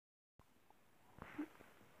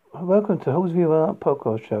Welcome to Holsworthy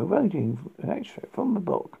podcast show, reading an extract from the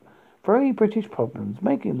book Very British Problems,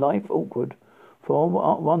 Making Life Awkward for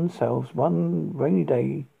Oneself One Rainy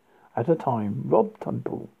Day at a Time. Rob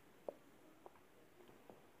Temple.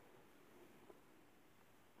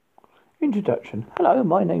 Introduction. Hello,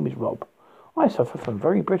 my name is Rob. I suffer from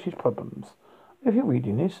very British problems. If you're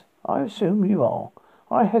reading this, I assume you are.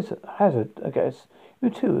 I hazard a guess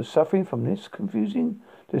you too are suffering from this confusing,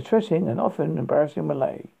 distressing and often embarrassing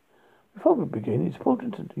malady. Before we begin, it's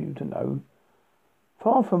important to you to know,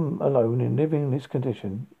 far from alone in living in this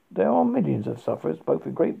condition, there are millions of sufferers, both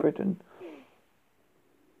in Great Britain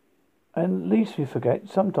and, least we forget,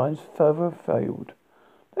 sometimes further afield.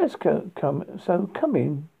 Come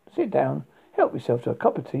in, sit down, help yourself to a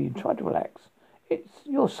cup of tea and try to relax.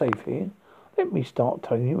 You're safe here. Let me start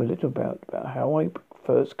telling you a little about how I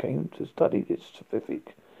first came to study this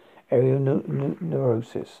specific area of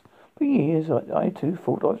neurosis. For years, I too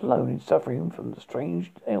thought I was alone in suffering from the strange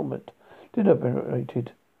ailment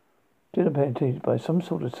debilitated by some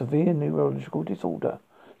sort of severe neurological disorder,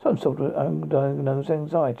 some sort of undiagnosed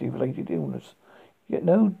anxiety-related illness. Yet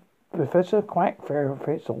no professor, quack,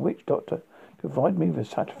 therapist, or witch doctor could provide me with a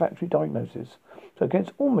satisfactory diagnosis. So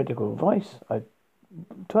against all medical advice, I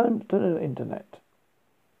turned to the internet.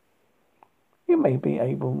 You may be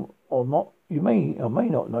able or not. You may or may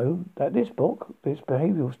not know that this book, this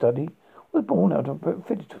behavioural study, was born out of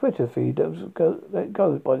a Twitter feed that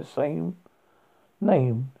goes by the same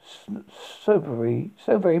name, so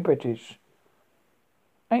very British.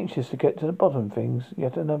 Anxious to get to the bottom of things,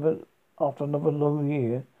 after another long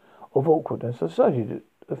year of awkwardness, I decided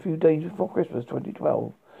a few days before Christmas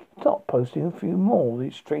 2012 to start posting a few more of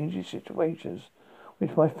these strange situations,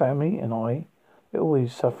 which my family and I,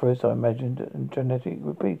 always sufferers I imagined and genetic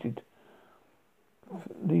repeated,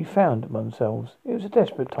 found themselves. It was a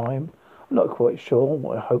desperate time. I'm not quite sure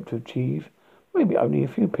what I hoped to achieve. Maybe only a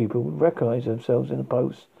few people would recognise themselves in the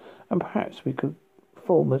post, and perhaps we could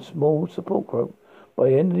form a small support group. By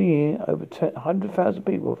the end of the year, over 100,000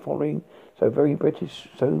 people were following So Very British.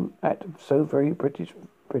 So Very British.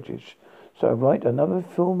 So right, another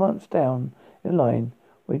 4 months down in line,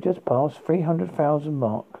 we just passed 300,000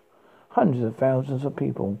 mark. Hundreds of thousands of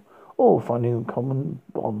people, all finding a common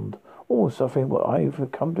bond, all suffering what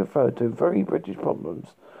I've come to refer to very British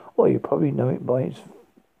problems, or you probably know it by its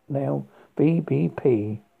now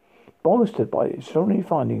VBP. Bolstered by extraordinary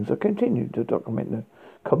findings, I continued to document the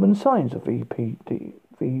common signs of VBP.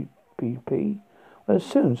 I was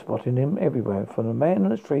soon spotting them everywhere, from the man on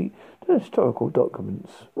the street to historical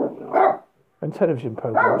documents and television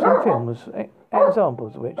programs and films,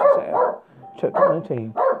 examples of which are set out. Chapter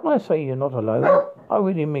 19. When I say you're not alone, I do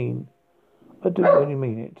really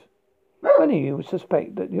mean it. Many of you would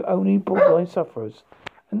suspect that you're only borderline sufferers,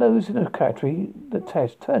 and those in the category the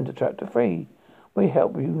test turn to Chapter 3. We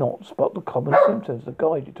help you not spot the common symptoms that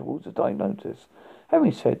guide you towards a diagnosis.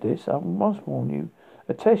 Having said this, I must warn you,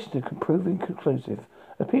 a test is proving conclusive,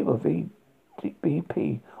 as people with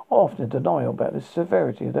VBP often deny about the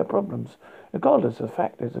severity of their problems. Regardless of the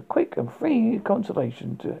fact, there's a quick and free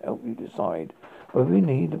consultation to help you decide whether you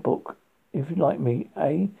need a book. If you like me,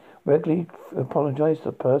 A. Regularly apologise to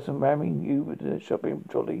the person ramming you with the shopping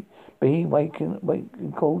trolley. B.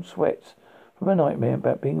 Waking cold sweats from a nightmare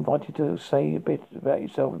about being invited to say a bit about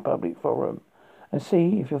yourself in public forum. And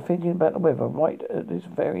C. If you're thinking about the weather right at this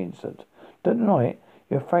very instant, don't deny it.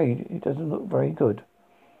 You're afraid it doesn't look very good.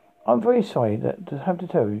 I'm very sorry to have to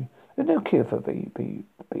tell you, there's no cure for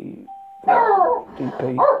VBP.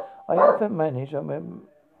 I often manage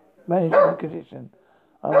my condition.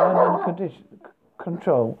 I'm under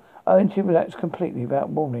control, only to relax completely without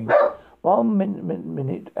warning. 1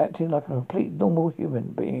 minute acting like a complete normal human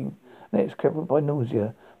being, next crippled by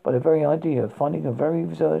nausea, by the very idea of finding a very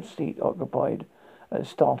reserved seat occupied at the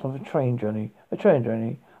start of a train journey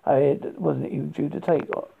I wasn't even due to take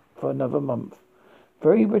for another month.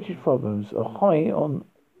 Very British problems are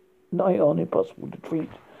nigh on impossible to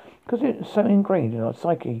treat, because it's so ingrained in our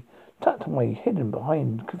psyche, tucked away, hidden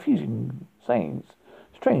behind confusing sayings,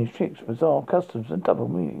 strange tricks, bizarre customs, and double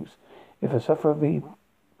meanings. If a sufferer of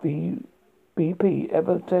VBP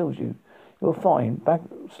ever tells you, you'll find back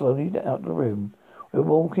slowly out of the room. We're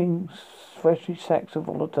walking freshly sacks of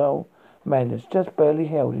volatile madness, just barely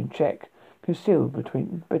held in check, concealed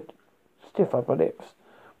between stiff upper lips,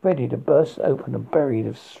 ready to burst open and bury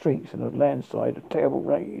the streets in a landslide of terrible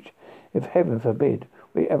rage, if heaven forbid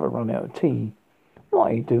we ever run out of tea.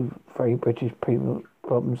 Why do very British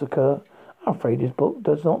problems occur? I'm afraid this book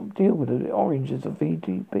does not deal with the origins of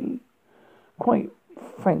VBP. Quite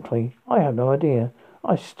frankly, I have no idea.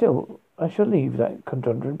 I still I shall leave that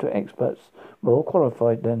conundrum to experts more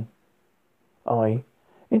qualified than I.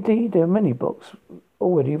 Indeed, there are many books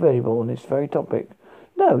already available on this very topic.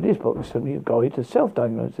 No, this book is simply a guide to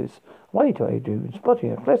self-diagnosis, a way to aid you in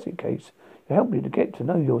spotting a classic case to help you to get to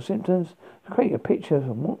know your symptoms, to create a picture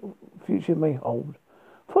of what the future may hold.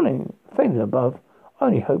 Failing above, I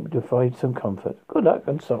only hope to find some comfort. Good luck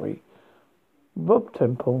and sorry. Rob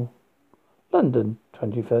Temple, London,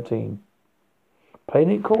 2013.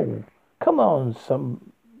 Playing it cool. Come on,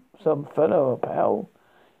 some fellow or pal.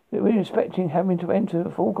 We're expecting having to enter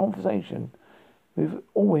a full conversation with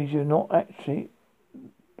always you're not actually,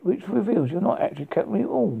 which reveals you're not actually capable at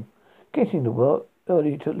all. Getting to work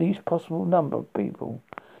early to the least possible number of people.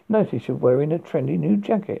 Notice you're wearing a trendy new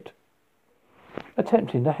jacket.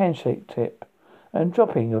 Attempting the handshake tip and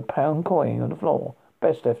dropping a pound coin on the floor.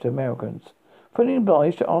 Best left to Americans. Feeling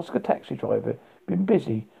obliged to ask a taxi driver. Been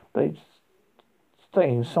busy, but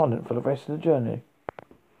staying silent for the rest of the journey.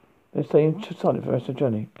 They're staying silent for the rest of the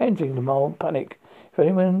journey. Entering the mild panic. If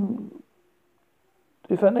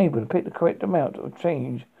unable to pick the correct amount of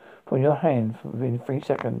change from your hand within 3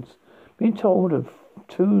 seconds. Being told of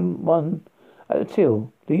 2-1 at the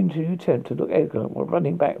till, leading to the attempt to look elegant while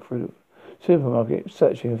running back through the supermarket,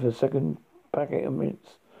 searching for the second packet of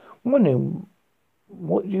mints. Wondering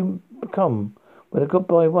what you become when a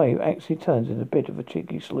goodbye wave actually turns into a bit of a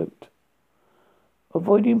cheeky salute.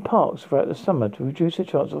 Avoiding parks throughout the summer to reduce the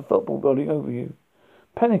chance of football rolling over you.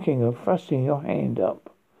 Panicking and thrusting your hand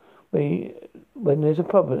up when there's a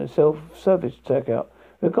problem at self-service checkout,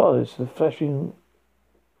 regardless of the flashing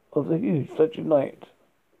of the huge flashing light.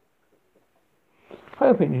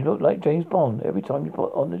 Hoping you look like James Bond every time you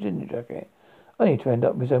put on the ginger jacket, only to end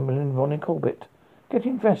up resembling Ronnie Corbett.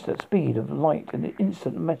 Getting dressed at speed of light and the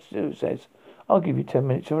instant the message says, I'll give you 10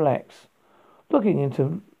 minutes to relax. Looking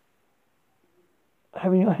into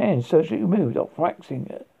having your hands surgically removed off waxing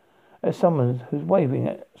at someone who's waving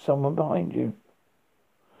at someone behind you.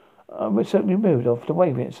 We're certainly moved off to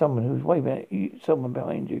waving at someone who's waving at you, someone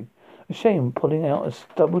behind you. Ashamed pulling out a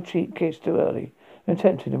double cheek kiss too early and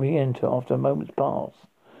attempting to re-enter after a moment's pass.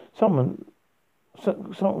 Someone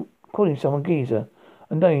calling someone geezer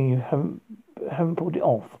and knowing you haven't pulled it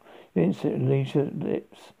off. You instantly leave your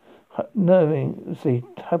lips, nervously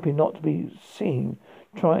hoping not to be seen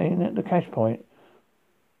trying at the cash point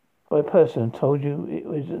by a person who told you it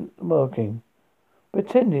wasn't working.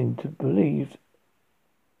 Pretending to be believed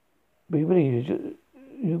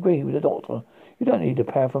you agree with the doctor. You don't need the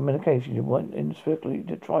powerful medication you want inexplicably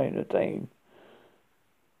to try and attain.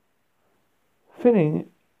 Feeling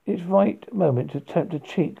its right moment to attempt a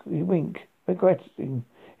cheek, you wink, regretting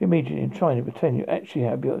immediately and trying to pretend you actually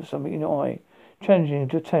have something in your eye, challenging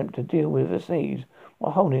to attempt to deal with a sneeze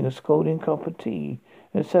while holding a scalding cup of tea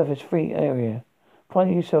in a surface-free area.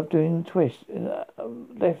 Finding yourself doing a twist if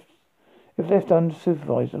left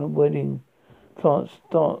unsupervised on a wedding dance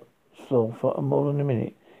floor for more than a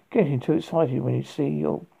minute. Getting too excited when you see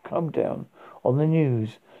your come down on the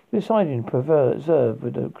news. Deciding to preserve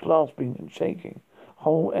with a clasping and shaking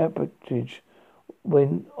whole appetite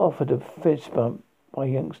when offered a fist bump by a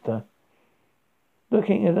youngster.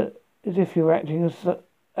 Looking at it as if you're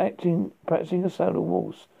practicing a saddle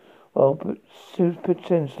waltz while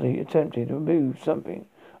potentially attempting to remove something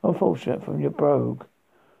unfortunate from your brogue.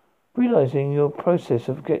 Realizing your process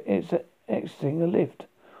of exiting a lift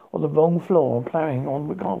on the wrong floor and ploughing on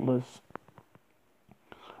regardless.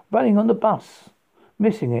 Running on the bus,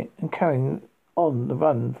 missing it and carrying on the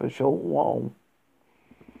run for a short while.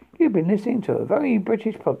 You've been listening to a very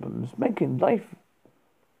British Problems, making life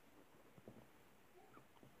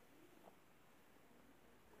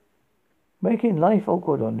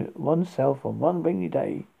awkward on oneself on one rainy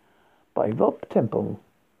day by Rob Temple.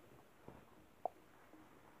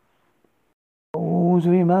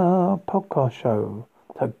 Holsworthy podcast show,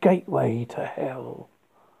 The Gateway to Hell.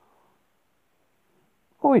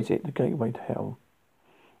 Or is it the gateway to hell?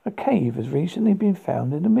 A cave has recently been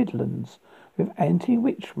found in the Midlands with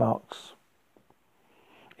anti-witch marks.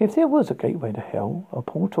 If there was a gateway to hell, a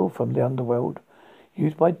portal from the underworld,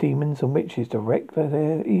 used by demons and witches to wreak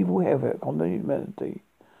their evil havoc on the humanity,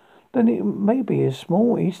 then it may be a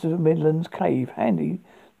small east of the Midlands cave handy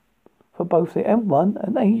for both the M1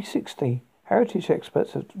 and A60. Heritage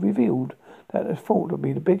experts have revealed that is thought to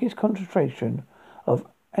be the biggest concentration of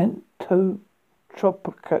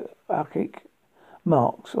anthropophage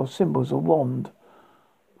marks or symbols of ward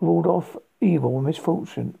off evil and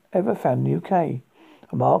misfortune ever found in the UK.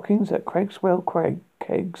 The markings at Craigswell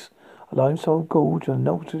Kegs, Limesole Gorge and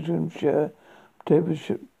Nottinghamshire,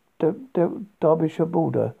 Derbyshire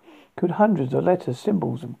border could hundreds of letters,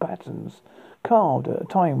 symbols and patterns carved at a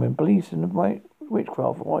time when beliefs in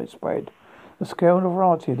witchcraft were widespread. The scale and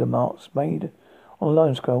variety of the marks made on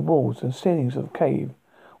limestone walls and ceilings of the cave,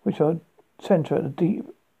 which are centre at a deep,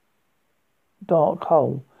 dark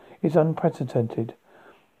hole, is unprecedented.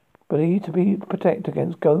 Believed to be protect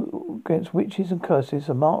against witches and curses,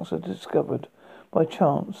 the marks are discovered by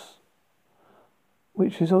chance,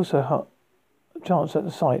 which is also chance at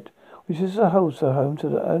the site, which is also home to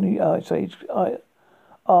the only Ice Age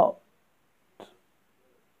art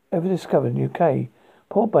ever discovered in the UK.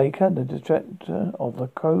 Paul Baker, the director of the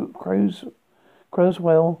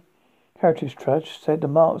Crowswell Heritage Trust, said the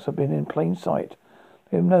marks have been in plain sight.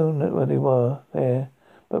 They have known that when they were there,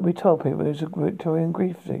 but we told people it was a Victorian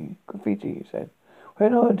graffiti, he said. We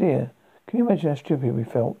had no idea. Can you imagine how stupid we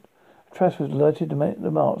felt? The trust was alerted to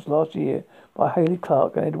the marks last year by Haley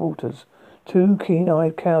Clark and Ed Walters. Two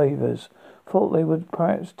keen-eyed cavers thought they were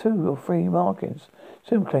perhaps 2 or 3 markings.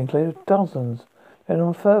 Some claimed they were dozens. Then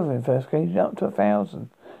on further investigation up to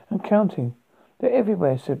 1,000 and counting. They're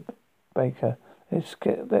everywhere, said Baker. How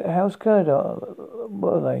scared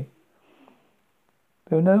were they?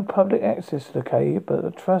 There was no public access to the cave, but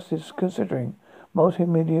the trust is considering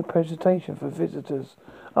multimedia presentation for visitors.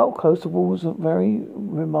 Up close, the walls are very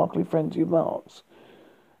remarkably frenzied marks.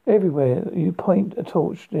 Everywhere you point a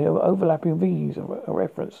torch, there are overlapping V's, a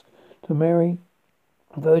reference to Mary,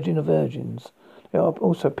 Virgin of Virgins. There are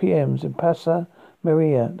also PMs in Passa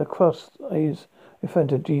Maria. The cross is referring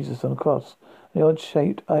to Jesus on the cross. The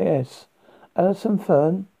odd-shaped IS. Alison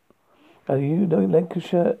Fern, a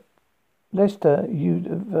Leicester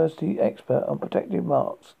University expert on protective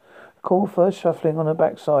marks, called first shuffling on her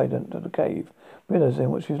backside into the cave, realizing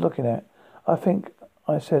what she was looking at. I think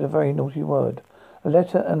I said a very naughty word. The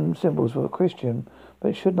letter and symbols were Christian, but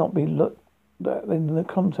it should not be looked at in the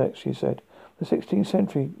context, she said. The 16th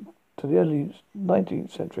century to the early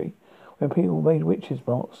 19th century, when people made witches'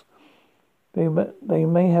 marks, they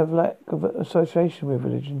may have lack of association with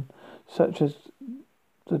religion, such as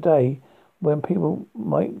today, when people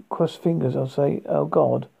might cross fingers or say, "Oh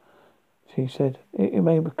God," she said. It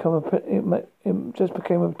just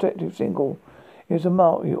became a protective symbol. It was a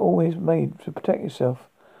mark you always made to protect yourself.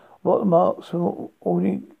 What the marks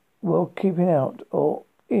were keeping out or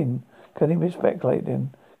in can be speculated.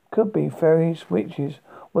 Could be fairies, witches,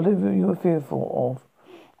 whatever you were fearful of,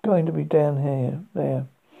 going to be down there.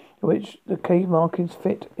 Which the cave markings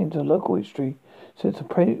fit into local history since the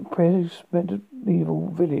pre-medieval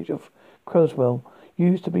village of Crowswell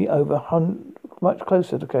used to be much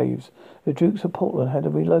closer to caves. The Dukes of Portland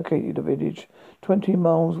had relocated the village 20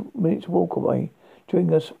 minutes walk away,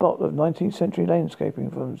 during a spot of 19th century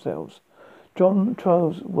landscaping for themselves. John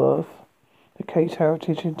Charlesworth, the case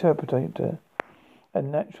heritage interpreter,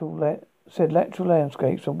 and said natural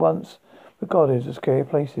landscapes are once regarded as scary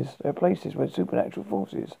places. They are places where supernatural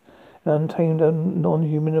forces, an untamed and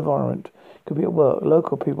non-human environment, could be at work.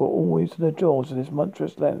 Local people are always in the jaws of this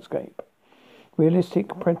monstrous landscape. Realistic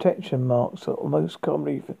protection marks are most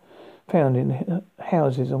commonly found in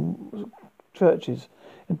houses and churches,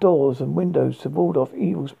 and doors and windows to ward off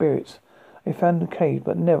evil spirits. They found the cave,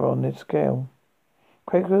 but never on this scale.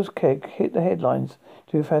 Quaker's Keg hit the headlines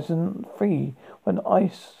 2003 when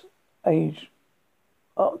Ice Age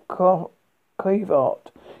cave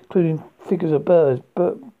art, including figures of birds,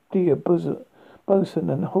 deer, bosun,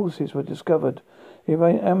 and horses, were discovered. The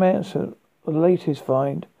announcement of the latest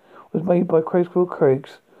find was made by Craigsville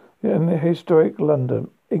Craigs in historic London,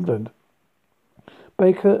 England.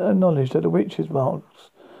 Baker acknowledged that the witches' marks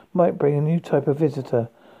might bring a new type of visitor.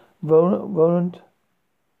 Roland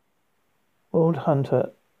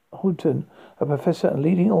Houghton, a professor and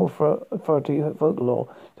leading authority of folklore,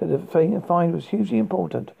 said the find was hugely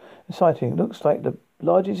important. The sighting looks like the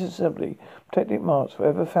largest assembly of protective marks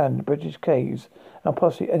ever found in British caves and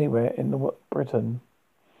possibly anywhere in Britain.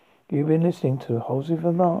 You've been listening to the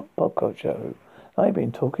Holsworthy podcast show. I've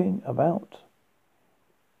been talking about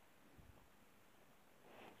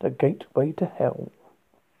the gateway to hell.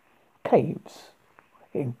 Caves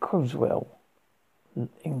in Crowswell,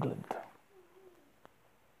 England.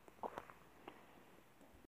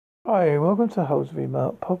 Hi, welcome to Holsworthy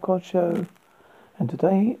podcast show. And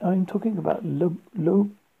today I'm talking about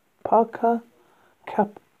Lopaka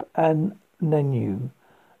Kapanu. Lopaka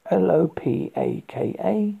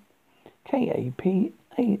Kapanui.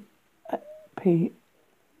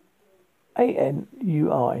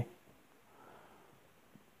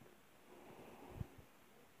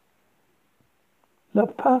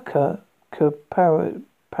 Lopaka Kapanu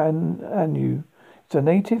is a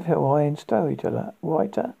native Hawaiian storyteller,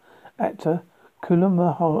 writer, actor,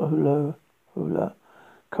 hula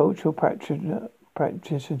cultural practitioner,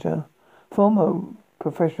 Former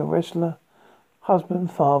professional wrestler,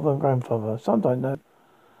 husband, father, and grandfather, sometimes known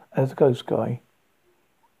as the Ghost Guy.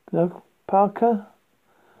 Parker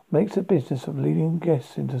makes a business of leading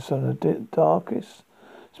guests into some of the darkest,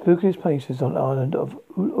 spookiest places on the island of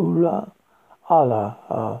Oahu.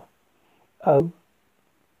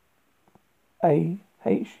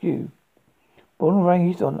 Born and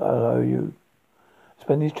raised on Oahu,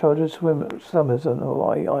 spent his childhood summers on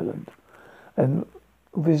Hawaii Island and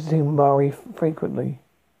visiting Maui frequently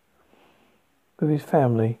with his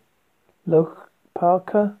family.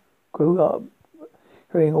 Parker grew up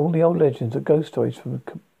hearing all the old legends and ghost stories from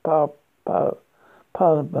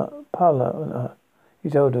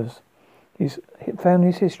his elders. His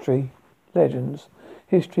family's history, legends,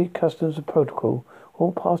 customs, and protocol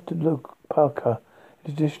all passed to Luke Parker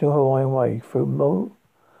in the traditional Hawaiian way through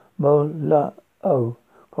Mola'o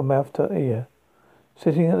from mouth to ear.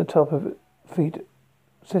 Sitting at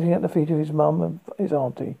the feet of his mum and his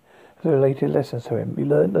auntie, as they related lessons to him. He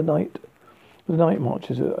learned the night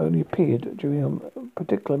marches only appeared during a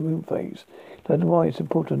particular moon phase. He learned why it's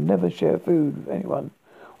important to never share food with anyone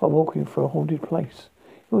while walking through a haunted place.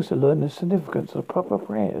 He also learned the significance of proper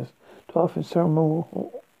prayers to offer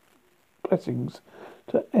ceremonial blessings,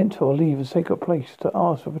 to enter or leave a sacred place, to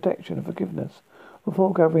ask for protection and forgiveness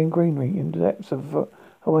before gathering greenery in the depths of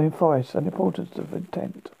Hawaiian forests, and the importance of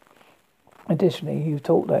intent. Additionally, he was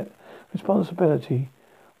taught that responsibility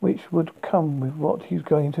which would come with what he was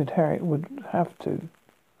going to inherit would have to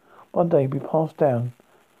one day be passed down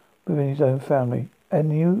within his own family.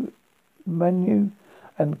 Manu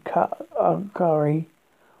and Kari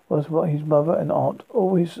was what his mother and aunt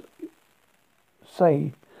always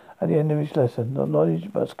say at the end of his lesson. The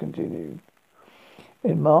knowledge must continue.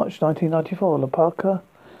 In March 1994, Parker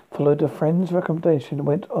followed a friend's recommendation and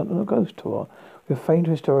went on a ghost tour with famed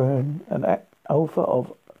historian and author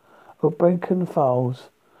of Broken Fowls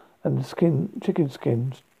and the Chicken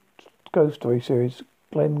Skin ghost story series,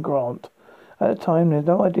 Glenn Grant. At the time, there's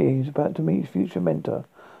no idea he was about to meet his future mentor.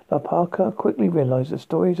 Parker quickly realized the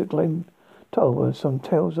stories that Glenn told were some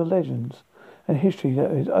tales of legends and history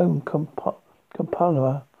that his own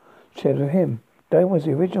companion shared with him. Glenn was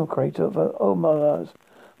the original creator of Omaha's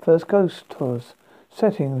first ghost tours,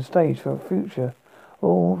 setting the stage for future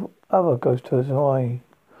all other ghost tours in Hawaii.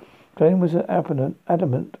 Glenn was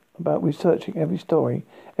adamant about researching every story,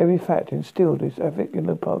 every fact, instilled his ethic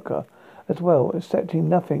in Parker, as well, accepting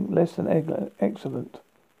nothing less than excellence.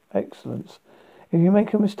 If you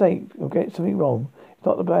make a mistake or get something wrong,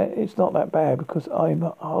 it's not that bad because I'm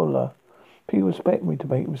a hola. People expect me to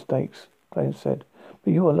make mistakes, Glenn said.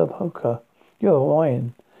 But you are Parker. You're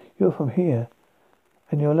Hawaiian. You're from here.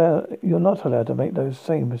 And you're not allowed to make those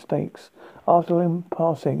same mistakes. After him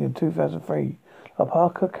passing in 2003,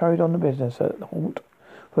 Parker carried on the business at Haunt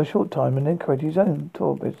for a short time and then created his own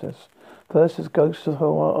tour business. First as Ghosts of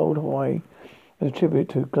Old Hawaii, as a tribute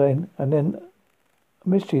to Glenn, and then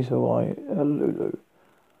Mysteries Hawaii, Honolulu.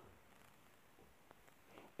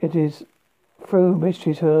 It is through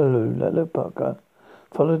Mysteries Honolulu that Parker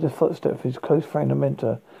followed the footsteps of his close friend and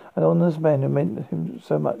mentor, and honors men who meant him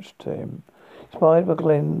so much to him. Inspired by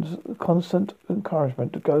Glenn's constant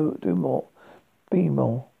encouragement to go do more, be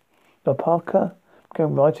more. Parker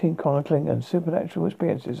began writing, chronicling, and supernatural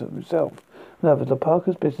experiences of himself and others.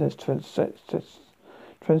 Parker's business transitioned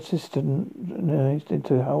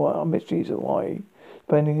into Hawaii, Mysteries Hawaii,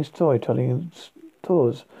 expanding his storytelling and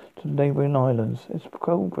tours to the neighboring islands,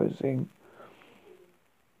 encompassing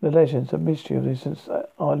the legends and mystery of this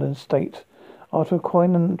island state. After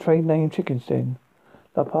acquiring the trade name Chicken Skin,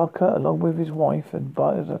 Parker, along with his wife and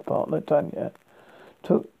partner Tanya,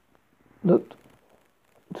 looked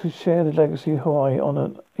to share the legacy of Hawaii on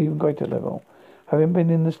an even greater level. Having been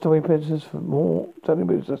in the story business for more than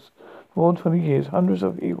 20 years, hundreds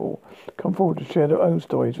of people come forward to share their own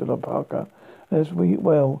stories with Parker, as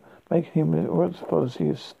making him a responsibility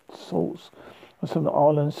of sorts of some of the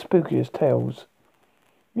island's spookiest tales.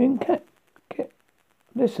 You can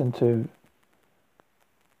listen to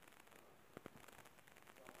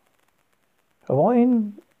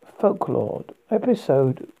Hawaiian Folklore,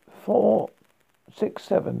 episode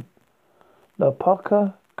 467,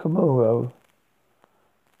 Parker Kumuro,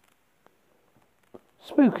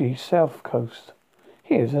 Spooky South Coast.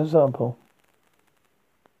 Here's an example.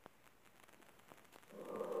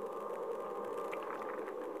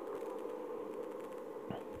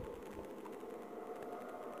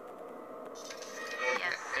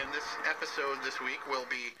 In this episode this week, we'll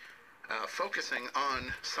be focusing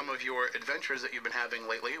on some of your adventures that you've been having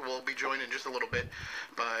lately. We'll be joined in just a little bit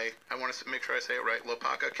by, I want to make sure I say it right,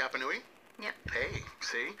 Lopaka Kapanui. Yep. Hey,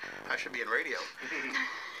 see? I should be in radio.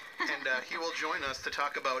 And he will join us to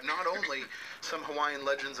talk about not only some Hawaiian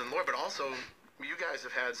legends and lore, but also you guys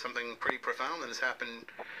have had something pretty profound that has happened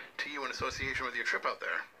to you in association with your trip out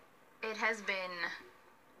there. It has been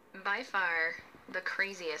by far the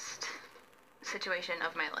craziest situation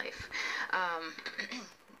of my life.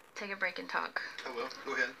 Take a break and talk. I will.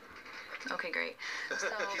 Go ahead. Okay, great. So,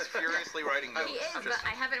 He's furiously writing notes. he is, but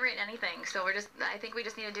I haven't written anything, so I think we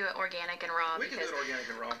just need to do it organic and raw. We can do it organic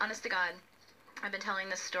and raw. Honest to God, I've been telling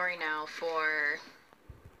this story now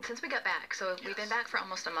since we got back. So we've been back for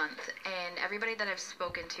almost a month, and everybody that I've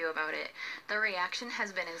spoken to about it, the reaction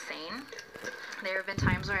has been insane. There have been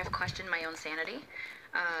times where I've questioned my own sanity,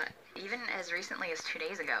 even as recently as 2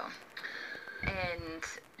 days ago. And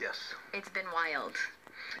yes, it's been wild.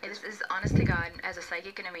 This is honest to God, as a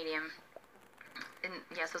psychic and a medium, and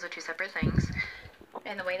yes, those are two separate things.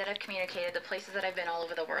 And the way that I've communicated, the places that I've been all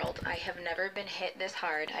over the world, I have never been hit this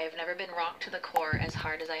hard. I have never been rocked to the core as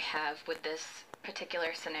hard as I have with this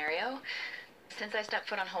particular scenario since I stepped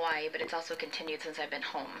foot on Hawaii, but it's also continued since I've been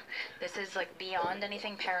home. This is like beyond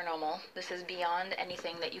anything paranormal. This is beyond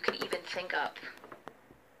anything that you could even think up.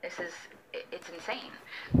 It's insane.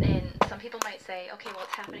 And some people might say, okay, well,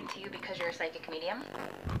 it's happening to you because you're a psychic medium,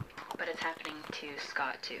 but it's happening to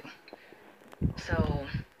Scott too. So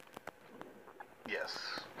yes,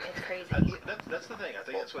 it's crazy. That's the thing. I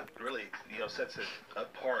think that's what really sets it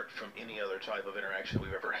apart from any other type of interaction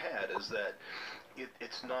we've ever had, is that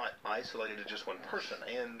it's not isolated to just one person.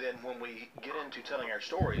 And then when we get into telling our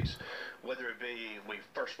stories, whether it be we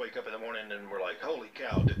first wake up in the morning and we're like, holy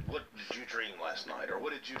cow, what did you dream last night, or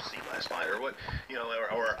what did you see last night, or what,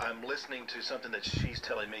 or I'm listening to something that she's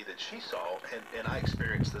telling me that she saw, and I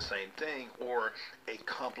experienced the same thing, or a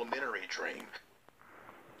complimentary dream.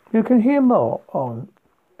 You can hear more on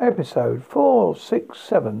episode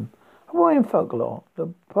 467, Hawaiian Folklore,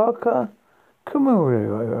 the Paka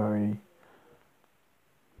Kumuri.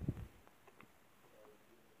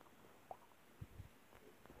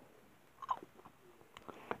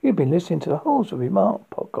 You've been listening to the Holsworthy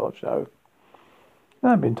podcast show.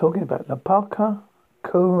 And I've been talking about the Paka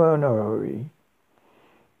Kumuri.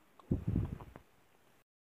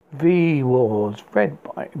 V Wars, read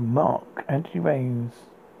by Mark Anthony Rains,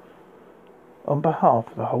 on behalf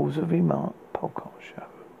of the Holsworthy podcast show.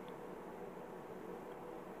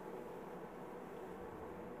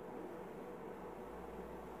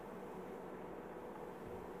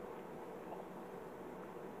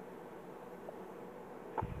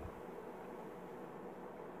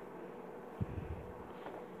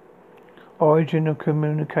 Origin of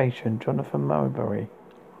communication, Jonathan Marbury.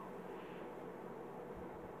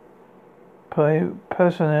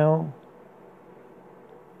 Personnel,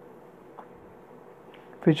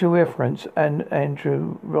 visual reference, and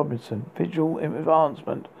Andrew Robinson. Visual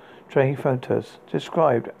advancement, Jay Photos.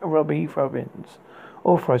 Described, Robbie Robbins.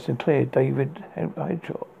 Authorized and cleared, David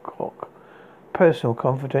Hedgecock. Personal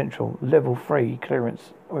confidential, level 3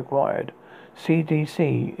 clearance required.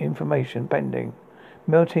 CDC information pending.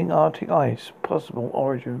 Melting Arctic ice, possible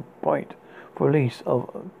origin point for release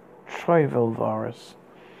of travel virus.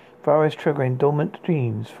 Virus triggering dormant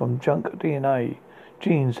genes from junk DNA.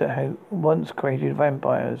 Genes that had once created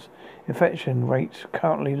vampires. Infection rates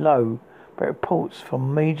currently low, but reports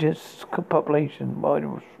from major population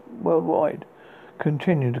worldwide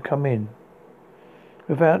continue to come in.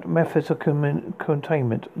 Without methods of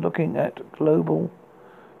containment, looking at global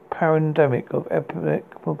pandemic of epic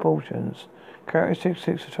proportions.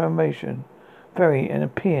 Characteristics of transformation vary and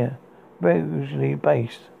appear regularly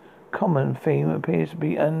based. Common theme appears to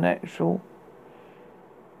be unnatural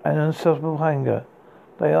and unstoppable hunger.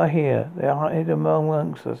 They are here. They are hidden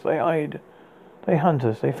amongst us. They hide. They hunt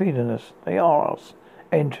us. They feed on us. They are us.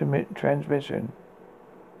 Intermittent transmission.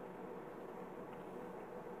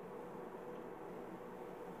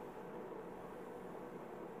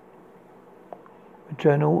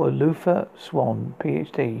 Journal of Luther Swan,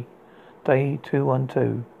 PhD. Day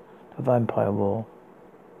 212, The Vampire War.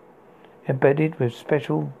 Embedded with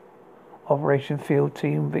Special Operation Field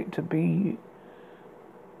Team Victor B8,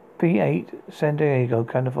 San Diego,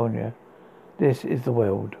 California. This is the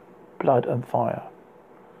world. Blood and fire.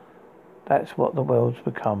 That's what the world's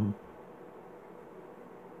become.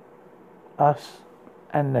 Us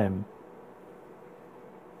and them.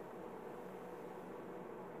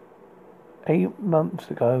 8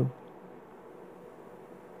 months ago,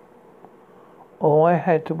 all I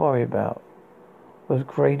had to worry about was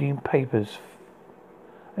grading papers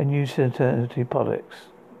and university politics.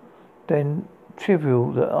 Then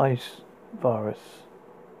trivial the ice virus.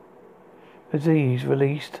 Disease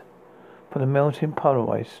released from the melting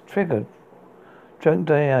polar ice. Triggered junk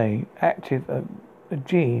DNA active a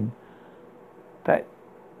gene that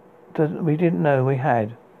we didn't know we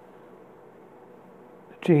had.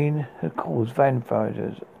 The gene had caused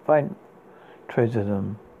vampirism.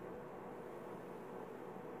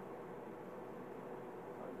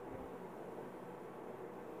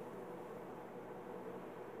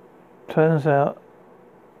 Turns out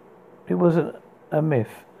it wasn't a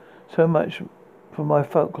myth. So much for my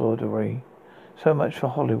folklore, so much for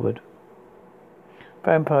Hollywood.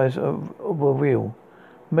 Vampires were real.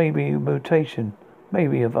 Maybe a mutation,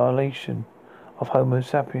 maybe a violation of Homo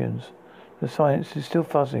sapiens. The science is still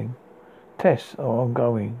fuzzing. Tests are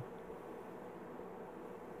ongoing.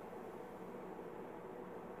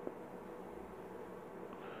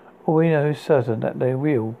 All we know is certain that they're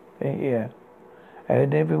real. They're here.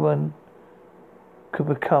 And everyone could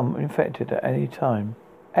become infected at any time.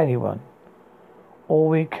 Anyone.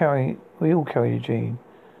 We all carry the gene.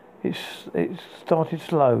 It started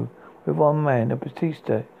slow with one man, a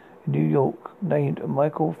Batista in New York, named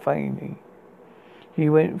Michael Faney. He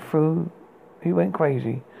went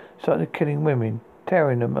crazy, started killing women,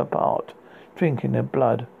 tearing them apart, drinking their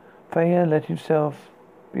blood. Faney let himself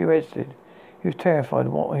be arrested. He was terrified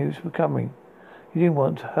of what he was becoming. He didn't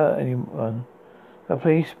want to hurt anyone. The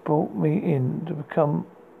police brought me in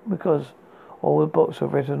because all the books are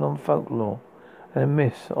written on folklore and the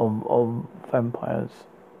myths of vampires.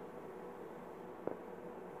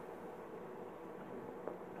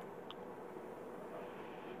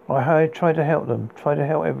 I tried to help them, tried to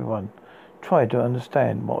help everyone, tried to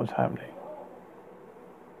understand what was happening.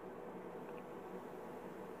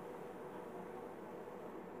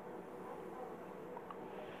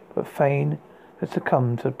 But Fane had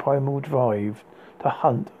succumbed to the primal drive to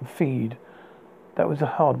hunt and feed. That was the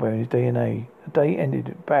hardware in his DNA. The day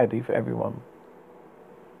ended badly for everyone.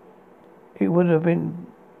 It would have been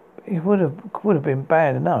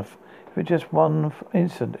bad enough if it just one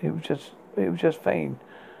instant. It was just Fane.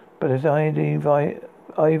 But as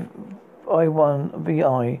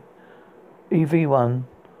EV1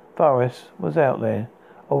 virus was out there,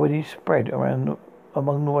 already spread around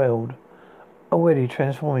among the world, already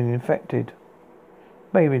transforming the infected.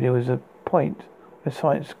 Maybe there was a point where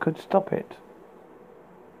science could stop it.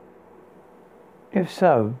 If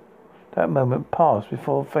so, that moment passed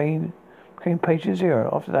before Fane became patient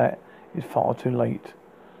zero. After that, it's far too late.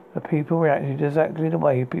 The people reacted exactly the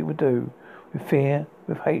way people do, with fear,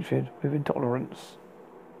 with hatred, with intolerance.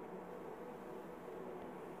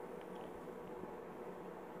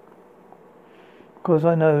 Because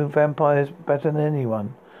I know vampires better than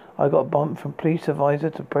anyone, I got bumped from police advisor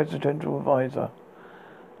to presidential advisor.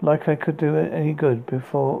 Like I could do any good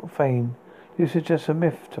before Fane. This is just a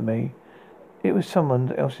myth to me. It was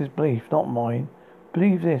someone else's belief, not mine.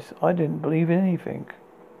 Believe this, I didn't believe in anything.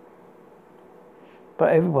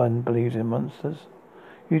 But everyone believes in monsters.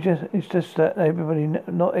 It's just that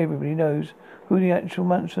not everybody knows who the actual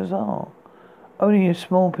monsters are. Only a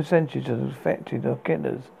small percentage of the affected are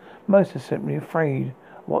killers. Most are simply afraid of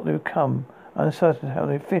what they become, uncertain how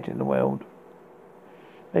they fit in the world.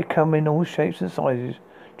 They come in all shapes and sizes,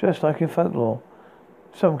 just like in folklore.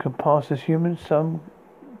 Some can pass as humans, some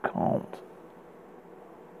can't.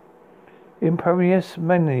 Imperious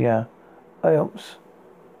mania, Alps,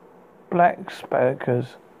 black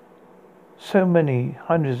spiders, so many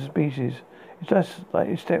hundreds of species. It's just like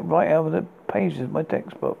you step right out of the pages of my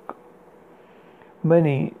textbook.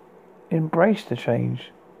 Many embrace the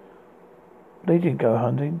change. They didn't go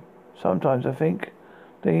hunting. Sometimes I think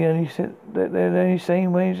they're the only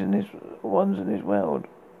same ways in this world.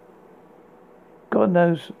 God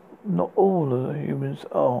knows not all of the humans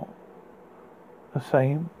are the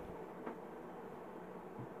same.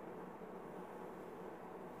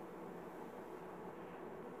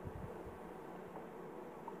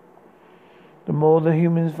 The more the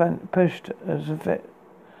humans infected,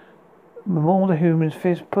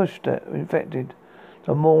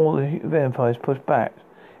 the more the vampires pushed back.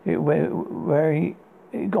 It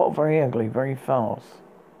got very ugly very fast.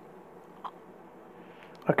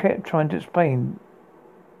 I kept trying to explain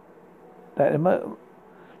that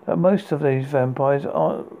most of these vampires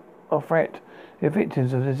are they're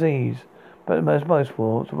victims of disease, but most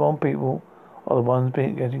wars, the wrong people are the ones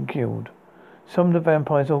getting killed. Some of the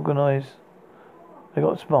vampires organised. They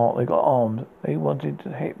got smart, they got armed, they wanted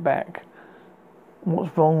to hit back.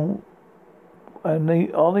 What's wrong? And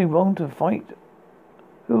are they wrong to fight?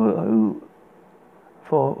 For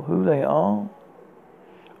who they are?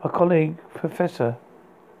 I'm a college professor.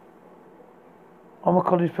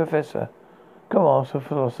 Go ask a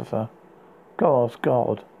philosopher. Go ask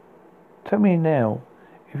God. Tell me now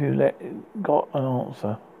if you got an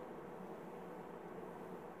answer.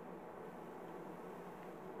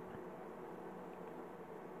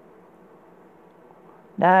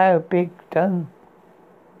 No, big done.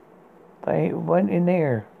 They went in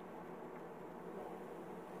there.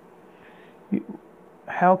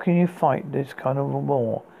 How can you fight this kind of a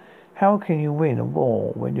war? How can you win a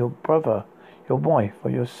war when your brother, your wife,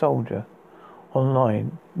 or your soldier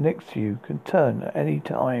online next to you can turn at any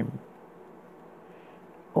time?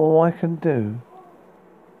 All I can do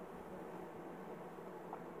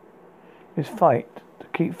is fight to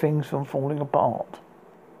keep things from falling apart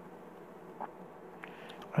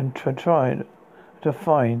and to try to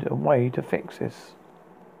find a way to fix this.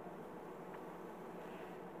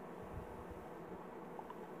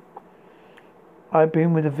 I've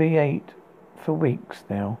been with the V8 for weeks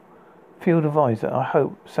now. Field advisor, I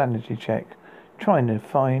hope, sanity check. Trying to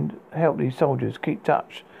help these soldiers keep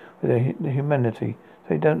touch with the humanity so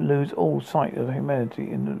they don't lose all sight of the humanity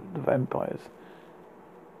in the vampires.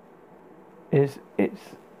 It's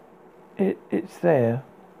there.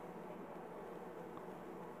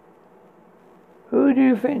 Who do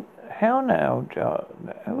you think? How now, John?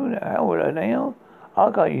 How would I now?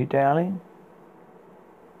 I got you, darling.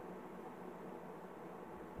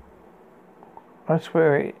 I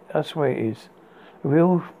swear it is. The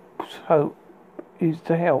real hope is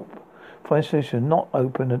to help find a solution, not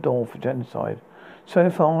open the door for genocide. So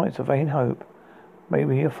far, it's a vain hope,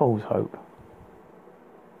 maybe a false hope.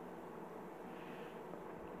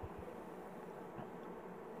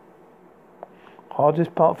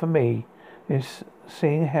 Hardest part for me is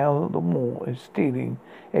seeing how the war is stealing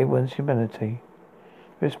everyone's humanity.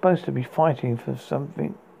 We're supposed to be fighting for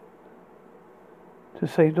something. To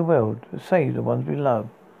save the world, to save the ones we love.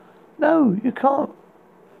 No, you can't.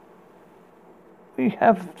 We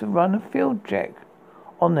have to run a field check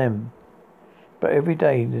on them. But every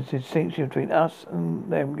day the distinction between us and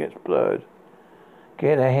them gets blurred.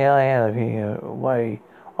 Get the hell out of here, away.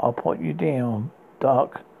 I'll put you down,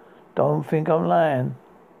 duck. Don't think I'm lying.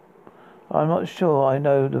 I'm not sure I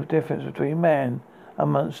know the difference between man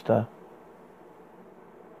and monster.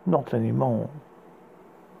 Not anymore.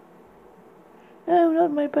 No,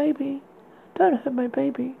 not my baby. Don't hurt my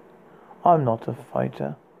baby. I'm not a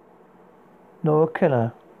fighter, nor a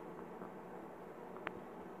killer.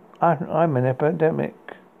 I'm an epidemic.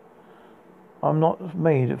 I'm not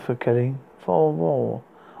made for killing, for war.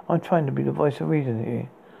 I'm trying to be the voice of reason here.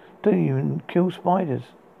 Don't even kill spiders.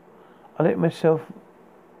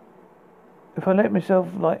 If I let myself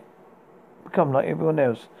become like everyone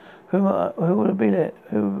else, who will I be?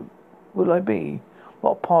 Who will I be?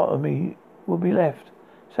 What part of me will be left?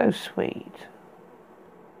 So sweet.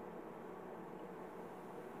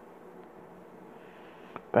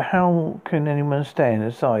 But how can anyone stand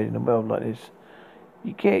aside in a world like this?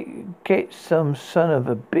 You get some son of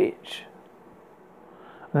a bitch.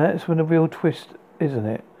 And that's when the real twist, isn't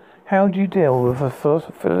it? How do you deal with a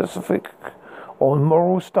philosophic or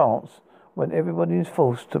moral stance when everybody is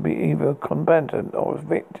forced to be either a combatant or a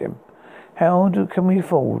victim? Can we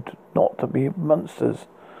afford not to be monsters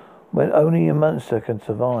when only a monster can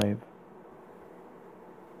survive?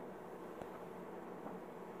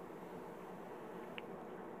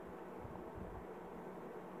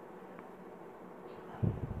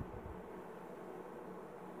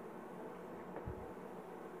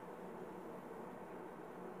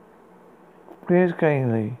 Where's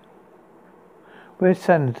Gailey? Where's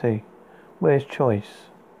sanity? Where's choice?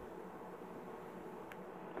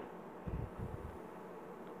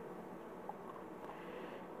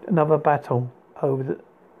 Another battle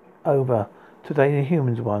over. Today the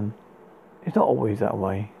humans won. It's not always that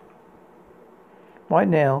way. Right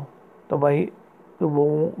now, the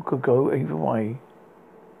war could go either way.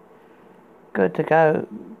 Good to go,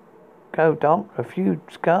 Doc. A few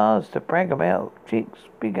scars to brag about. Chicks,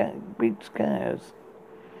 big scars.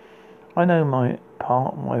 I know my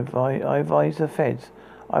part. I advise the feds.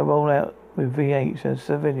 I roll out with V8s and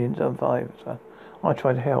civilians on survivors. I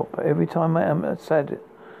try to help, but every time I am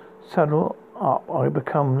saddle up, I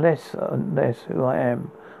become less and less who I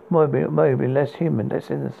am. Maybe less human,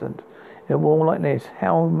 less innocent. In a war like this,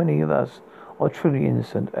 how many of us are truly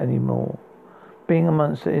innocent anymore? Being a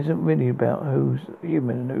monster isn't really about who's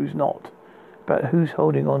human and who's not, but who's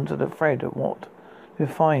holding on to the thread of what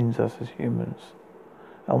defines us as humans,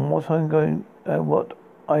 and what I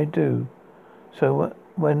do. So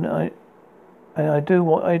I do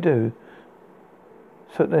what I do,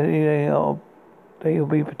 so that they will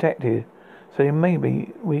be protected. So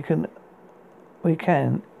maybe we can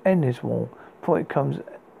end this war before it comes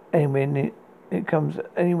anywhere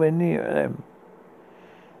near them,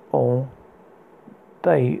 or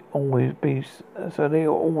they'll always be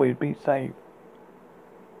safe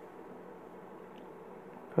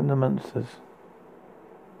from the monsters.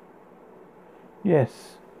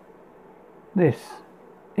 Yes, this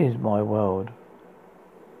is my world.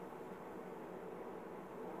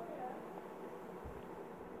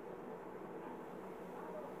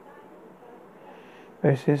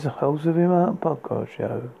 This is the Holsworthy podcast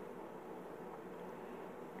show.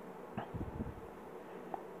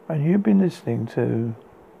 And you've been listening to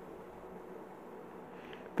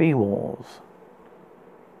V-Wars,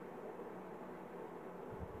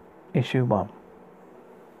 Issue 1.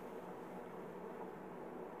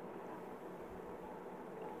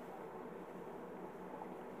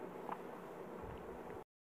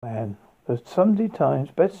 And the Sunday Times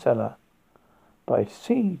bestseller by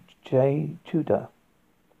C.J. Tudor.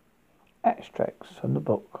 Extracts from the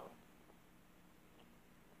book.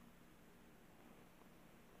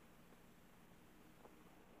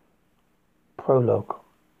 Prologue.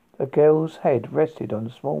 The girl's head rested on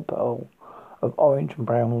a small pile of orange and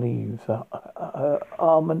brown leaves. Her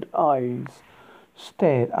almond eyes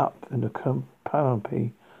stared up in the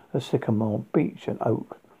canopy of sycamore, beech and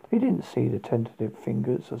oak. He didn't see the tentative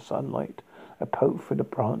fingers of sunlight that poked through the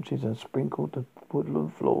branches and sprinkled the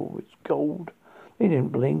woodland floor with gold. He didn't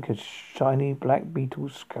blink as shiny black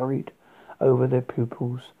beetles scurried over their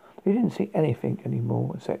pupils. He didn't see anything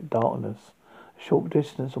anymore except darkness. A short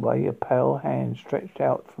distance away, a pale hand stretched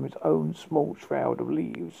out from its own small shroud of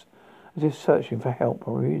leaves, as if searching for help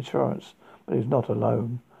or reassurance, but he was not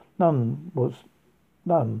alone. None was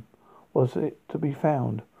it to be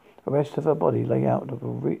found. The rest of her body lay out of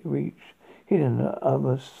reach, hidden in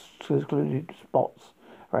almost secluded spots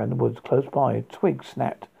around the woods close by. A twig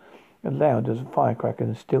snapped as loud as a firecracker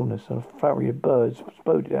in the stillness, and a flurry of birds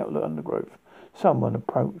exploded out of the undergrowth. Someone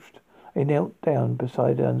approached. They knelt down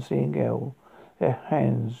beside the unseeing girl, their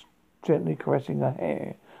hands gently caressing her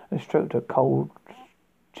hair, and stroked her cold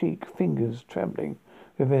cheek, fingers trembling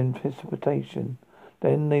with anticipation.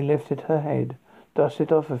 Then they lifted her head,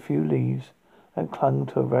 dusted off a few leaves that clung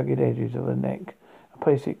to the rugged edges of her neck, and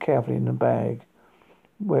placed it carefully in a bag,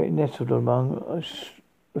 where it nestled among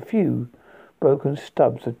a few broken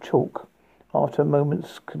stubs of chalk. After a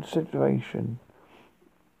moment's consideration,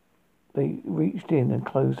 they reached in and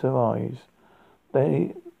closed their eyes.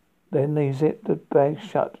 Then they zipped the bag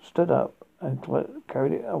shut, stood up, and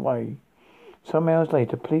carried it away. Some hours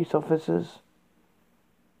later, police officers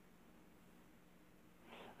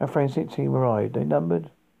and forensic team arrived. They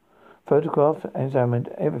numbered, photographed, and examined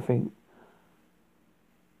everything,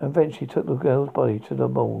 and eventually took the girl's body to the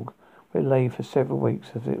morgue, where it lay for several weeks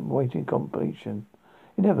as it waited completion.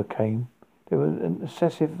 It never came. There were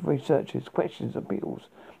excessive researches, questions, appeals,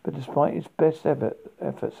 but despite its best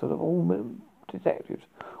efforts of all detectives,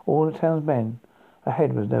 all the town's men, a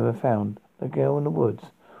head was never found. The girl in the woods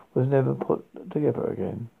was never put together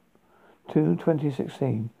again.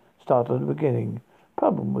 2016 started at the beginning.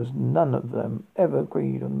 Problem was none of them ever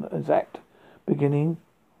agreed on the exact beginning.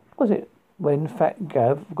 Was it when Fat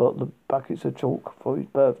Gav got the buckets of chalk for his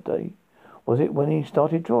birthday? Was it when he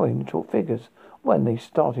started drawing the chalk figures? When they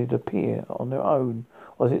started to appear on their own?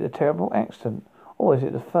 Was it the terrible accident? Or was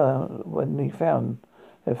it when he found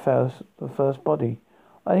the first body?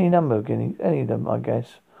 Any number of beginnings, any of them, I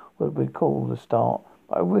guess, would be called the start.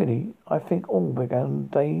 But I think all began on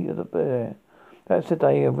the day of the bear. That's the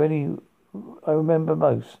day I remember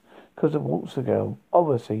most, because of Waltzer girl,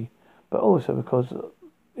 obviously, but also because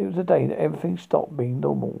it was the day that everything stopped being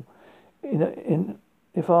normal.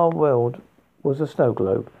 If our world was a snow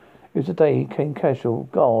globe, it was the day he came casual,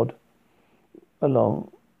 guard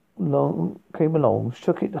came along,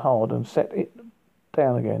 shook it hard and set it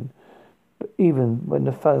down again. But even when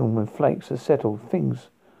the foam and flakes had settled, things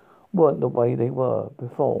weren't the way they were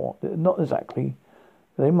before. Not exactly.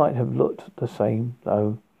 They might have looked the same,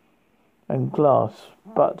 though, and glass,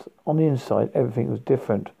 but on the inside everything was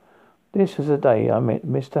different. This was the day I met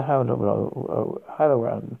Mr.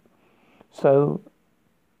 Halloran. So,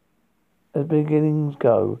 as beginnings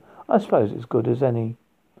go, I suppose it's good as any.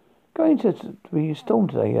 Going to be a storm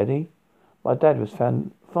today, Eddie? My dad was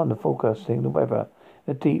fond of forecasting the weather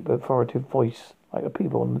in a deep, authoritative voice, like the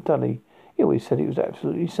people on the telly. He always said it was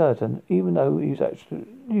absolutely certain, even though he was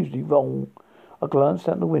usually wrong. I glanced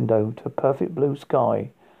out the window to a perfect blue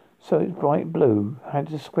sky. So it's bright blue. I had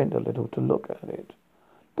to squint a little to look at it.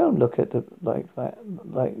 Don't look at it like that.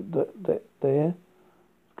 There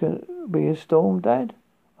can be a storm, Dad?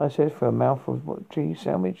 I said for a mouthful of cheese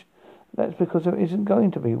sandwich. That's because there isn't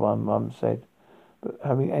going to be one, Mum said, but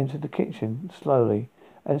having entered the kitchen slowly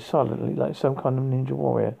and silently like some kind of ninja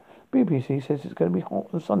warrior. BBC says it's going to be hot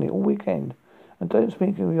and sunny all weekend. And don't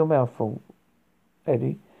speak with your mouth full,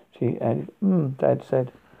 Eddie, she added. Dad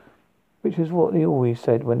said, which is what he always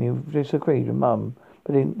said when he disagreed with Mum,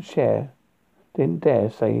 but didn't share. didn't dare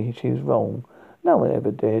say she was wrong. No one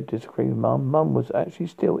ever dared disagree with Mum. Mum was actually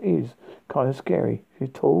still is kind of scary. She's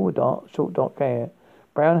tall with short dark hair,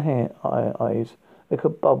 brown hair, eyes. They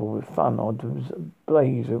could bubble with fun or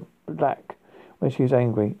blaze of black when she was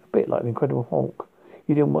angry, a bit like the Incredible Hulk.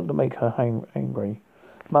 You didn't want to make her angry.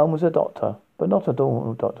 Mum was a doctor, but not a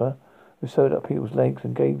normal doctor who sewed up people's legs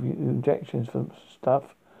and gave you injections for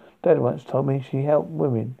stuff. Dad once told me she helped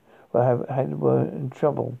women who were in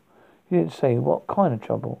trouble. He didn't say what kind of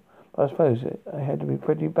trouble, but I suppose it had to be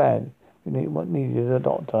pretty bad. You needed a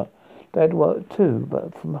doctor. Dad worked too,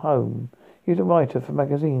 but from home. He was a writer for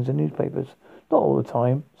magazines and newspapers. Not all the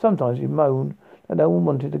time. Sometimes he'd moan that no one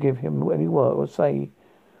wanted to give him any work or say,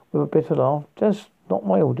 with a bitter laugh, just not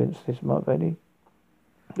my audience this month, Eddie.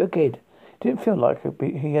 The kid didn't feel like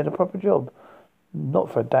he had a proper job.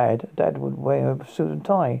 Not for Dad. Dad would wear a suit and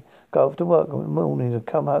tie, go off to work in the mornings and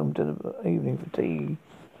come home to the evening for tea.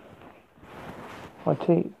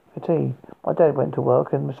 My dad went to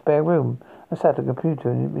work in the spare room and sat at a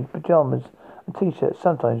computer in his pajamas and t-shirts,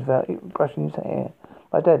 sometimes without even brushing his hair.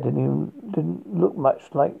 My dad didn't look much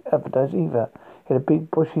like other dads either. He had a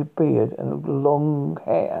big bushy beard and long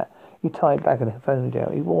hair. He tied back in a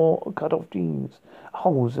ponytail. He wore cut-off jeans,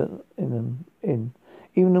 holes in them.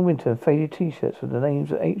 Even in winter, faded t-shirts with the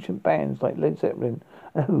names of ancient bands like Led Zeppelin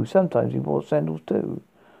and Who. Sometimes he wore sandals too.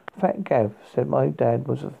 Fat Gav said my dad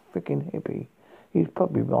was a frickin' hippie. He's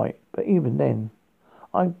probably right, but even then,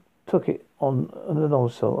 I took it on the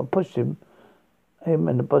nozzle and pushed him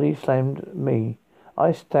and the body slammed me.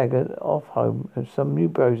 I staggered off home with some new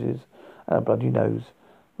bruises and a bloody nose.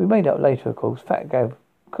 We made up later, of course. Fat Gav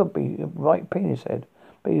could be a right penis head,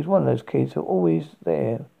 but he's one of those kids who are always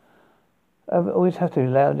there. Always have to be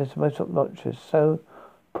loudest and most obnoxious, so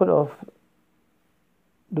put off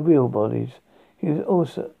the real bodies. He was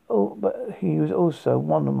also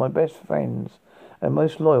one of my best friends and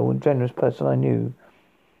most loyal and generous person I knew.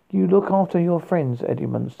 You look after your friends, Eddie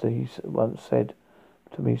Munster, he once said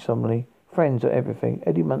to me solemnly. Friends are everything.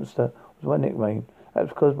 Eddie Munster was my nickname. That's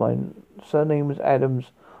because my surname was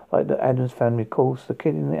Adams, like the Adams family. Of course, the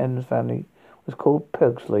kid in the Adams family was called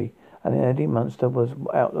Pugsley, and Eddie Munster was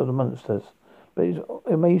out of the Munsters. But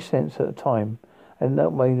it made sense at the time, and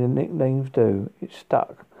that way the nicknames do. It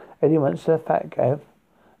stuck. Eddie Munster, Fat Gav,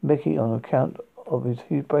 Mickey on account of his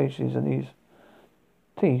huge braces and his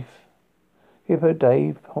teeth. Hippo,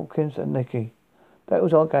 Dave, Hopkins, and Nicky. That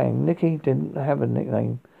was our gang. Nicky didn't have a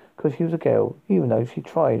nickname because she was a girl, even though she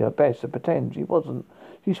tried her best to pretend she wasn't.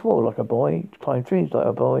 She swore like a boy, climbed trees like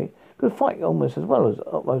a boy, could fight almost as well as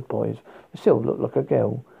most boys, but still looked like a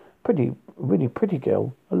girl. Really pretty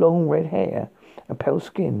girl. A long red hair and pale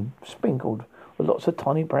skin, sprinkled with lots of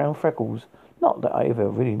tiny brown freckles. Not that I ever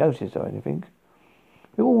really noticed or anything.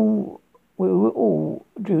 We were all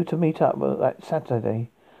due to meet up that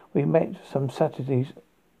Saturday. We met some Saturdays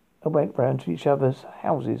and went round to each other's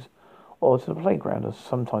houses or to the playground or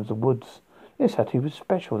sometimes the woods. This Saturday was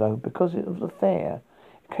special though because it was a fair.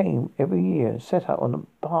 It came every year and set up on the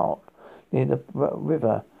park near the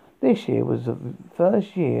river. This year was the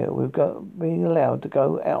first year we've being allowed to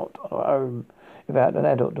go out on our own without an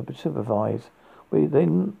adult to supervise. We've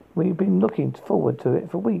been looking forward to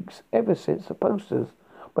it for weeks, ever since the posters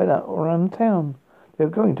went out around town. There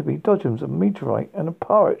were going to be dodgems, a meteorite, and a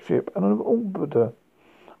pirate ship, and an orbiter.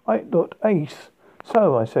 I thought ace.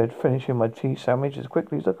 So, I said, finishing my cheese sandwich as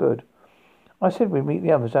quickly as I could. I said we'd meet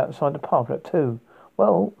the others outside the park at 2.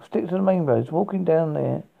 Well, stick to the main roads, walking down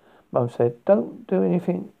there. Mum said, don't do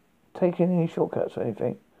anything, taking any shortcuts or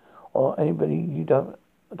anything, or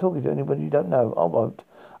talking to anybody you don't know. I won't.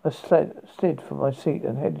 I slid from my seat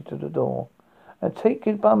and headed to the door. And take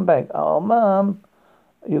your bum bag. Oh, Mum,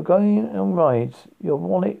 you're going on rides. Your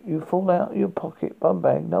wallet, you fall out of your pocket. Bum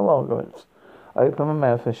bag, no arguments. I opened my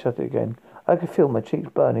mouth and shut it again. I could feel my cheeks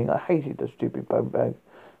burning. I hated the stupid bum bag.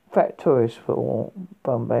 Fat tourists wore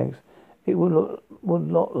bum bags. It would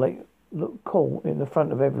look cool in the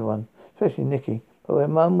front of everyone, especially Nicky. But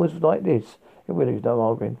when Mum was like this, it really was no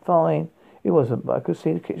arguing. Fine. It wasn't, but I could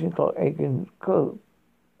see the kitchen clock edging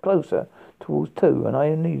closer towards 2, and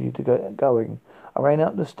I needed to get going. I ran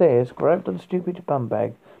up the stairs, grabbed the stupid bum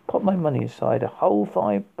bag, put my money aside, a whole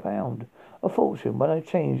 £5, a fortune. When I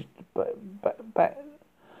changed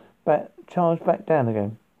charged back down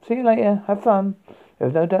again. See you later. Have fun. There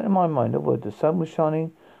was no doubt in my mind I would. The sun was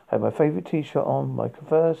shining. I had my favourite t-shirt on, my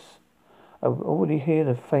Converse. I could already hear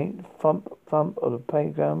the faint thump of the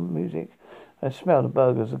playground music. I smelled the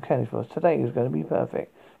burgers and candy floss. Today was going to be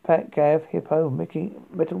perfect. Pat, Gav, Hippo, Mickey,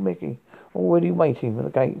 Little Mickey, already waiting at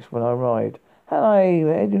the gates when I arrived. Hello,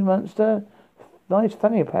 Eddie Munster. Nice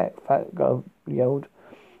funny, Pat, Gav yelled.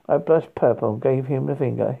 I blushed purple and gave him the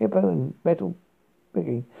finger. Hippo and Metal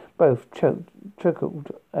Mickey both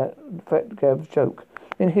chuckled at Fat Gab's joke.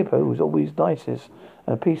 Then Hippo was always nicest,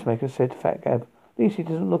 and the peacemaker said to Fat Gab, "At least he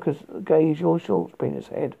doesn't look as gay as your shorts, Peanut's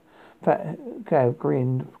head." Fat Gab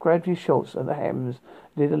grinned, grabbed his shorts at the hems,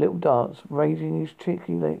 did a little dance, raising his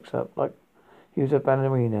cheeky legs up like he was a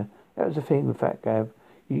ballerina. That was the thing with Fat Gab.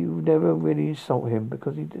 You never really insult him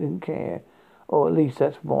because he didn't care. Or at least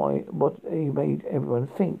that's what he made everyone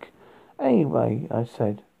think. Anyway, I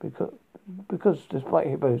said, because despite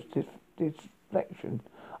Hippo's deflection,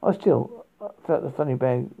 I still felt the funny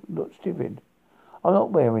bag looked stupid. I'm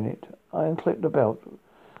not wearing it. I unclipped the belt,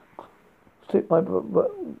 slipped my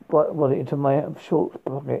wallet into my shorts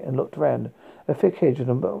pocket and looked round. A thick hedge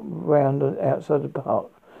and round outside the park.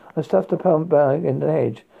 I stuffed the pound bag in the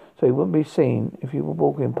hedge so it wouldn't be seen if you were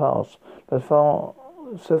walking past. But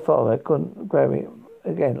so far I couldn't grab it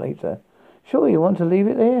again later. "Sure you want to leave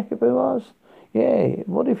it there?" Hippo asked. "Yeah,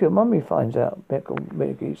 what if your mummy finds out?"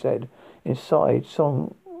 Mickey said, in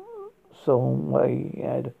song way he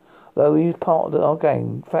had. Though he's part of our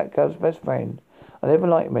gang, Fat Gab's best friend. I never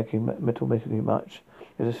liked Metal Mickey much.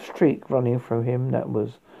 There's a streak running through him that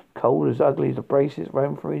was cold, as ugly as the braces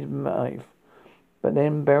ran through his knife. But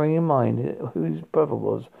then, bearing in mind who his brother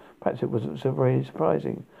was, perhaps it wasn't so very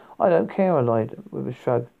surprising. "I don't care," I lied with a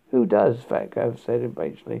shrug. "Who does?" Fat Gav said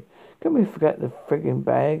impatiently. "Can we forget the frigging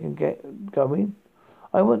bag and get going?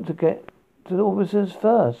 I want to get to the officers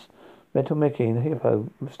first." Metal Mickey and Hippo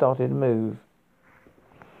started to move.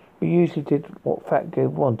 We usually did what Fat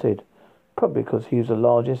Gav wanted, probably because he was the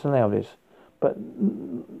largest and loudest. But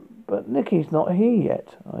Nicky's not here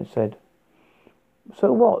yet," I said.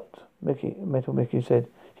 "So what?" Metal Mickey said.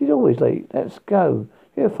 "She's always late. Let's go.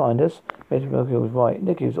 He'll find us." Metal Mickey was right.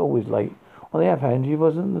 Nicky was always late. On the other hand,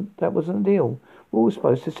 that wasn't the deal. We're all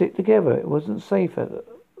supposed to stick together. It wasn't safe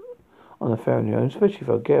on a ferry on your own, especially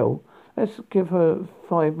for a girl. "Let's give her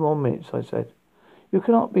 5 more minutes," I said. "You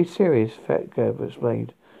cannot be serious," Fat Gav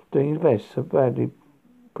explained, doing his best so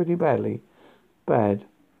pretty badly. Bad.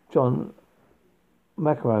 John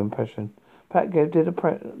Macaron impression. Fat Gav did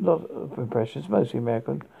a lot of impressions, mostly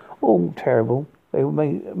American. All terrible. They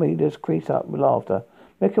made us crease up with laughter.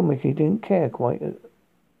 Metal Mickey didn't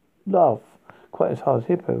laugh quite as hard as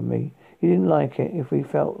Hippo and me. He didn't like it if we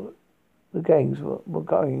felt the gangs were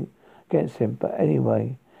going against him. But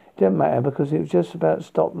anyway, it didn't matter because it was just about to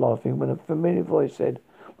stop laughing when a familiar voice said,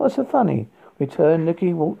 "What's so funny?" We turned.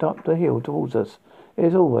 Nicky walked up the hill towards us.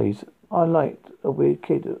 As always, I liked a weird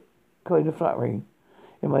kid, kind of fluttering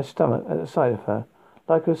in my stomach at the sight of her.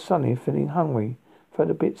 Like her Sonny, feeling hungry.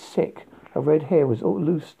 Felt a bit sick. Her red hair was all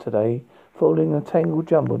loose today, falling in a tangled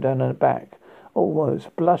jumble down her back,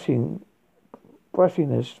 almost brushing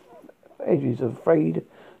the edges of frayed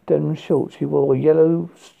denim shorts. She wore a yellow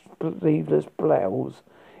sleeveless blouse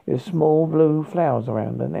with small blue flowers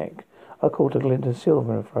around her neck. I caught a glint of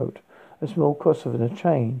silver in her throat, a small crossover and a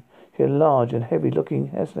chain. She had a large and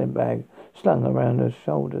heavy-looking Heslin bag slung around her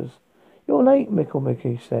shoulders. "You're late," Metal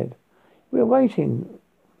Mickey said. "We're waiting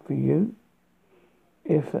for you."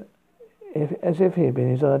 As if he had been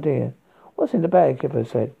his idea. "What's in the bag?" Hippo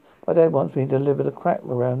said. "My dad wants me to deliver the crap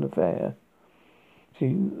around the fair."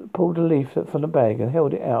 She pulled a leaflet from the bag and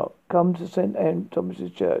held it out. "Come to St.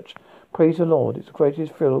 Thomas's Church. Praise the Lord. It's the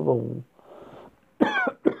greatest thrill of all."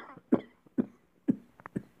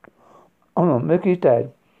 Mickey's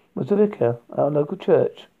dad was the vicar at our local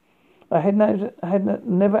church. I had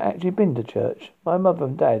never actually been to church. My mother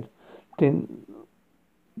and dad didn't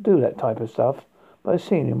do that type of stuff, but I'd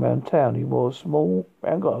seen him round town. He wore small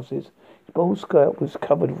round glasses. His bald skirt was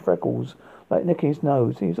covered with freckles like Nicky's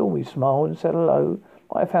nose. He always smiled and said hello,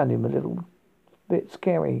 but I found him a little bit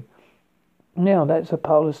scary. "Now that's a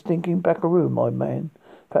pile of stinking backaroo, my man,"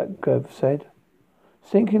 Fat Gav said.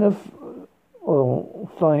 Stinking of oil,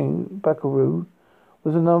 flying backaroo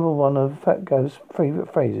was another one of Fat Gav's favourite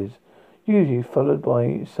phrases, usually followed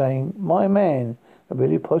by saying, "My man," a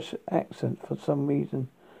really posh accent for some reason.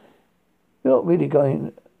 "You're not really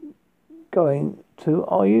going to,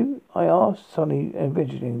 are you?" I asked, suddenly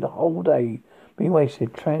envisioning the whole day being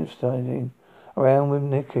wasted translating around with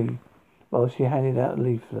Nicky while she handed out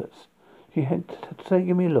leaflets. She had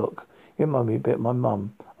taken me a look. It reminded me a bit of my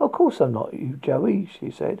mum. "Of course I'm not, you Joey," she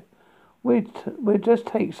said. We'd just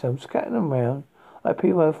take some, scatter them round, like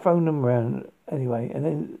people have thrown them round anyway, and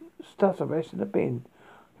then stuff the rest in the bin."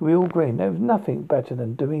 We all grinned. There was nothing better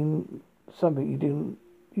than doing something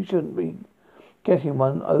you shouldn't be, getting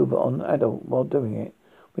one over on an adult while doing it.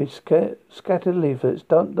 We scattered leaflets,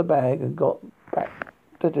 dumped the bag, and got back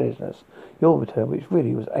to business. The orbiter, which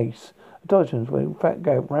really was ace. The dodgements when Fat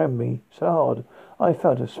Gav rammed me so hard I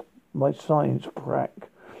felt my science crack.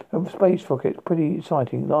 A space rocket's pretty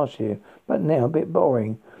exciting last year, but now a bit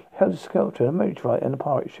boring. Held a skelter, a meteorite, and a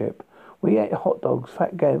pirate ship. We ate hot dogs.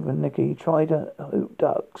 Fat Gav and Nicky tried to hoop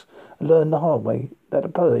ducks and learned the hard way that a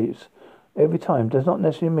prize every time does not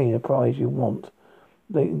necessarily mean a prize you want.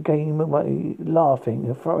 They came away laughing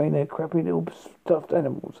and throwing their crappy little stuffed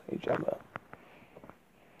animals at each other.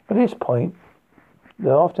 At this point,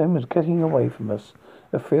 the afternoon was getting away from us.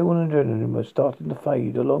 The thrill and adrenaline was starting to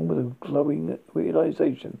fade, along with a glowing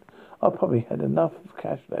realization I probably had enough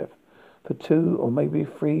cash left for 2 or maybe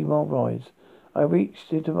 3 more rides. I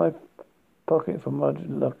reached into my pocket for my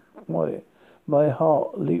wallet. My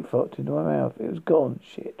heart leapfrogged into my mouth. It was gone.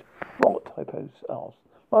 Shit. What? I asked.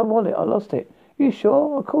 My wallet. I lost it. You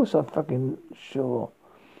sure? Of course I'm fucking sure.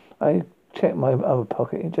 I checked my other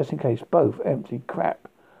pocket just in case. Both empty. Crap.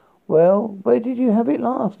 Well, where did you have it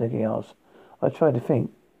last? Nicky asked. I tried to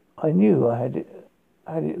think. I knew I had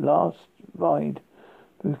it last ride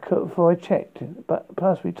before I checked. But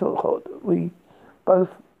plus we bought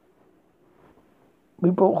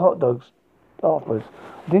hot dogs afterwards.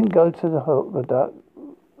 I didn't go to the duck,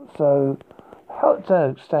 so hot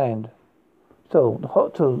dog stand. Still, the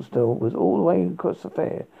hot dog still was all the way across the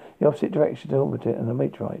fair, the opposite direction to Orbit and the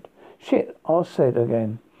meteorite. Shit, I said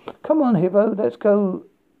again. Come on, Hippo, let's go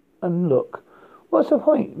and look. What's the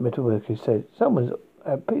point? Metalworker said. Someone's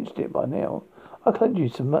pitched it by now. I could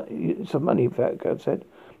use some money, Fat Gav said,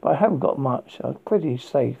 but I haven't got much. I was pretty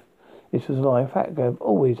safe. This was a lie. Fat Gav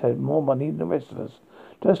always had more money than the rest of us.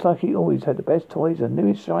 Just like he always had the best toys and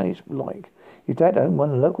newest shiniest like. His dad owned one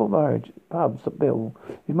of the local pubs at Bill.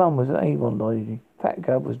 His mum was an Avon lady. Fat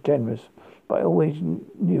Gav was generous, but I always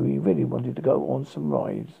knew he really wanted to go on some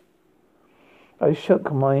rides. I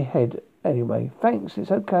shook my head anyway. Thanks,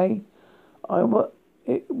 it's okay.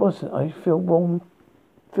 It wasn't. I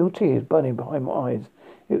feel tears burning behind my eyes.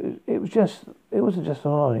 It wasn't just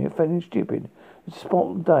an lie. It felt stupid. It's a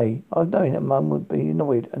spot day. I've known that Mum would be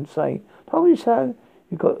annoyed and say, "Told you so."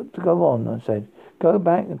 You got to go on, I said. Go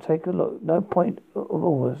back and take a look. No point of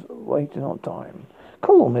all us waiting on time.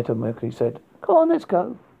 Cool, Metal Mercury said. Come on, let's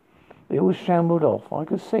go. They all shambled off. I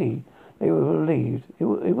could see they were relieved. It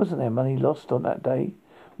wasn't their money lost on that day.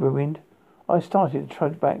 Ruined. I started to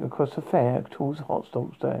trudge back across the fair towards the hot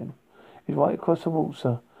dog stand. It's right across the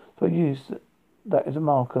water, so I used that as a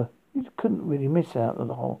marker. You couldn't really miss that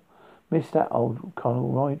old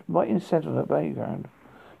carnival ride, right in the centre of the playground.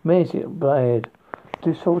 Music blared,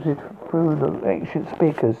 distorted through the ancient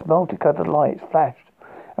speakers. Multicoloured lights flashed,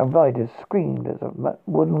 and riders screamed as the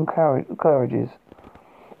wooden carriages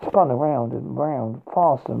spun around and round,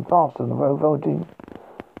 faster and faster, the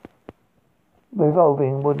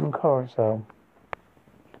revolving wooden carousel.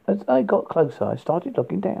 As I got closer, I started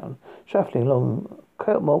looking down, shuffling along,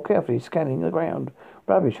 more carefully scanning the ground.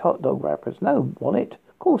 Rubbish hot dog wrappers. No wallet.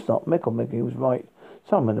 Of course not. Mickle Mickey was right.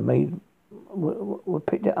 Someone had would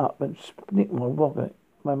pick it up and snick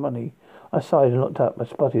my money. I sighed and looked up. I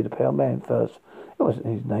spotted the pale man first. It wasn't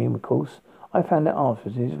his name, of course. I found out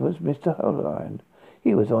afterwards it was Mr. Holsworthy.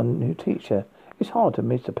 He was our new teacher. It's hard to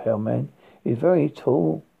miss the pale man. He's very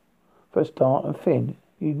tall for a start and thin.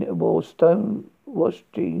 He wore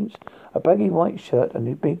stone-washed jeans, a baggy white shirt and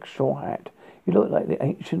a big straw hat. He looked like the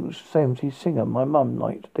ancient 70s singer my mum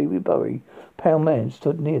liked, David Bowie. Pale man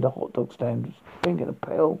stood near the hot dog stand, drinking a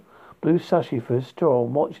pale blue sushi for a straw,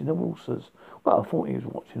 watching the waltzers. Well, I thought he was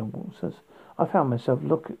watching the waltzers. I found myself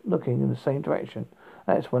looking in the same direction.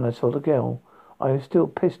 That's when I saw the girl. I was still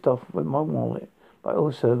pissed off with my wallet, but I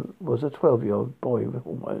also was a 12-year-old boy with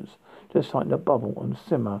hormones, just like the bubble and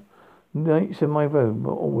simmer. Nights in my room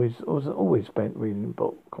was always spent reading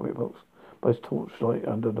comic books, by torchlight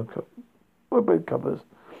under the bed covers.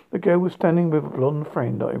 The girl was standing with a blonde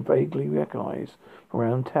friend I vaguely recognized from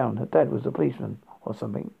around town. Her dad was a policeman or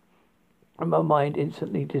something, and my mind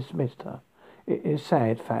instantly dismissed her. It is a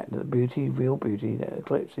sad fact that real beauty that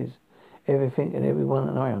eclipses everything and everyone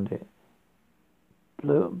around it.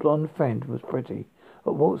 Blonde friend was pretty,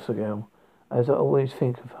 but Waltzer girl, as I always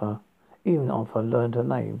think of her, even if I learned her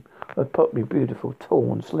name, was probably beautiful,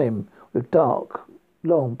 tall and slim, with dark,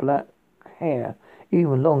 long black hair,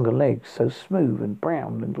 even longer legs, so smooth and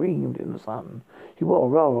brown and gleamed in the sun. She wore a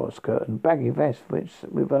roller skirt and baggy vest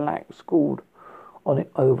with a lac scrawled on it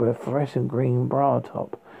over a fluorescent green bra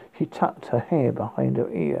top. She tucked her hair behind her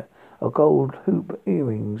ear. Her gold hoop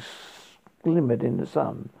earrings glimmered in the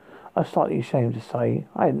sun. I was slightly ashamed to say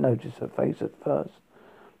I hadn't noticed her face at first,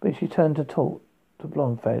 but she turned to talk to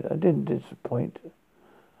blonde fed. I wasn't disappointed.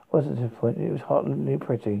 It was heartily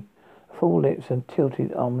pretty. Full lips and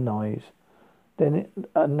tilted almond eyes. Then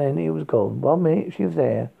it was gone. 1 minute she was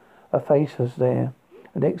there, Her face was there.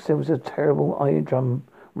 And next there was a terrible eardrum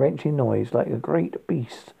wrenching noise, like a great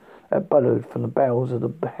beast that bellowed from the bowels of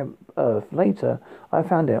the earth. Later, I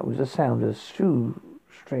found out it was the sound of a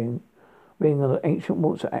shoestring ringing on an ancient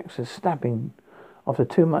water axis snapping after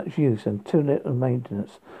too much use and too little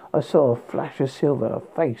maintenance. I saw a flash of silver, a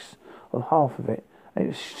face of half of it, and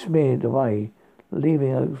it smeared away,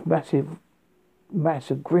 leaving a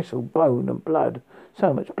mass of gristle, bone and blood.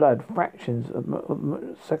 So much blood, fractions of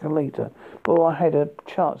a second later, before I had a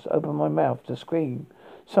chance to open my mouth to scream.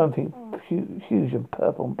 Something huge and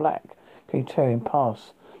purple and black came tearing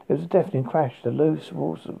past. It was a deafening crash. The loose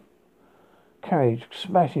horse carriage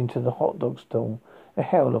smashed into the hot dog stall. A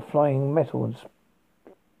hail of flying metal and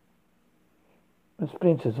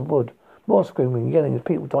splinters of wood. More screaming and yelling as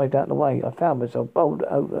people dived out of the way. I found myself bowled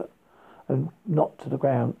over and knocked to the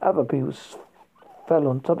ground. Other people fell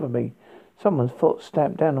on top of me. Someone's foot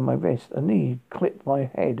stamped down on my wrist. A knee clipped my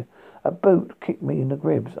head. A boot kicked me in the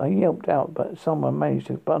ribs. I yelped out, but someone managed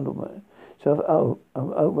to bundle myself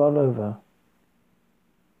roll over.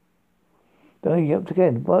 Then I yelped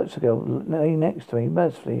again. Works girl lay next to me,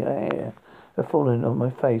 mercifully. Her hair had fallen on my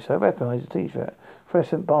face. I recognized the t-shirt,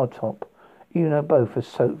 fluorescent bar top. Even though both were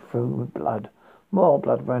soaked through with blood. More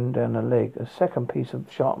blood ran down her leg. A second piece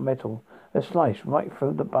of sharp metal, a slice right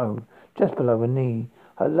through the bone, just below her knee.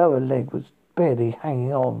 Her lower leg was barely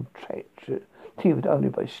hanging on, tethered only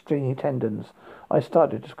by stringy tendons. I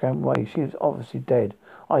started to scramble away. She was obviously dead.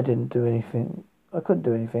 I couldn't do anything.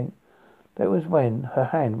 That was when her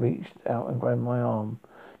hand reached out and grabbed my arm.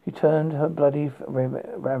 She turned her bloody,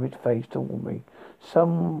 ravaged face toward me.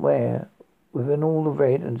 Somewhere within all the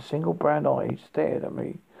red and single brown eyes stared at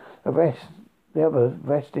me. The other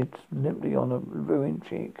rested limply on a ruined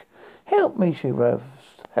cheek. Help me, she rasped.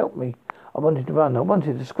 Help me. I wanted to run. I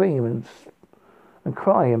wanted to scream and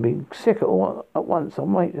cry and be sick all at once. I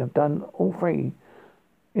might have done all three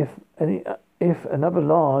if another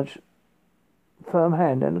large, firm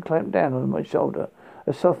hand hadn't clamped down on my shoulder.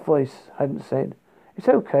 A soft voice hadn't said, "It's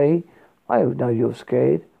okay. I know you're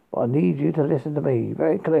scared, but I need you to listen to me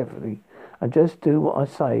very carefully and just do what I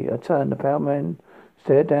say." I turned. The pale man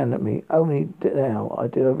stared down at me. Only now I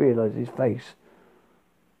realize his face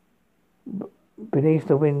beneath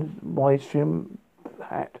the wide trim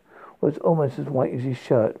hat was almost as white as his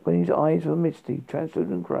shirt. When his eyes were misty,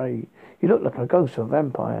 translucent grey, he looked like a ghost or a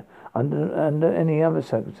vampire. Under any other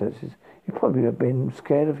circumstances, you'd probably have been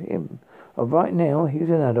scared of him. But right now, he's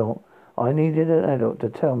an adult. I needed an adult to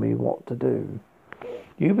tell me what to do.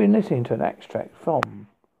 You've been listening to an extract from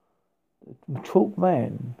Chalk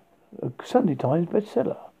Man, a Sunday Times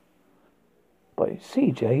bestseller by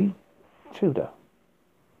C.J. Tudor.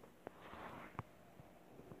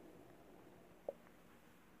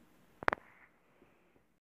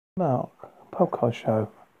 Mark, podcast show,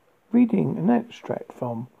 reading an extract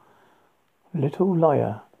from Little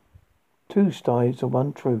Liar, Two Sides of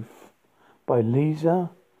One Truth by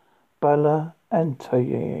Lisa Bala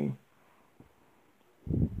Antoye.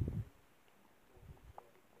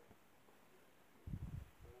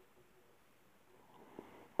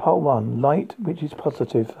 Part 1. Light, which is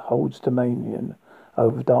positive, holds dominion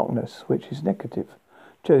over darkness, which is negative.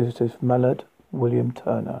 Joseph Mallard, William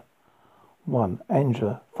Turner. 1.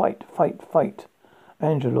 Angela. Fight, fight, fight.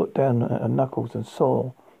 Angela looked down at her knuckles and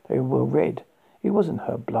saw they were red. It wasn't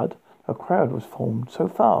her blood. A crowd was formed so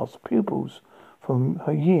fast. Pupils from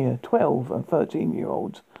her year, 12 and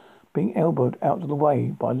 13-year-olds, being elbowed out of the way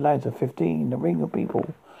by lads of 15. The ring of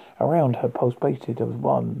people around her pulsated as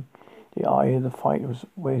one. The eye of the fight was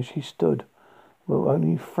where she stood, were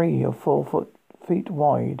only 3 or 4 feet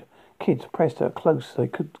wide. Kids pressed her close so they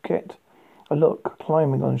could get a look,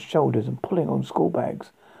 climbing on shoulders and pulling on school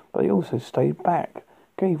bags, but they also stayed back,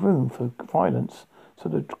 gave room for violence, so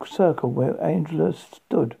the circle where Angela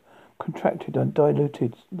stood contracted and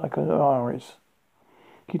diluted like an iris.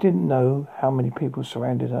 She didn't know how many people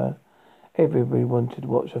surrounded her. Everybody wanted to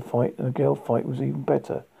watch a fight, and a girl fight was even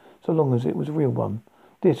better, so long as it was a real one.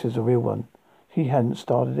 This was a real one. She hadn't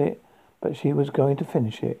started it, but she was going to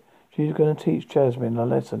finish it. She was going to teach Jasmine a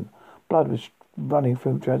lesson. Blood was running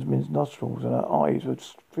through Jasmine's nostrils and her eyes were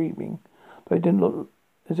streaming, but it didn't look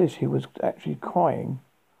as if she was actually crying.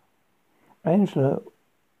 Angela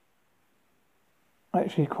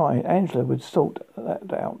would sort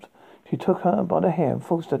that out. She took her by the hair and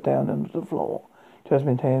forced her down onto the floor.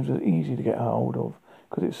 Jasmine's hair was easy to get her hold of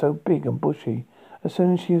because it's so big and bushy. As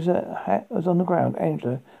soon as she was on the ground,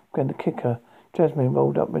 Angela began to kick her. Jasmine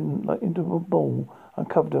rolled up into a ball and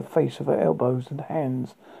covered her face with her elbows and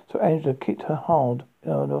hands. So Angela kicked her hard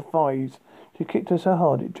on her thighs. She kicked her so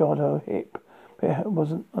hard it jarred her hip, but it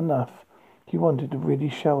wasn't enough. He wanted to really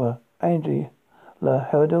show her. Angela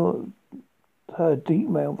heard deep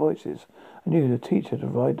male voices and knew the teacher to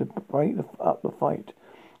ride to break up the fight.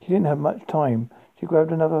 She didn't have much time. She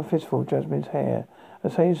grabbed another fistful of Jasmine's hair.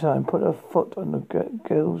 At the same time, put her foot on the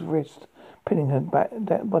girl's wrist, pinning her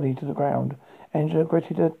body to the ground. Angela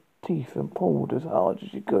gritted her teeth and pulled as hard as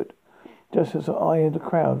she could. Just as the eye of the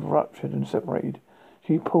crowd ruptured and separated,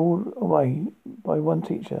 she pulled away by one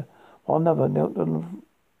teacher, while another knelt on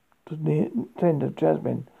the end of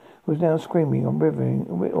Jasmine, who was now screaming and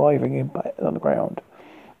writhing on the ground.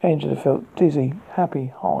 Angela felt dizzy,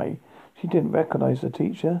 happy, high. She didn't recognize the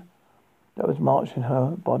teacher that was marching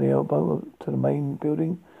her by the elbow to the main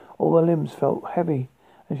building. All her limbs felt heavy,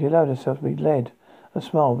 and she allowed herself to be led, a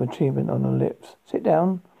smile of achievement on her lips. "Sit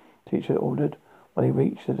down," the teacher ordered, when he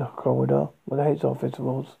reached the corridor where the head's office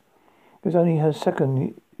was. It was only her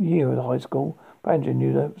second year at high school, but Angela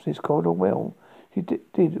knew this corridor well. She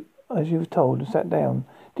did as she was told and sat down.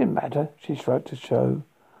 Didn't matter. She shrugged to show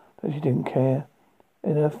that she didn't care.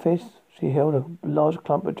 In her fist, she held a large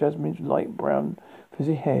clump of Jasmine's light brown,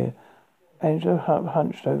 frizzy hair. Angela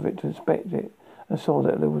hunched over it to inspect it and saw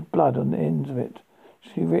that there was blood on the ends of it.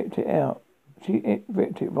 She ripped it out.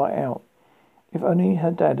 Ripped it right out. If only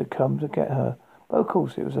her dad had come to get her. But of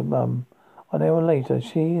course it was her mum. An hour later,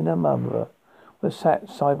 she and her mother were sat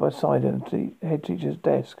side by side at the head teacher's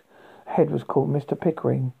desk. The head was called Mr.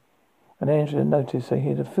 Pickering, and Angela noticed that he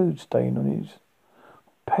had a food stain on his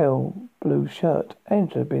pale blue shirt.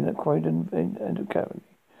 Angela had been at Croydon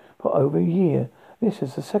Academy for over a year. This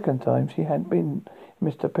is the second time she had been in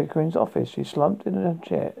Mr. Pickering's office. She slumped in her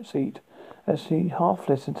seat as she half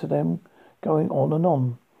listened to them going on and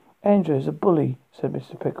on. "Angela is a bully," said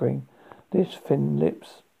Mr. Pickering. His thin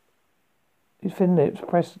lips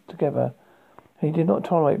pressed together. He did not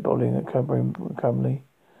tolerate bullying at Cumberley.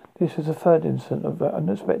 This was the third incident of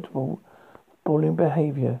unacceptable bullying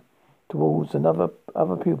behaviour towards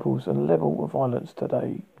other pupils, and the level of violence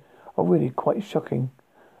today are really quite shocking.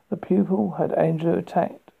 The pupil had Angela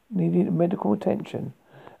attacked, needed medical attention,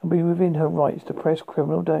 and be within her rights to press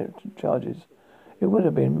criminal charges. It would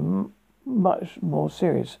have been much more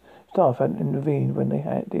serious. Staff hadn't intervened when they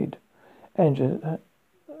did. Angela's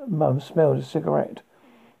mum smelled a cigarette.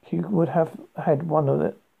 She would have had one of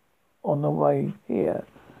it on the way here.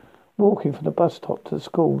 Walking from the bus stop to the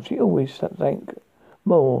school, she always drank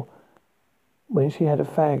more when she had a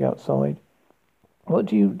fag outside. What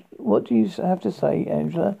do you have to say,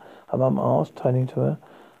 Angela?" her mum asked, turning to her.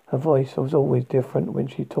 Her voice was always different when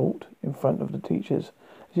she talked in front of the teachers,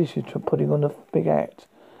 as if she was putting on a big act.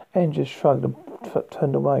 Angela shrugged and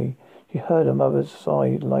turned away. She heard her mother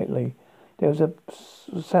sigh lightly. There was a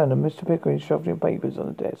sound of Mr. Pickering shuffling papers on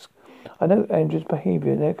the desk. "I know Angela's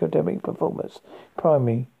behaviour and academic performance.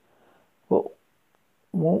 Primary.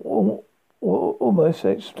 Almost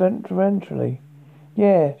exponentially.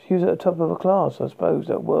 Yeah, she was at the top of her class. I suppose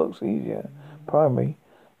that works easier. Primary.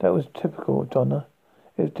 That was typical of Donna.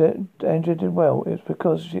 If Angela did well, it was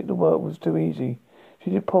because the work was too easy. She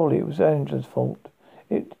did poorly, it was Angela's fault.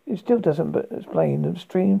 It still doesn't explain the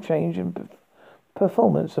extreme change in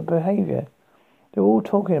performance and behaviour. They were all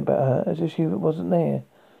talking about her as if she wasn't there.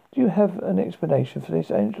 Do you have an explanation for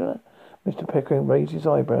this, Angela?" Mr. Pickering raised his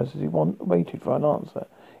eyebrows as he waited for an answer.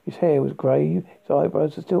 His hair was grey, his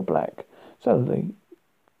eyebrows were still black. They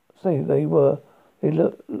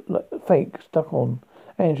looked like fake, stuck on.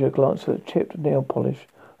 Angela glanced at the chipped nail polish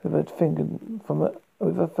with her finger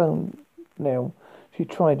with her thumbnail. She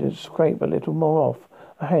tried to scrape a little more off.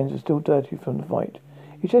 Her hands were still dirty from the fight.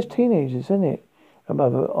 "It's just teenagers, isn't it?" her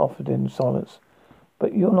mother offered in silence.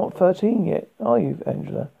 "But you're not 13 yet, are you,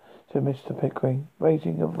 Angela?" said Mr. Pickering,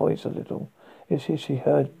 raising her voice a little, as if he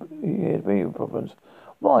had behavior problems.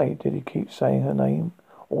 Why did he keep saying her name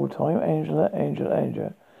all the time? Angela, Angela,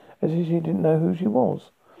 Angela, as if he didn't know who she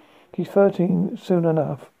was. "He's 13 soon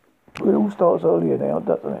enough. It all starts earlier now,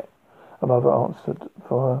 doesn't it?" her mother answered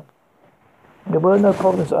for her. "There were no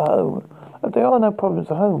problems at home." "There are no problems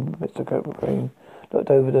at home." Mr. Pickering looked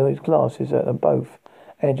over his glasses at them both.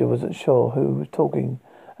 Angela wasn't sure who was talking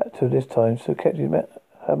to this time, so kept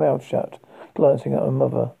her mouth shut, glancing at her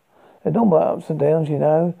mother. "There are normal ups and downs, you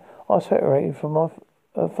know. I separated from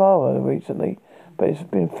her father recently, but it's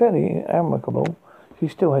been fairly amicable." She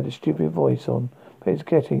still had a stupid voice on, but it's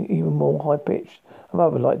getting even more high-pitched. Her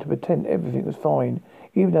mother liked to pretend everything was fine,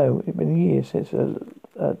 even though it had been years since her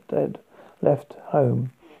dad left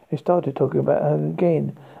home. They started talking about her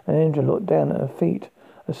again, and Angela looked down at her feet.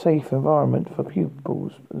 A safe environment for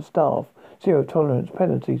pupils and staff. 0 tolerance,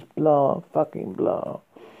 penalties, blah, fucking blah.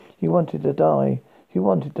 She wanted to die.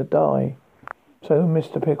 So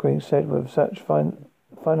Mr. Pickering said with such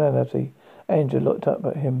finality, Angela looked up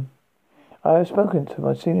at him. I have spoken to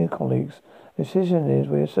my senior colleagues. The decision is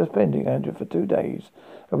we are suspending Andrew for 2 days.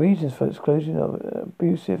 The reasons for exclusion of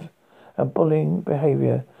abusive and bullying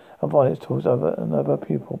behaviour and violence towards another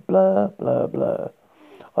pupil. Blah, blah, blah.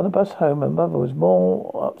 On the bus home, her mother was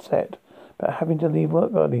more upset about having to leave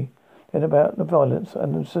work early than about the violence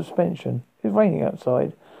and the suspension. It was raining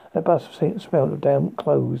outside, and the bus smelled of damp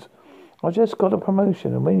clothes. I just got a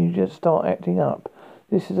promotion, and when you just start acting up,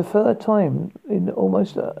 this is the third time in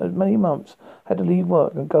almost as many months I had to leave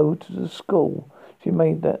work and go to the school. She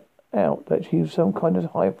made that out that she was some kind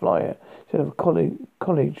of high flyer instead of a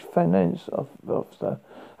college finance officer.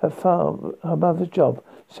 Her mother's job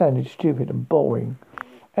sounded stupid and boring.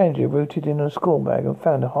 Andrea rooted in her school bag and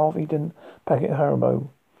found a half-eaten packet of Haribo.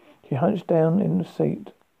 She hunched down in the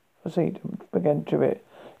seat and began to chew it.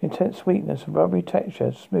 Intense sweetness and rubbery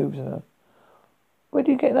texture smoothed her. Where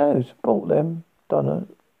do you get those? Bought them, Donna.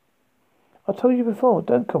 I told you before,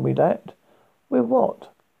 don't call me that. With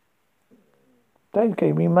what? Dave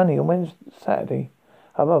gave me money on Wednesday, Saturday.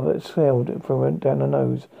 Her mother exhaled down her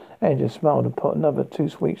nose. Andrea smiled and put another 2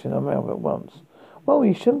 sweets in her mouth at once. Well,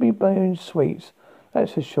 you shouldn't be buying sweets,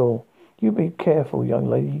 that's for sure. You be careful, young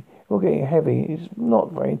lady. You're getting heavy. It's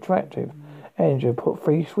not very attractive. Andrea put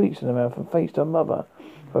 3 sweets in her mouth and faced her mother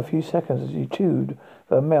for a few seconds as she chewed with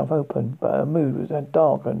her mouth open, but her mood had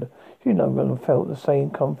darkened. She no longer felt the same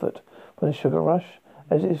comfort from the sugar rush,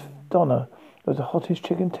 as if Donna was the hottest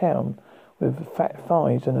chick in town, with fat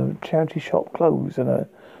thighs and her charity shop clothes and her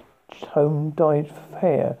home-dyed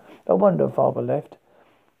hair. No wonder her father left.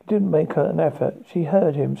 It didn't make her an effort. She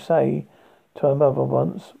heard him say to her mother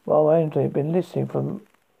once, while Angela had been listening from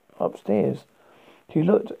upstairs. She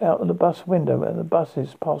looked out of the bus window at the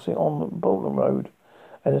buses passing on Bolton Road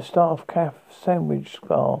and the staff calf sandwich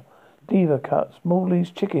car, Diva cuts,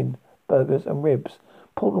 Morley's chicken, burgers and ribs,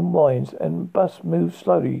 Portland wines, and bus moved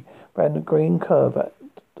slowly round the green curve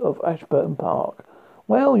of Ashburton Park.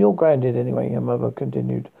 Well, you're grounded anyway, her mother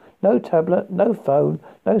continued. No tablet, no phone,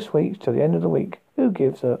 no sweets till the end of the week. Who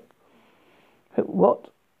gives a... What?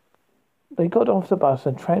 They got off the bus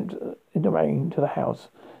and tramped in the rain to the house.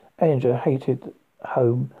 Angela hated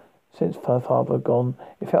home since her father had gone.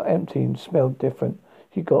 It felt empty and smelled different.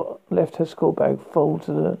 She left her school bag fall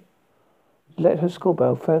to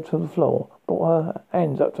the floor, brought her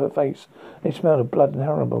hands up to her face. They smelled of blood and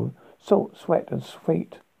Haribo, salt, sweat and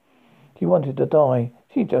sweet. She wanted to die.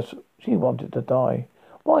 She wanted to die.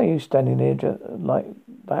 Why are you standing there just like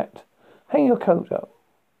that? Hang your coat up.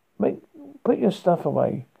 Put your stuff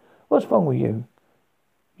away. What's wrong with you?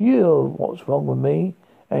 What's wrong with me?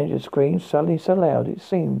 Angela screamed suddenly so loud it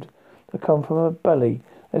seemed to come from her belly.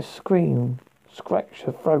 A scream scratched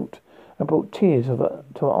her throat and brought tears to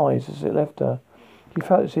her eyes as it left her. She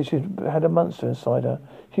felt as if she had a monster inside her.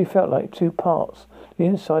 She felt like 2 parts. The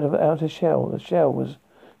inside of her outer shell. The shell was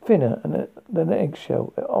thinner than an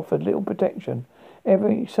eggshell. It offered little protection.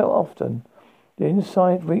 Every so often, the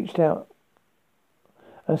inside reached out,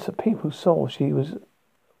 and so people saw she was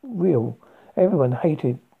real. Everyone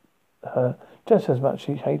hated her just as much as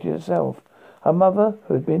she hated herself. Her mother,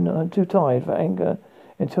 who had been too tired for anger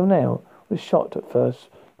until now, was shocked at first,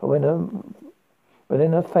 but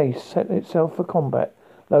then her face set itself for combat.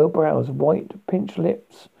 Low brows, white, pinched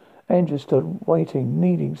lips. Angela stood waiting,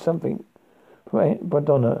 needing something from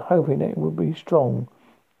Donna, hoping it would be strong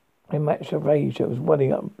and match the rage that was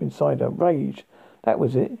welling up inside her. Rage. That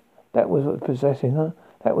was it. That was what was possessing her.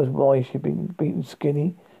 That was why she'd been beaten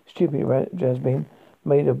skinny. Stupid Jasmine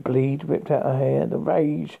made her bleed, ripped out her hair. The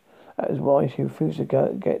rage. That was why she refused to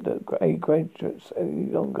get the graduates any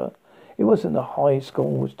longer. It wasn't the high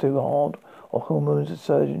school was too hard or hormones a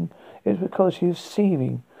surgeon. It was because she was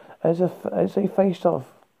seething as they faced off.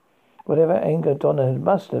 Whatever anger Donna had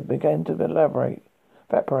mustered began to evaporate,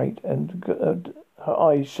 and her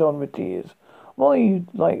eyes shone with tears. Why are you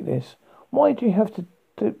like this? Why do you have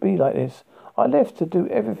to be like this? I left to do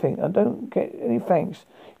everything. I don't get any thanks.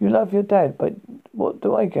 You love your dad, but what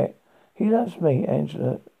do I get? He loves me,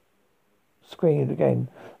 Angela screamed again.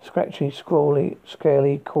 Scratchy,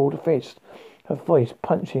 scaly, called a fist. Her voice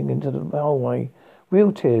punching into the hallway.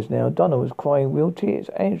 Real tears now. Donna was crying real tears.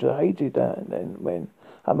 Angela hated that. And then when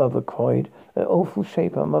her mother cried, that awful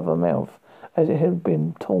shape of her mother's mouth, as it had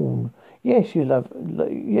been torn. Yes, you love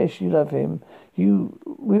him.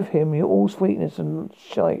 With him, you're all sweetness and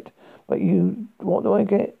shite. But what do I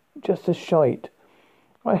get? Just a shite.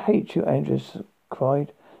 I hate you, Angela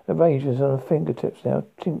cried. The rage was on her fingertips now,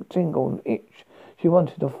 tingle and itch. She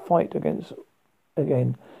wanted to fight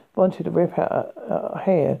again. Wanted to rip out her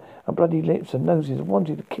hair and bloody lips and noses.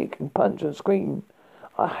 Wanted to kick and punch and scream.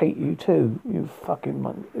 I hate you too, you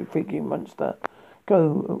freaking monster.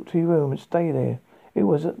 Go to your room and stay there. It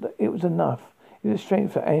was enough. It was the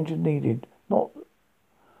strength that Angela needed, not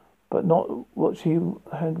what she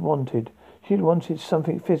had wanted. She had wanted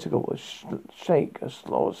something physical, a shake, a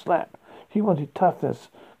slap. She wanted toughness,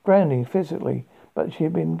 grounding physically, but she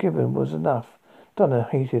had been given was enough. Donna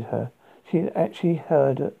hated her. She had actually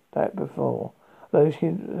heard that before, though she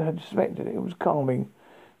had suspected it was calming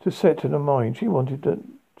to set in her mind. She wanted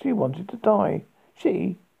to die.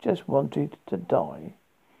 She just wanted to die.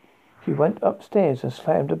 She went upstairs and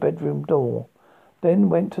slammed the bedroom door, then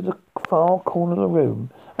went to the far corner of the room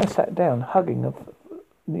and sat down, hugging her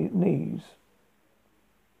knees.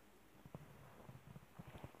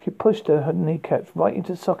 She pushed her kneecaps right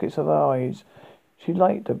into the sockets of her eyes. She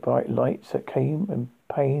liked the bright lights that came and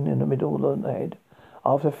pain in the middle of the head.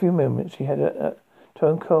 After a few moments, she had to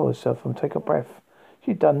uncoil herself and take a breath.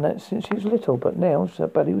 She'd done that since she was little, but now her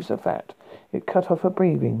belly was so fat it cut off her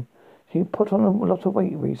breathing. She put on a lot of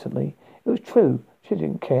weight recently. It was true. She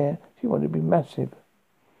didn't care. She wanted to be massive.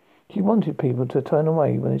 She wanted people to turn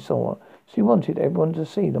away when they saw her. She wanted everyone to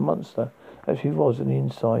see the monster that she was on the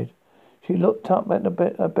inside. She looked up at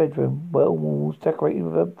her bedroom, walls decorated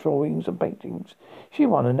with her drawings and paintings. She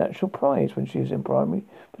won a national prize when she was in primary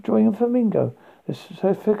for drawing a flamingo.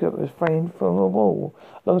 Her figure was framed from a wall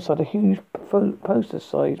alongside a huge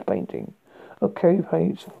poster-sized painting of Carrie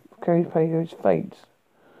Page's face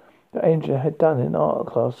that Angela had done in art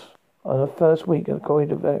class on her first week at the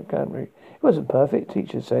College of Academy. It wasn't perfect,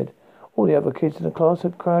 teacher said. All the other kids in the class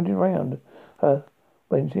had crowded around her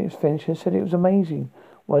when she was finished and said it was amazing.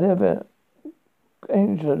 Whenever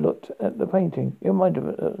Angela looked at the painting, it reminded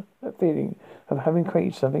her that feeling of having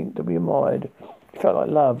created something to be admired. It felt like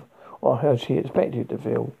love, or how she expected to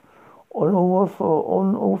feel. On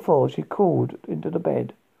all fours, she crawled into the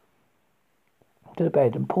bed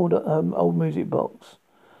and pulled out her old music box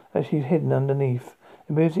that she'd hidden underneath.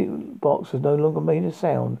 The music box was no longer made a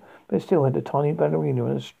sound, but it still had a tiny ballerina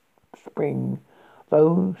and a spring,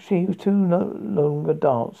 though she was too no longer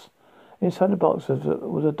dance. Inside the box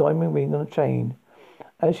was a diamond ring on a chain.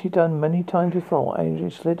 As she'd done many times before,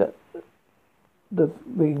 Angela slid the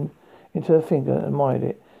ring into her finger and admired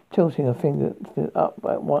it, tilting her finger up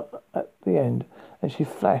at the end, and she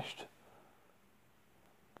flashed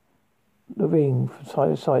the ring from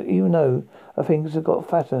side to side. Even though her fingers had got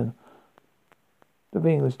fatter, the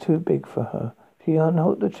ring was too big for her. She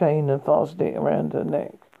unhooked the chain and fastened it around her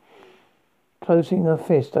neck, closing her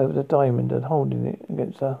fist over the diamond and holding it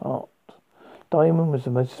against her heart. Diamond was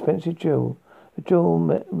the most expensive jewel.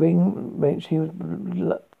 The ring meant she was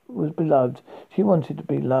beloved. She wanted to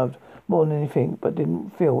be loved more than anything, but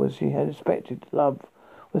didn't feel as she had expected. Love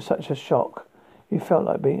was such a shock. It felt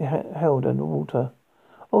like being held underwater.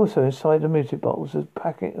 Also, inside the music box was a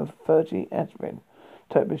packet of 30 aspirin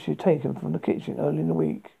tablets she'd taken from the kitchen early in the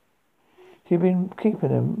week. She'd been keeping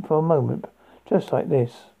them for a moment, just like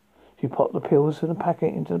this. She popped the pills in the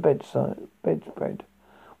packet into the bedspread.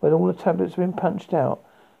 When all the tablets had been punched out,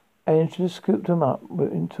 Angela scooped them up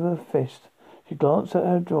into her fist. She glanced at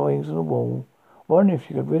her drawings on the wall, wondering if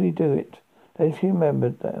she could really do it. Then she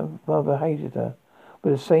remembered that her mother hated her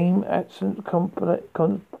with the same absolute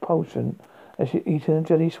compulsion as she'd eaten the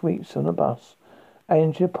jelly sweets on the bus.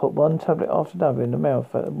 Angela put one tablet after another in the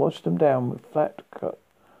mouth and washed them down with flat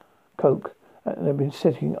coke that had been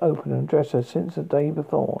sitting open on the dresser since the day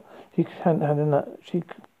before. She hadn't had enough. She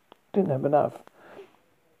didn't have enough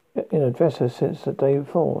in her dresser since the day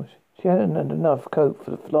before. She hadn't had enough coke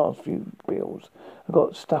for the last few meals and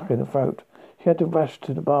got stuck in her throat. She had to rush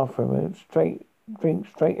to the bathroom and drink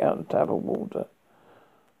straight out the tap of water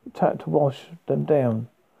to wash them down.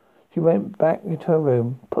 She went back into her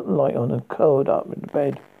room, put the light on and curled up in the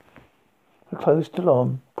bed. Her clothes still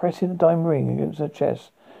on, pressing the diamond ring against her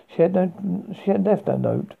chest. She had left a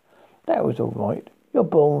note. That was all right. You're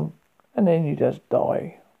born and then you just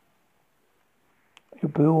die. You're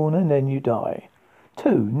born and then you die.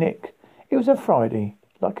 2. Nick. It was a Friday,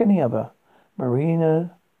 like any other.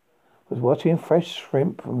 Marina was watching fresh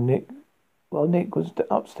shrimp from Nick while Nick was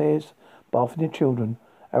upstairs bathing the children.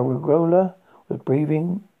 Aurora was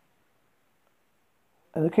breathing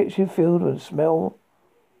and the kitchen filled with the smell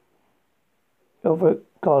of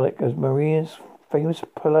garlic as Maria's famous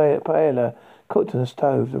paella cooked on the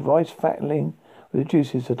stove, the rice fattening with the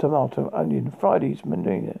juices of tomato, onion. Friday's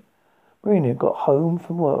Marina got home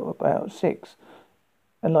from work about 6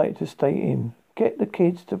 and liked to stay in, get the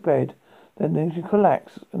kids to bed, then they could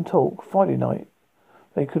relax and talk. Friday night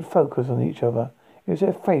they could focus on each other. It was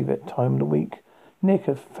their favourite time of the week. Nick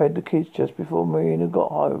had fed the kids just before Marina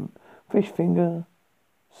got home. Fish fingers,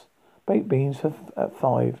 baked beans at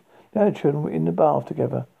 5. The other children were in the bath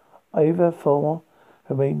together. Ava Four,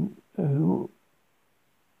 who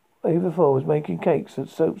Ava Four was making cakes and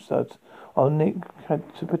soap suds, while Nick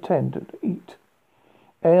had to pretend to eat.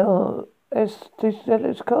 Let's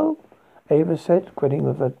go, Ava said, grinning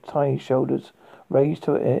with her tiny shoulders raised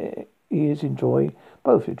to her ears in joy.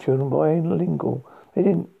 Both the children were bilingual.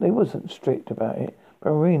 They wasn't strict about it.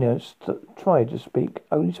 But Marina tried to speak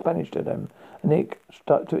only Spanish to them, and Nick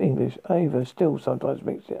stuck to English. Ava still sometimes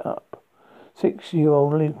mixed it up.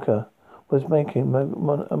 6-year-old Luca was making a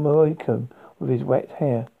Moroccan with his wet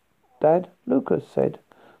hair. Dad, Luca said,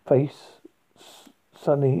 face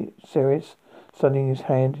serious, sunning his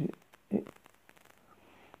hand,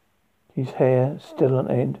 his hair still on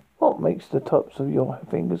end. What makes the tops of your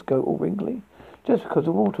fingers go all wrinkly? Just because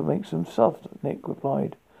the water makes them soft, Nick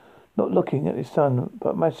replied, not looking at his son,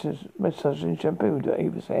 but massaging shampoo to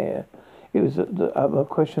Ava's hair. It was a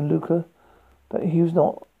question Luca that he was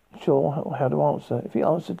not sure how to answer. If he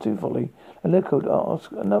answered too fully, and Luca would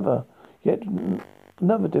ask another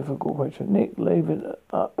difficult question. Nick laid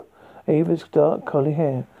up Ava's dark curly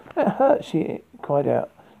hair. That hurts, she cried out.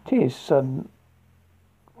 Tears sudden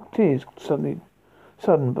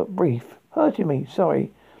but brief. Hurting me,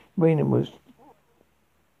 sorry. Marina was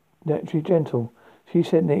naturally gentle. She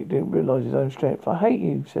said Nick didn't realise his own strength. I hate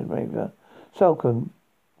you, said Ava, sullen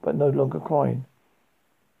but no longer crying.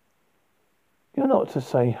 You're not to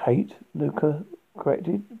say hate, Luca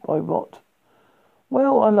corrected. By what?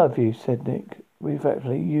 Well, I love you, said Nick,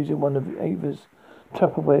 reflectively, using one of Ava's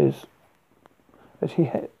Tupperwares that she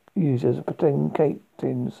had used as a pretend cake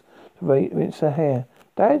tins to rinse her hair.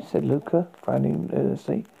 Dad, said Luca, frowning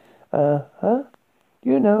earnestly.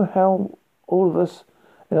 You know how all of us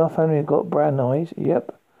in our family have got brown eyes?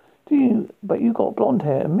 Yep. But you got blonde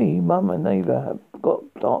hair, and me, Mum and Ava have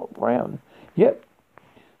got dark brown. Yep.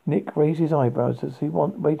 Nick raised his eyebrows as he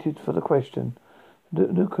waited for the question.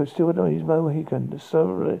 Luca still had on his Mohican. The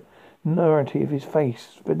solemnity of his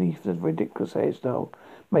face beneath the ridiculous hairstyle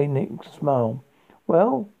made Nick smile.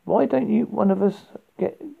 Well, why don't you one of us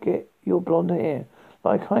get your blonde hair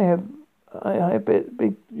like I have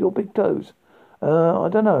your big toes? I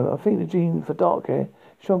don't know. I think the gene for dark hair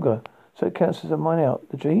is stronger, so it cancels mine out.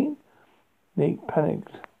 The gene? Nick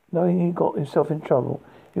panicked, knowing he got himself in trouble.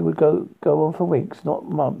 It would go on for weeks, not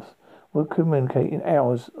months. Would communicate in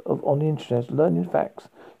hours on the internet, learning facts.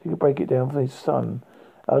 He could break it down for his son.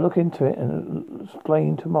 I'll look into it and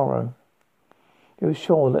explain tomorrow. He was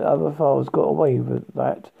sure that other fathers got away with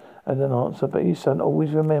that as an answer, but his son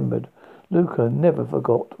always remembered. Luca never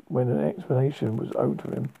forgot when an explanation was owed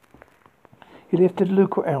to him. He lifted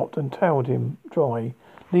Luca out and towelled him dry,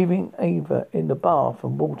 leaving Ava in the bath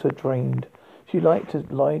and water drained. She liked to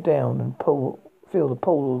lie down and feel the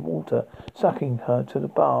pool of water sucking her to the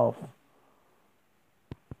bath.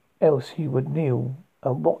 Else he would kneel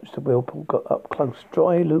and watch the whirlpool go up close.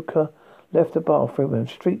 Dry Luca left the bathroom and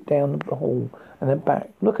streaked down the hall and then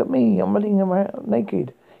back. Look at me, I'm running around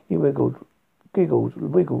naked. He giggled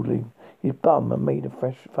wiggling his bum and made a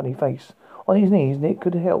fresh, funny face. On his knees, Nick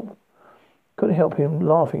couldn't help him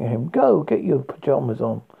laughing at him. Go, get your pajamas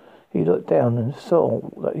on. He looked down and saw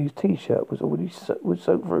that his t-shirt was already soaked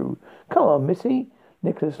through. Come on, Missy.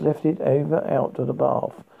 Nicholas lifted Ava out of the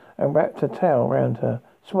bath and wrapped a towel around her,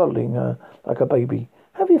 swaddling her like a baby.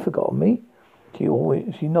 Have you forgotten me? She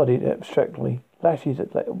nodded abstractly, lashes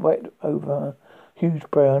wet over her huge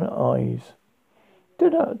brown eyes.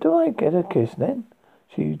 Do I get a kiss then?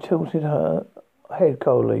 She tilted her head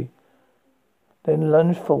coldly, then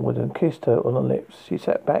lunged forward and kissed her on the lips. She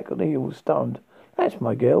sat back on the heels, stunned. That's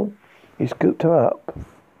my girl. He scooped her up.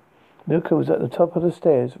 Luca was at the top of the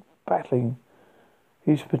stairs, battling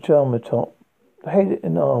his pajama top, head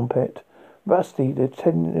in the armpit. Rusty, the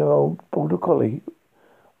 10-year-old border collie,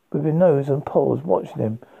 with his nose and paws watching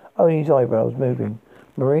him, only his eyebrows moving.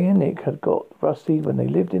 Marie and Nick had got Rusty when they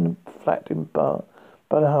lived in a flat in Balham.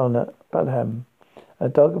 A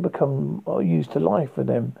dog had become used to life for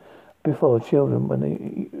them before children when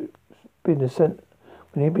he'd been the centre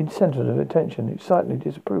of attention, excitedly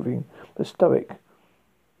disapproving, but stoic,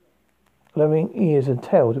 allowing ears and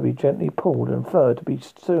tail to be gently pulled and fur to be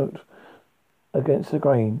stroked against the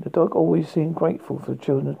grain. The dog always seemed grateful for the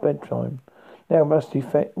children's bedtime. Now Rusty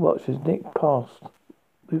watched as Nick passed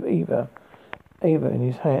with Ava in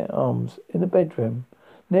his arms in the bedroom.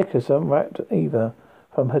 Nicholas unwrapped Ava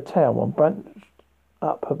from her towel and bunched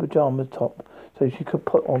up her pajama top so she could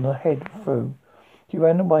put on her head through. She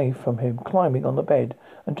ran away from him, climbing on the bed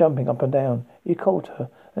and jumping up and down. He called her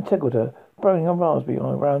and tickled her, throwing a raspberry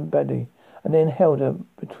on her round belly. and then held her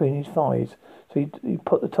between his thighs. So he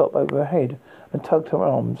put the top over her head and tugged her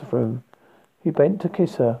arms through. He bent to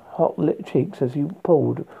kiss her hot lit cheeks as he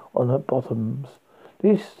pulled on her bottoms.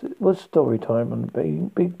 This was story time on the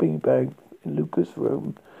big beanbag in Luca's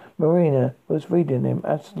room. Marina was reading him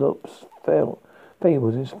Aesop's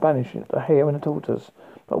fables in Spanish, The Hare and the Tortoise.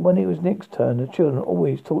 But when it was Nick's turn, the children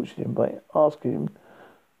always tortured him by asking him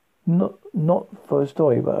not for a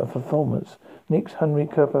story, but a performance. Nick's hungry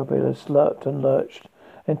caterpillar slurped and lurched,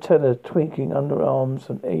 antenna tweaking under arms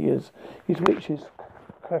and ears. His witches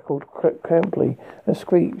crackled cramply and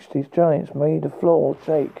screeched. His giants made the floor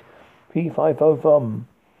shake. P5O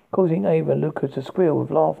causing Ava and Luca to squeal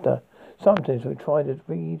with laughter. Sometimes we tried to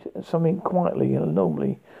read something quietly and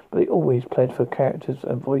normally, but they always pled for characters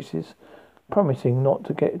and voices, promising not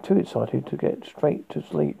to get too excited to get straight to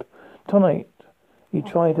sleep. Tonight, he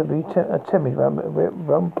tried to be a timid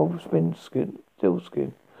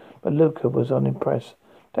Rumpelstiltskin, but Luca was unimpressed.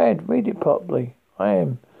 Dad, read it properly. I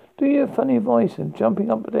am. Do your funny voice and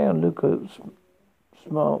jumping up and down. Luca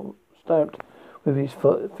stamped with his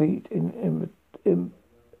feet in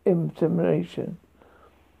intimidation.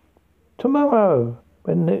 Tomorrow,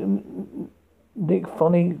 when Nick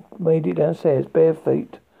finally made it downstairs, bare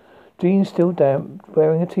feet, jeans still damp,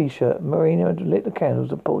 wearing a t-shirt, Marina had lit the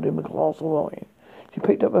candles and poured him a glass of wine. She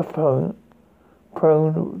picked up a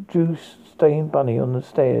prone juice-stained bunny on the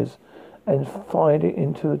stairs and fired it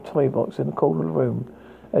into a toy box in the corner of the room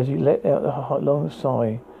as he let out a long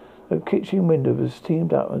sigh. The kitchen window was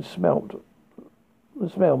steamed up and the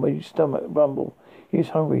smell made his stomach rumble. He was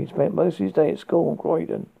hungry. He spent most of his day at school in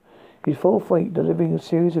Croydon. His fourth week delivering a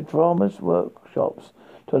series of dramas workshops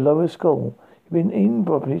to a lower school. He'd been eating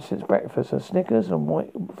properly since breakfast, and Snickers and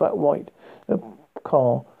fat white in a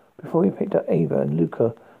car before he picked up Ava and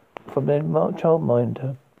Luca from their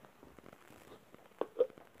childminder.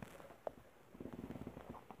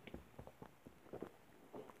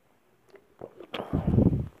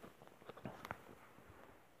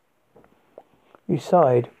 He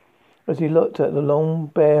sighed as he looked at the long,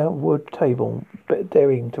 bare wood table,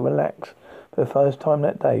 daring to relax. For the first time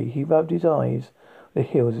that day, he rubbed his eyes with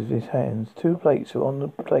the heels of his hands. 2 plates were on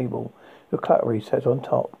the table, with cutlery set on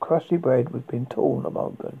top. Crusty bread was being torn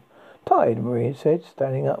open. Tired, Maria said,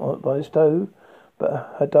 standing up by the stove,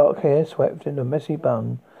 but her dark hair swept in a messy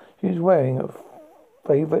bun. She was wearing her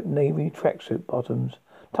favourite navy tracksuit bottoms,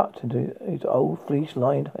 tucked into his old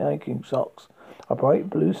fleece-lined hiking socks. A bright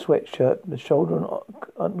blue sweatshirt, the shoulder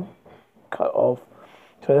cut off,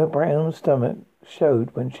 so her brown stomach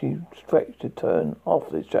showed when she stretched to turn off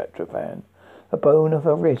the tryptophan. The bone of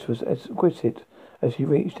her wrist was exquisite as she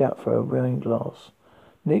reached out for a wine glass.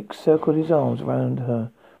 Nick circled his arms around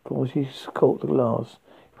her before she caught the glass.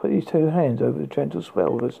 He put his 2 hands over the gentle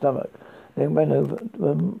swell of her stomach, then ran over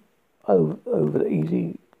the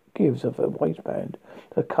easy gives of her waistband,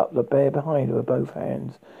 the cup the bare behind her with both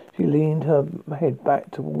hands. She leaned her head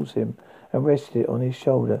back towards him and rested it on his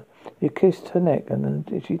shoulder. He kissed her neck, and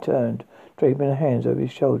then she turned, draping her hands over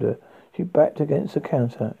his shoulder. She backed against the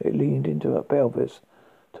counter. It leaned into her pelvis.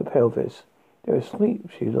 They were asleep.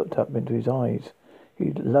 She looked up into his eyes.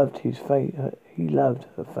 He loved his face. He loved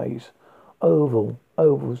her face. Oval,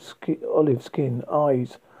 olive skin,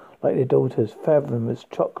 eyes like their daughter's, fathomless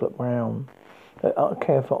chocolate brown. The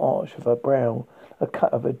careful arch of her brow, a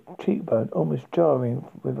cut of her cheekbone, almost jarring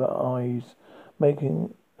with her eyes,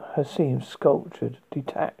 making her seem sculptured,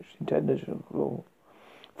 detached, intelligible.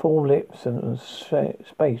 Full lips and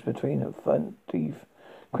space between her front teeth,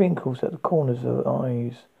 crinkles at the corners of her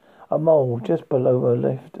eyes, a mole just below her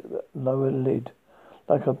left lower lid,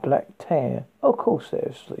 like a black tear. Of course they're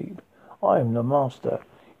asleep. I am the master.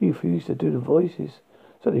 You used to do the voices,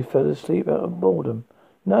 so they fell asleep out of boredom.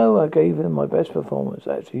 No, I gave them my best performance.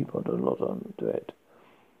 Actually, put a lot onto it.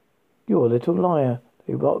 You're a little liar.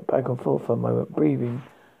 They rocked back and forth for a moment, breathing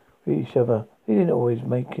with each other. They didn't always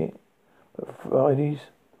make it, but Fridays,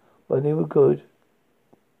 when they were good,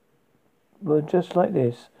 were just like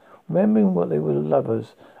this, remembering what they were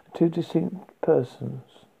lovers, 2 distinct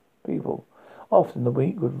people. Often the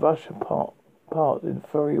week would rush apart in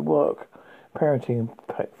furry work, parenting,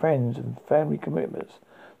 friends, and family commitments.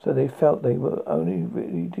 So they felt they were only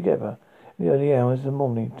really together in the early hours of the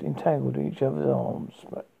morning, entangled in each other's arms.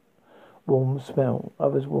 Warm smell,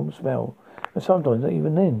 and sometimes not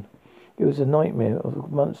even then. It was a nightmare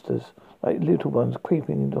of monsters, like little ones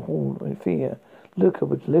creeping into the hall in fear. Luca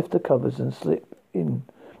would lift the covers and slip in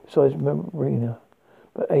beside Marina,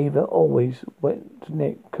 but Ava always went to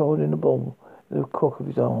Nick, cold in the ball, in the crook of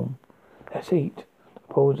his arm. Let's eat.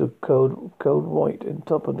 The poles of cold white on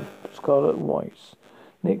top of the scarlet whites.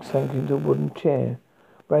 Nick sank into a wooden chair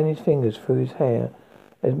ran his fingers through his hair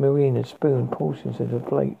as Marina spooned portions into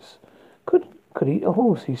plates. Could eat a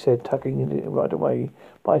horse, he said, tucking it right away,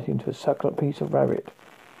 biting into a succulent piece of rabbit.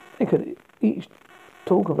 They could each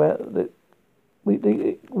talk about that.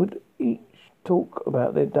 They would each talk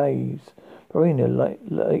about their days. Marina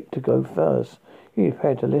liked to go first. He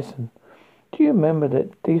prepared to listen. Do you remember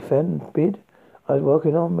that defense bid I was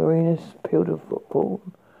working on? Marina peeled a football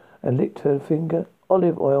and licked her finger.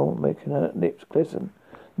 Olive oil making her lips glisten.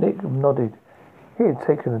 Nick nodded. He had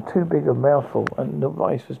taken a too big a mouthful, and the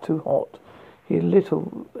rice was too hot. He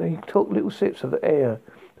took little sips of the air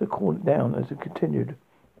to cool it down as it continued.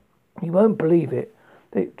 You won't believe it.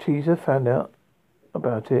 Cheeser found out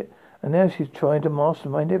about it, and now she's trying to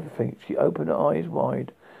mastermind everything. She opened her eyes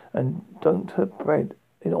wide and dunked her bread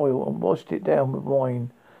in oil and washed it down with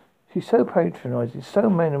wine. She's so patronizing, so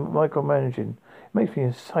micromanaging. It makes me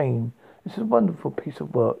insane. This is a wonderful piece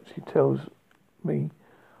of work, she tells me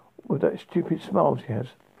with that stupid smile she has.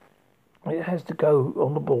 It has to go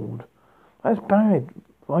on the board. That's bad,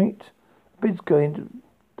 right? The bid's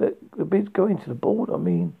going to the board, I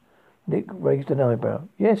mean. Nick raised an eyebrow.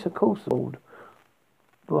 Yes, of course the board.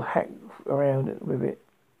 We'll hack around with it,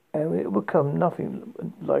 and it will come nothing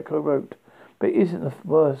like I wrote. But it isn't the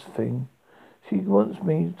worst thing. She wants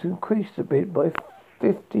me to increase the bid by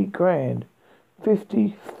 50 grand.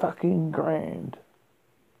 50 fucking grand.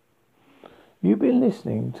 You've been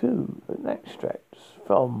listening to extracts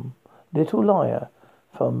from Little Liar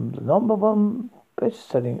from the #1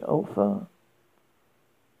 best-selling author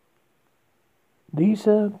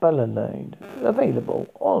Lisa Ballanade, available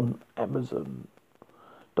on Amazon.com.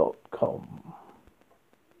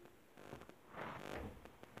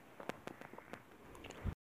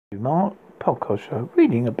 Mark podcast show,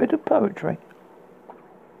 reading a bit of poetry.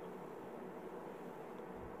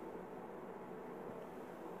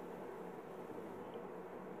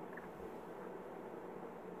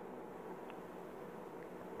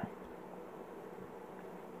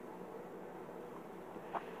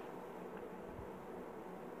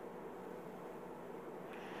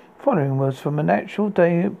 Following was from a Natural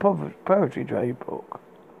Day Poetry Day book.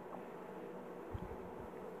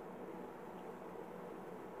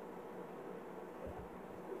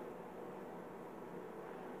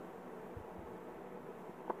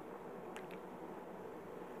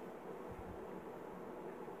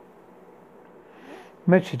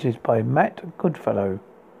 Messages by Matt Goodfellow.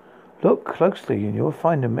 Look closely and you'll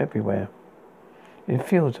find them everywhere. In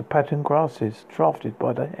fields of patterned grasses, drafted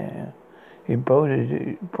by the hair.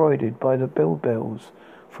 Embroidered by the bills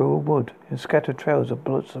through a wood, in scattered trails of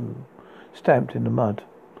blossom, stamped in the mud,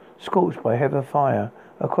 scorched by heather fire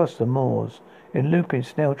across the moors, in looping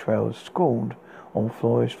snail trails, scrawled on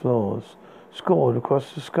forest floors, scored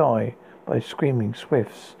across the sky by screaming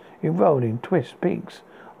swifts, in rolling twist peaks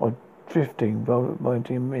or drifting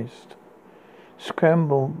mountain mist,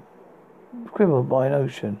 scribbled by an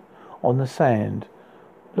ocean on the sand.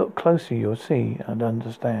 Look closely, you'll see and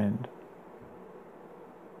understand.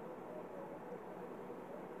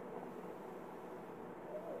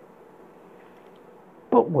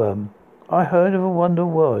 Bookworm. I heard of a wonder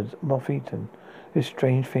words, moth-eaten. This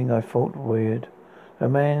strange thing I thought weird. A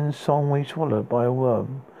man's song we swallowed by a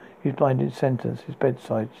worm. His blinded sentence, his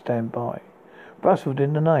bedside stand by. Rustled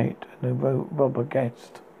in the night, and the robber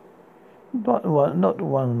guessed. Not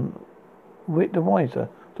one whit the wiser,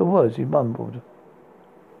 the words he mumbled.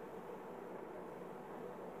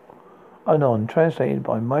 Anon, translated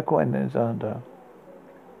by Michael Alexander.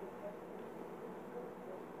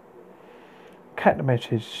 Cat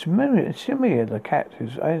message. Similar, the cat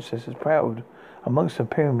whose ancestors prowled amongst the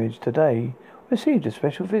pyramids today, received a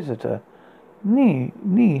special visitor. Ni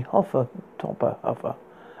Hoffer,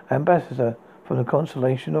 ambassador from the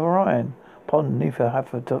constellation of Orion, upon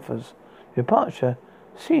Neferhafatufa's departure.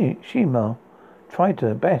 Shima tried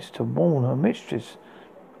her best to warn her mistress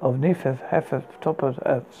of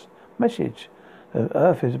Neferhafatufa's message. The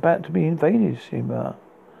earth is about to be invaded, Shima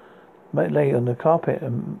lay on the carpet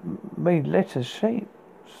and made letter shapes.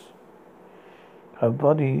 With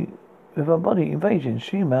her body invasion,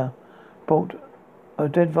 Shima brought a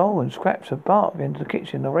dead vole and scraps of bark into the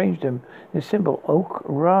kitchen, arranged them in the symbol Oak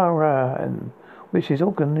Ra, and which is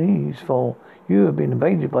Organese for you have been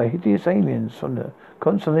invaded by hideous aliens from the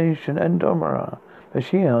constellation Andromeda.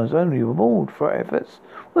 Bashir's only reward for efforts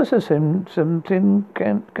was some tin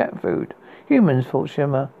cat food. Humans, thought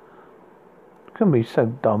Shima, can be so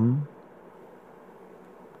dumb.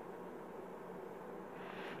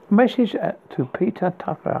 Message to Peter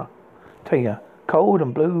Tucker. Cold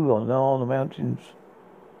and blue on all the mountains.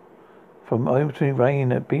 From between rain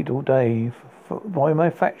that beat all day, by my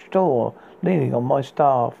thatched door, leaning on my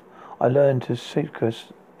staff, I learned to seek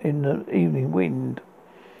us in the evening wind.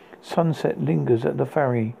 Sunset lingers at the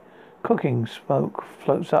ferry. Cooking smoke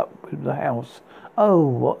floats up with the house.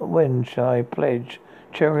 Oh, when shall I pledge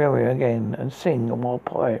cheerio again and sing a wild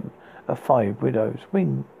poem of 5 widows?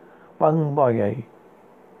 Wang Baye.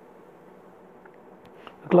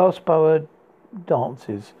 The glass-bowered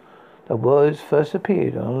dances. The words first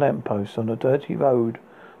appeared on a lamppost on a dirty road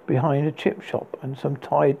behind a chip shop and some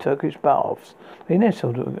tied Turkish baths. They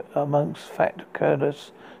nestled amongst fat,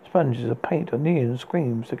 careless sponges of paint and neon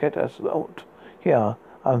screams to get us out here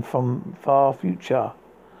and from far future.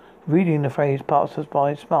 Reading the phrase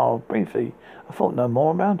passers-by smiled briefly. I thought no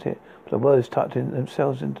more about it, but the words tucked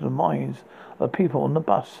themselves into the minds of the people on the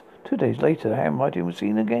bus. 2 days later, the handwriting was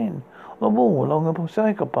seen again on the wall along a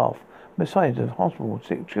cycle path beside the hospital with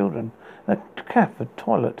 6 children, and a cafe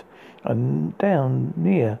toilet, and down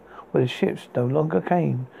near where the ships no longer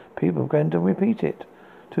came. People began to repeat it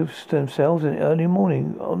to themselves in the early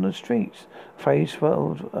morning on the streets. The phrase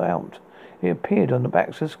swirled out. It appeared on the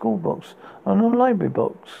backs of school books, on the library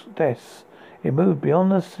books, desks. It moved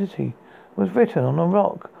beyond the city. It was written on a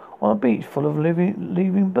rock, on a beach full of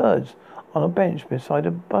leaving birds, on a bench beside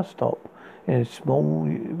a bus stop in a small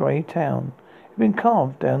grey town. It had been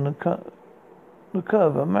carved down the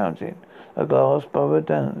curve of a mountain. A glass bowered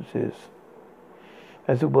dances.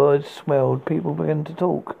 As the words swelled, people began to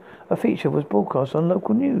talk. A feature was broadcast on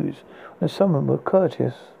local news, and someone was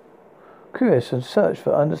curious and searched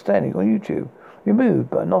for understanding on YouTube. We moved,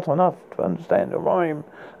 but not enough to understand the rhyme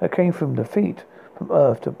that came from the feet, from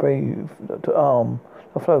earth to brave, to arm,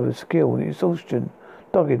 the flow of skill, the exhaustion,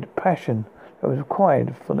 dogged passion that was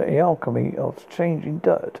required for the alchemy of changing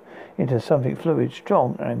dirt into something fluid,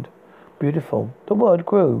 strong, and beautiful. The word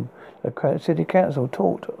grew. The city council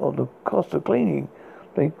talked of the cost of cleaning.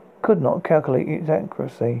 They could not calculate its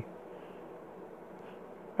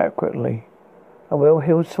accurately. A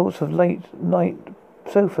well-heeled sorts of late-night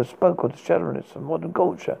sofa spoke of the shallowness of modern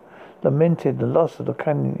culture, lamented the loss of the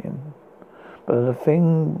canyon. But the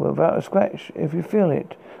thing without a scratch, if you feel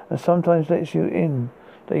it, and sometimes lets you in,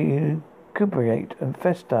 they lubricate and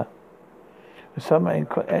fester. Some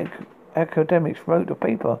academics wrote a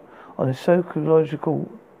paper on the sociological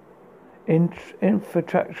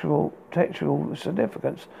infrastructural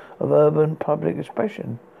significance of urban public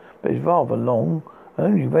expression, but it's rather long and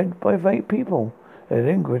only read by 8 people. The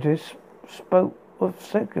linguists spoke of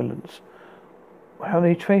seculence, how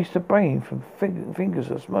they traced the brain from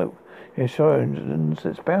fingers of smoke. Historians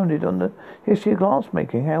expounded on the history of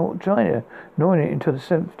glassmaking, how China, knowing it into the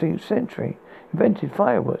 17th century, invented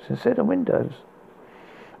fireworks instead of windows.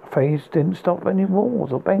 The phrase didn't stop any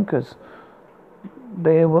wars or bankers.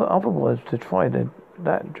 There were other words to try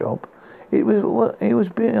that job. It was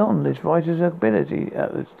beyond this writer's ability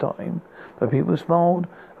at this time, but people smiled.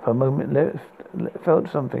 For a moment, felt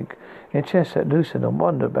something in their chest that loosened and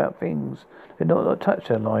wondered about things that did not touch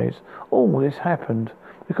their lives. All this happened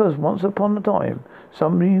because once upon a time,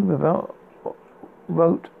 somebody wrote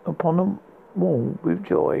upon a wall with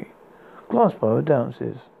joy. Glassblower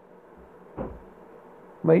dances.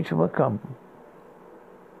 Rachel McCum.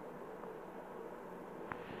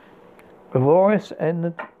 The Walrus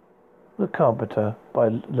and the Carpenter by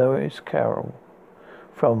Lewis Carroll.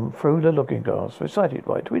 From Through the Looking Glass, recited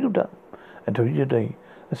by Tweedledum and Tweedledee.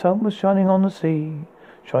 The sun was shining on the sea,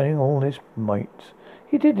 shining all his might.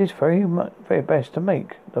 He did his very best to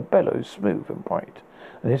make the bellows smooth and bright.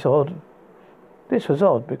 And this was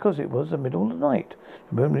odd because it was the middle of the night.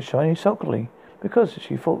 The moon was shining sulkily because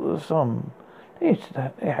she thought of the sun. It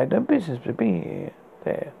had no business to be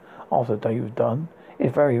there after the day was done.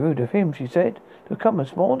 It's very rude of him, she said, to come and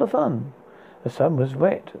spoil the fun. The sun was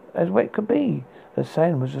wet as wet could be. The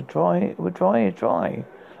sand was dry as dry.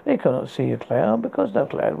 They could not see a cloud because no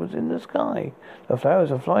cloud was in the sky. The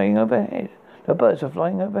flowers are flying overhead. The birds are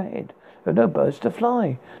flying overhead. There were no birds to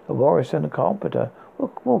fly. The Walrus and the Carpenter were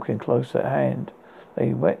walking close at hand.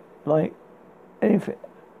 They wet like anything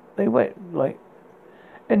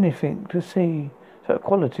to see. Such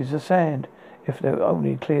qualities of sand, if they were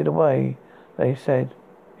only cleared away, they said,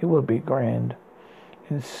 it would be grand.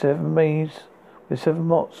 In 7 days, the 7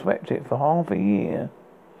 moths swept it for half a year.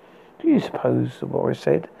 Do you suppose, the Walrus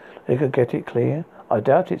said, they could get it clear? I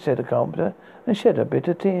doubt it, said the Carpenter, and shed a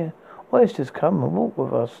bitter tear. Oysters, come and walk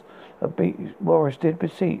with us, the Walrus did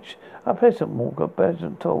beseech. A pleasant walk, a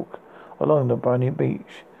pleasant talk, along the briny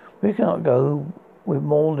beach. We cannot go with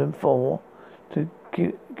more than 4 to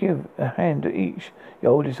give a hand to each. The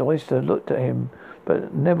oldest oyster looked at him,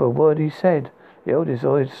 but never a word he said. The eldest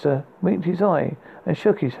oyster winked his eye and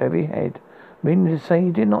shook his heavy head, meaning to say he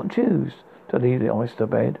did not choose to leave the oyster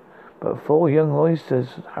bed. But 4 young oysters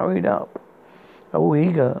hurried up, all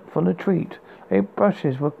eager for the treat. Their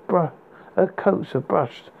coats were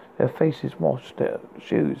brushed, their faces washed, their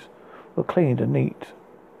shoes were clean and neat.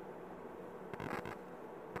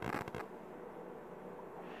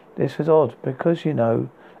 This was odd, because, they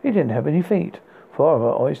didn't have any feet. 4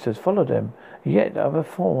 other oysters followed them, yet other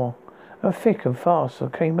 4. And thick and fast they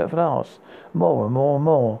came at last, more and more and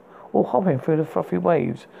more, all hopping through the frothy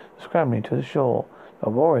waves, scrambling to the shore. The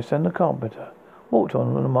walrus and the carpenter walked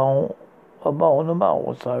on a mile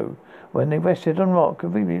or so. When they rested on rock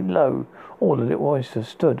conveniently low, all the little oysters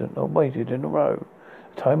stood and waited in a row.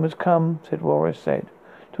 The time has come, Walrus said,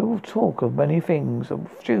 to talk of many things, of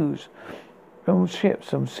shoes, and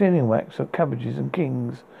ships, and sealing wax, of cabbages and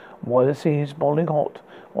kings. Why the sea is boiling hot,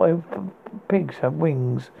 why pigs have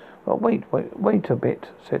wings. But wait a bit,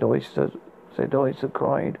 said Oyster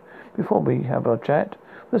cried, before we have our chat.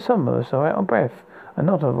 For some of us are out of breath, and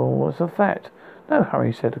not of all us are fat. No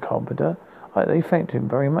hurry, said the carpenter. They thanked him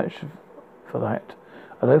very much for that.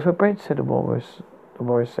 A loaf of bread, said the walrus. The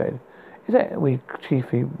walrus said, is that we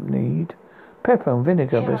chiefly need? Pepper and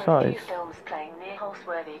vinegar besides. Films playing near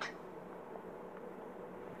Holsworthy.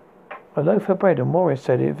 A loaf of bread, and Walrus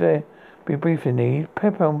said, if there be briefly need,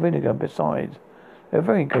 pepper and vinegar besides. They're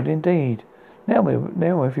very good indeed. Now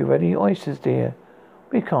if you're ready, oysters dear,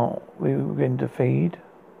 we begin to feed.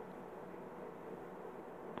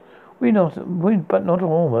 But not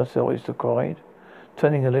all of us, the oyster cried,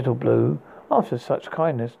 turning a little blue. After such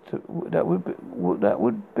kindness, that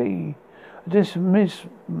would be a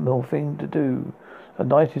dismal thing to do. The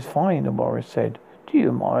night is fine, the walrus said. Do you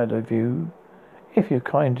admire the view? If you're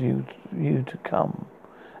kind to you to come.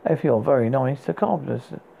 If you're very nice, the carpenter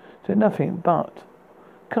said nothing but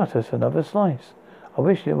cut us another slice. I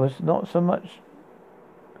wish you were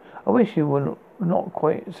not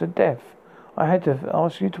quite so deaf. I had to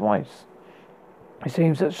ask you twice. It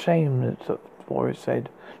seems a shame, the walrus said,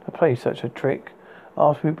 to play such a trick.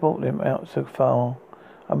 After we brought him out so far,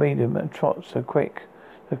 I made him trot so quick.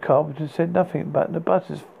 The carpenter said nothing but the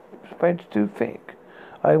butter's spread too thick.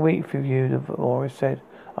 I weep for you, the walrus said.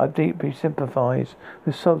 I deeply sympathize.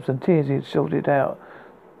 With sobs and tears he had sorted out.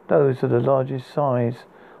 Those of the largest size,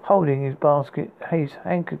 holding his pocket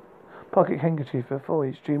handkerchief before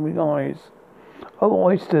his streaming eyes. Oh,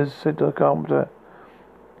 oysters, said the carpenter.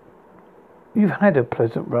 You've had a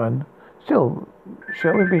pleasant run. Still,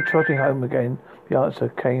 shall we be trotting home again? The answer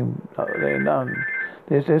came there none.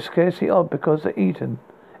 They're scarcely odd because they're eaten.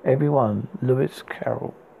 Everyone. Lewis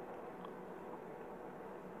Carroll.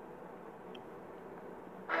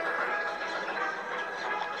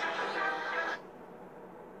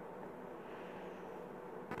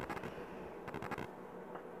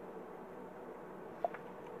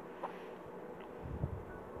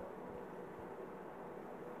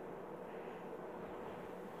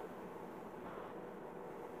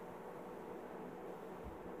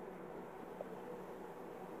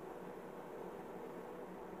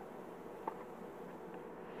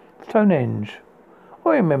 Stonehenge. I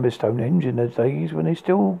remember Stonehenge in the days when they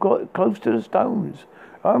still got close to the stones.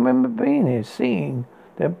 I remember being here, seeing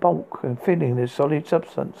their bulk and feeling their solid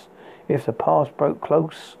substance. If the past broke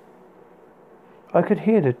close, I could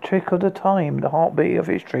hear the tick of the time, the heartbeat of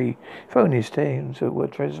history. If only stones were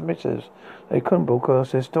transmitters, they couldn't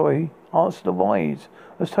broadcast their story. Answer the wise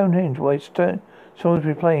of Stonehenge. Why songs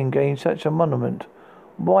we playing gained such a monument?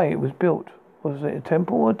 Why it was built? Was it a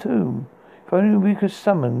temple or a tomb? If only we could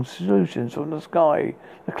summon solutions from the sky,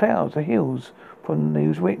 the clouds, the hills, from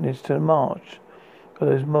whose witness to the march of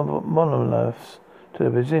those monoliths to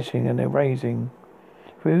their positioning and their raising.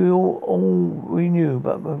 If we knew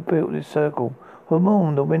but built this circle, the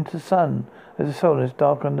moon, the winter sun, as the solstice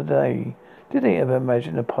darkened the day. Did they ever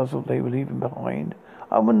imagine the puzzle they were leaving behind?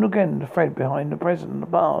 I wonder again the thread behind the present and the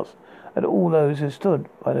past, and all those who stood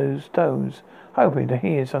by those stones, hoping to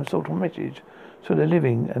hear some sort of message to the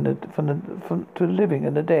living and to the living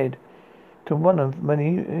and the dead, to one of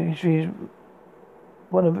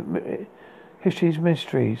history's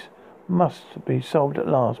mysteries must be solved at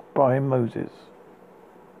last. Brian Moses.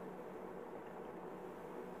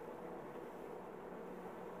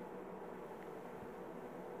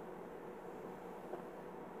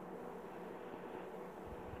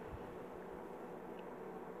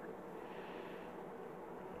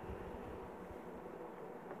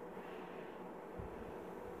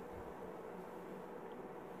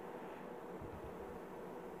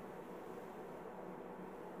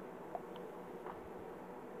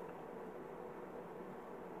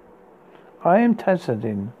 I am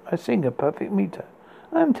Tassadin. I sing a perfect meter.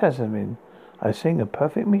 I am Tassadin. I sing a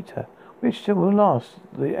perfect meter, which will last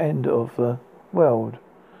the end of the world.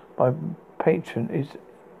 My patron is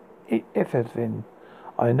Ephedrin.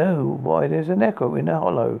 I know why there's an echo in the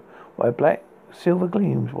hollow, why black silver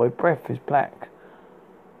gleams, why breath is black,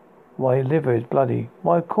 why liver is bloody,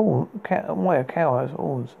 why a cow has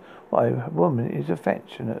horns, why a woman is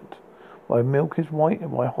affectionate, why milk is white,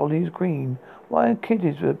 why holly is green, why a kid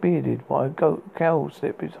is bearded, why a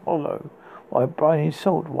cowslip is hollow, why brine is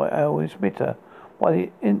salt, why ale is bitter, why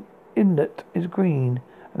the inlet is green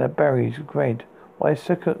and the berries red, why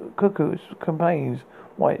cuckoo complains,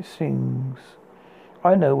 why it sings.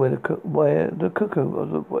 I know where the cuckoo of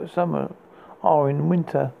the summer are in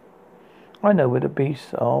winter. I know where the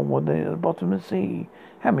beasts are when they're at the bottom of the sea.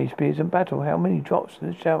 How many spears in battle? How many drops in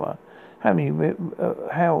the shower?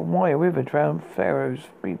 Why a river drowned Pharaoh's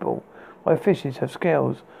people? Why fishes have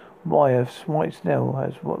scales? Why a white snail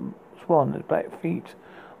has swan with black feet?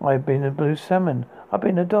 I've been a blue salmon. I've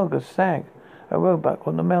been a dog, a stag, a roebuck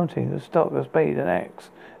on the mountain, a stock, a spade, an axe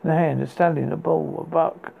in the hand, a stallion, a bull, a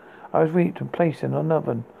buck. I was reaped and placed in an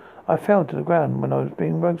oven. I fell to the ground when I was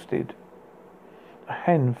being roasted. A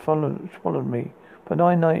hen swallowed me. For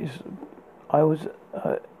 9 nights I was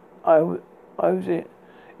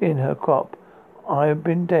in her crop. I have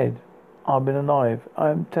been dead. I've been alive.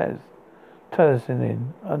 I am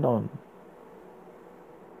Tezinin anon.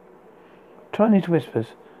 Chinese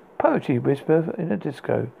whispers. Poetry whisper in a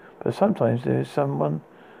disco, but sometimes there is someone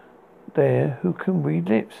there who can read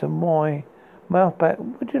lips and why. Mouth back,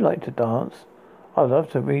 would you like to dance? I love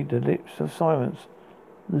to read the lips of silence.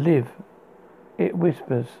 Live, it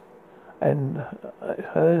whispers, and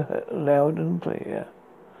heard loud and clear.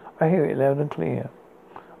 I hear it loud and clear.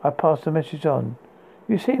 I pass the message on.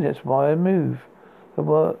 You see, that's why I move. The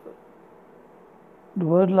word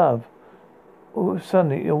love.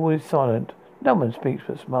 Suddenly, all is silent. No one speaks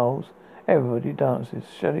but smiles. Everybody dances.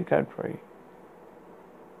 Shirley Cadbury.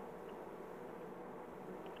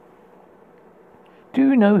 Do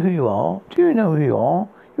you know who you are? Do you know who you are?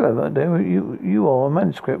 You are a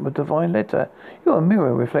manuscript with divine letter. You are a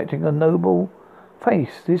mirror reflecting a noble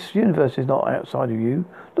face. This universe is not outside of you.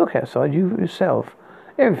 Look outside you yourself.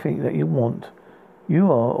 Everything that you want. You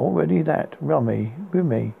are already that. Rummy.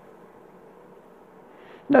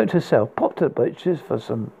 Note to self. Pop to the butcher's for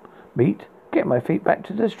some meat. Get my feet back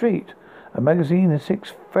to the street. A magazine and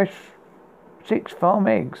 6 farm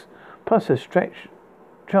eggs. Plus a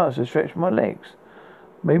chance to stretch my legs.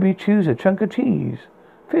 Maybe choose a chunk of cheese.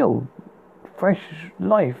 Feel fresh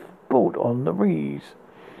life brought on the breeze.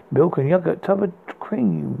 Milk and yogurt, tub of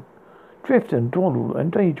cream. Drift and dawdle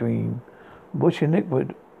and daydream. Bush and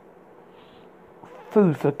liquid.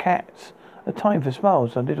 Food for cats. A time for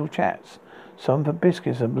smiles and little chats. Some for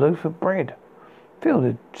biscuits and loaf of bread. Feel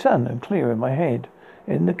the sun and clear in my head.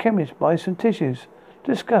 In the chemist buy some tissues.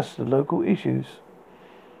 Discuss the local issues.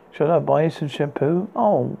 Shall I buy some shampoo?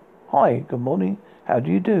 Oh, hi, good morning. How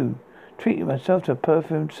do you do? Treating myself to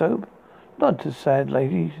perfumed soap? Nod to sad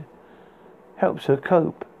lady. Helps her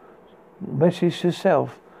cope. Message to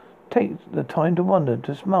self. Take the time to wonder,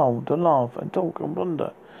 to smile, to laugh, and talk and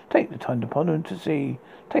wonder. Take the time to ponder and to see.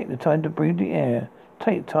 Take the time to breathe the air.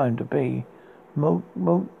 Take time to be.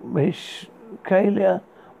 Miss Kalia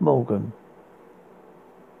Morgan.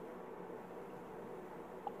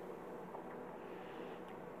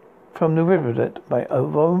 From the Rivulet by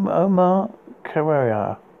Omar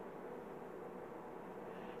Carrera.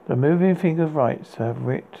 The moving finger writes have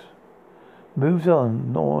writ. Moves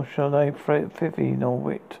on, nor shall they fithy nor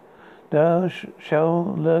wit. Thou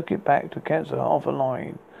shall lurk it back to cancel half a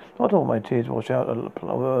line. Not all my tears wash out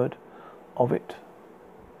a word of it.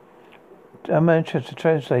 Manchester,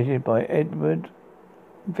 translated by Edward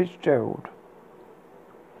Fitzgerald.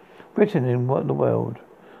 Written in What the World.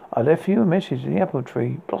 I left you a message in the apple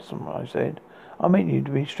tree. Blossom, I said. I meant you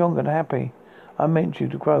to be strong and happy. I meant you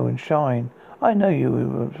to grow and shine. I know you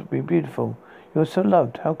will be beautiful. You are so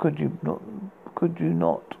loved. How could you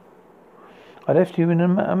not? I left you in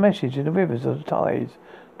a message in the rivers of the tides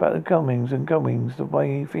about the comings and goings, the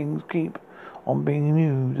way things keep on being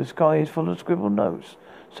new. The sky is full of scribbled notes.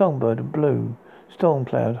 Songbird and blue, storm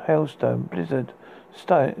cloud, hailstone, blizzard,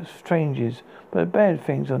 strangers. But bad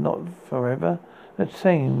things are not forever. The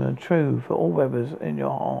same are true for all weathers in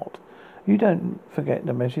your heart. You don't forget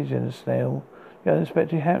the message in a snail. The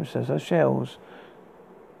unexpected hamsters are shells.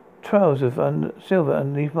 Trails of silver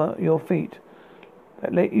underneath your feet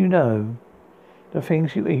that let you know the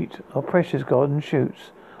things you eat are precious garden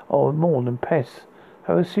shoots, or more than pests,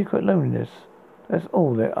 have a secret loneliness. That's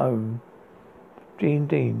all their own. Jean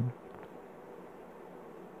Dean.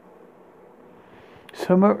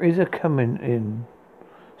 Summer is a coming in.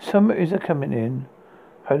 Summer is a coming in.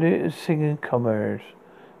 Heard it is singing comers.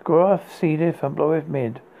 Groweth, seedeth, and bloweth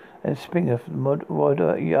mid, and springeth mud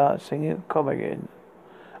water yard singing come again.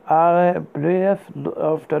 Ale bloweth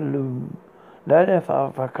of the loom. Letteth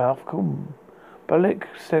of a calf cum. Balik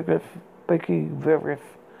segeth, becky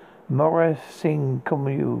verith. Morris sing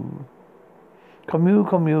commune.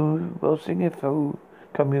 Commune, will singeth through.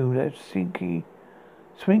 Commune, let swinky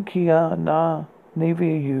na,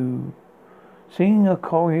 navy you. Sing a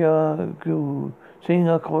choreo, sing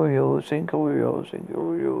a choreo, sing choreo, sing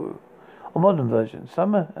choreo. A modern version.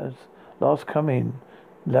 Summer has last come in.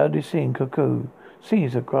 Loudly sing cuckoo.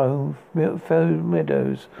 Seas are grown, filled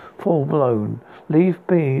meadows full blown. Leaf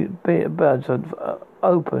buds are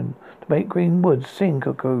open to make green woods sing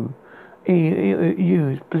cuckoo.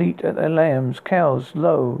 Ewes bleat at their lambs, cows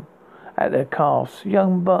low at their calves.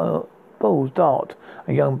 Young bulls dart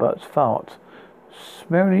and young bucks fart.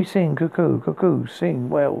 Merrily sing cuckoo, cuckoo, sing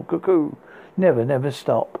well, cuckoo. Never, never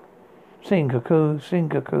stop. Sing cuckoo, sing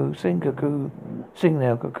cuckoo, sing cuckoo. Sing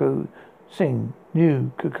now cuckoo, sing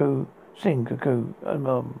new cuckoo, sing cuckoo and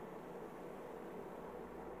mum.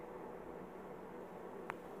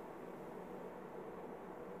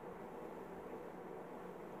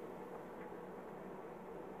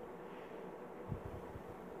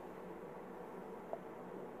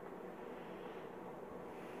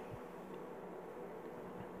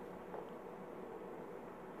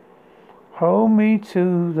 Hold me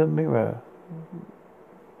to the mirror,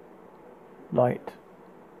 light,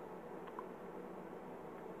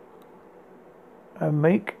 and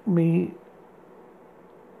make me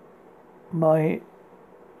my. I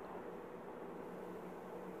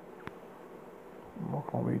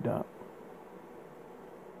can't read that.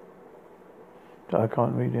 I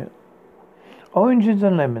can't read it. Oranges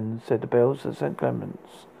and lemons, said the bells of St.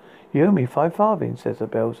 Clement's. You owe me 5 farthings, says the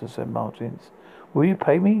bells of St. Martin's. Will you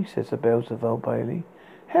pay me, says the bells of Old Bailey.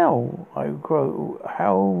 How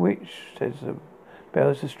rich, says the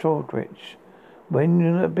bells of Strawbridge. When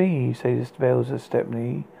will it be, says the bells of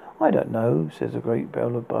Stepney. I don't know, says the great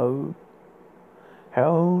bell of Bow.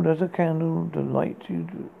 How does a candle delight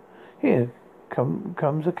you? Here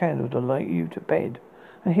comes a candle to light you to bed,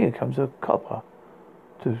 and here comes a copper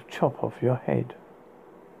to chop off your head.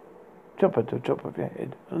 Chopper to chop off your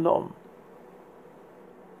head. Along.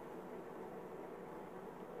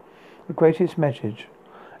 The greatest message.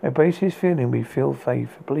 Embrace his feeling we feel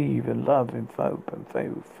faith, believe in love, in hope and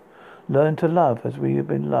faith. Learn to love as we have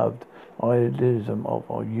been loved, idealism of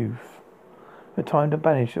our youth. The time to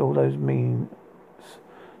banish all those means,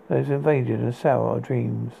 those invaded and sour our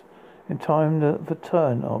dreams. In time to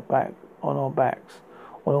turn our back on our backs,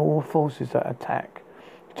 on all forces that attack.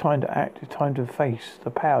 It's time to act, it's time to face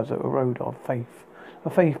the powers that erode our faith. A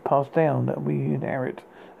faith passed down that we inherit,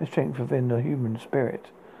 a strength within the human spirit.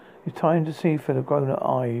 It's time to see through the grown-up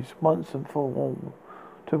eyes, once and for all,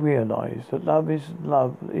 to realize that love is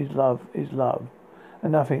love is love is love,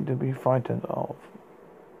 and nothing to be frightened of.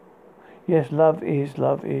 Yes, love is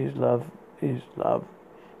love is love is love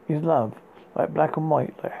is love, like black and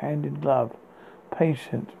white, like hand in glove,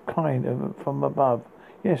 patient, kind, and from above.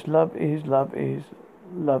 Yes, love is love is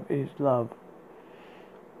love is love.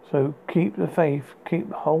 So keep the faith,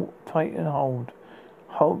 keep hold tight and hold.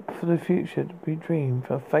 Hope for the future to be dreamed,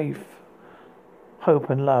 for faith, hope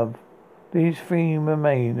and love. These three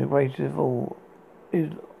remain. The greatest of all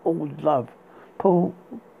is love. Paul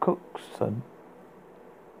Cookson.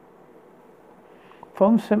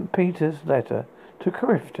 From St. Peter's letter to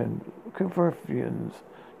Corinthians,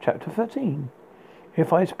 chapter 13.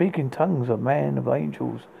 If I speak in tongues of man of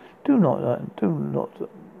angels, do not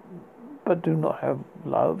have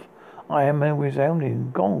love, I am a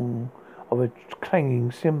resounding gong of a clanging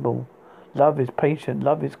cymbal. Love is patient,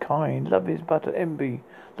 love is kind, love is but envy.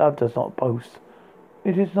 Love does not boast.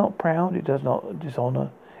 It is not proud, it does not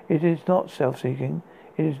dishonor. It is not self-seeking,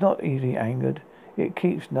 it is not easily angered. It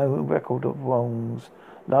keeps no record of wrongs.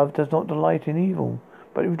 Love does not delight in evil,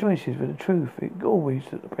 but it rejoices with the truth. It always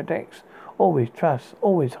protects, always trusts,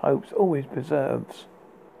 always hopes, always preserves.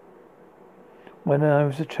 When I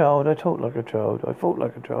was a child, I talked like a child. I thought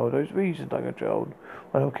like a child. I reasoned like a child.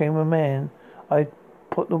 When I became a man, I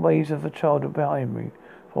put the ways of a child behind me.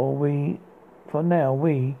 You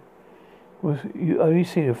only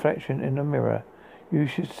see a reflection in the mirror. We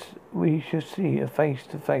should see a face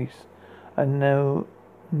to face, and I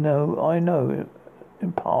know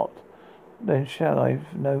in part. Then shall I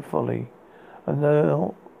know fully, and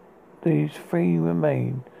though these three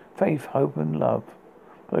remain: faith, hope, and love.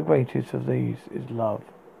 But the greatest of these is love.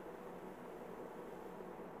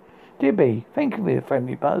 Dear B, thank you for your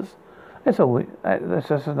friendly buzz. That's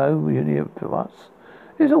just no union to us.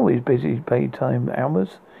 There's always busy paid time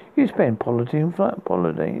hours. You spend pollinating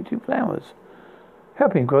flowers,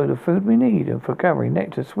 helping grow the food we need, and for gathering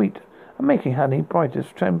nectar sweet, and making honey bright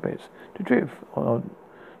as trumpets to drip on our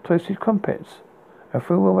toasted crumpets. And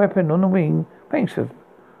through a weapon on the wing, thanks for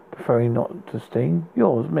preferring not to sting.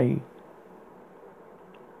 Yours, me.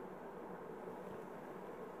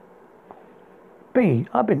 B,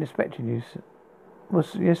 I've been expecting you.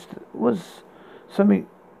 Was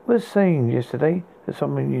saying yesterday that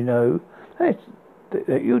someone you know that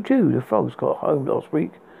you're due. The frogs got home last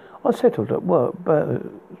week. I settled at work, but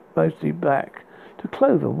mostly black, to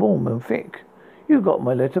clover warm and thick. You got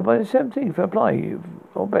my letter by the 17th. Apply,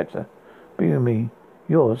 or better, be with me.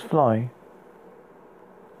 Yours, Fly.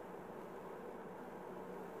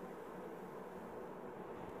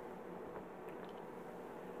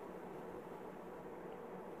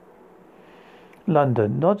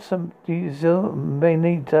 London. Not some diesel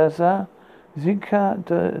menitaza. Zika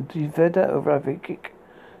de veda ravikik.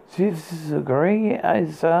 This grey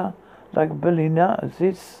as like Berliner.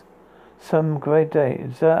 This some grey day.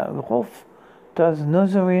 The Hof das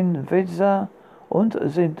Nazarin Vedza und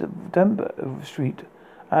the Dump Street.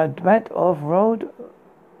 At Bat of Road.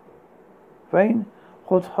 Rain.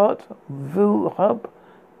 Hot. Vu hub.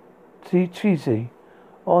 The cheesy.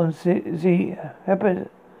 On the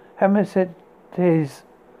Hammerset. Tis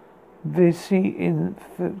VC in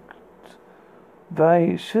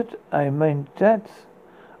why should I mind that?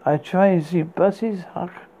 I try the buses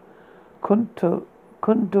hach kunto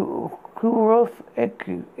kurov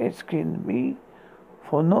eskin me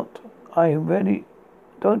for not I really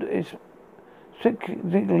don't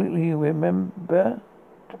strictly remember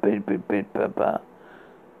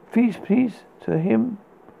please to him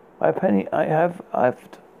my penny I have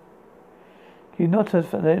after. He not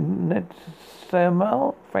as net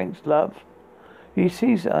Samuel, thanks love. He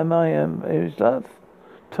sees I am his love.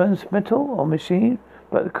 Turns metal or machine,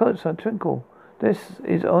 but the coats are twinkle. This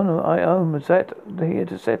is honor I own that here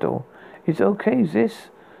to settle. It's okay, this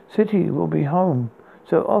city will be home.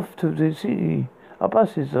 So off to the city. A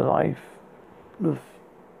bus is the life. Oof.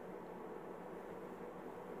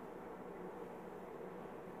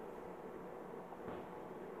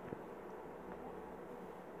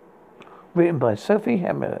 Written by Sophie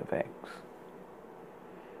Hemmervex.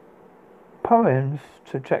 Poems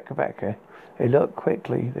to Czechoslovakia. They look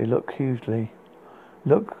quickly, they look hugely.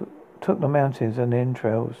 Took the mountains and the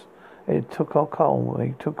entrails. They took our coal,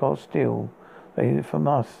 they took our steel. They from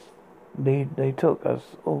us. They took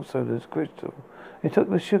us also this crystal. They took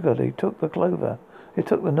the sugar, they took the clover. They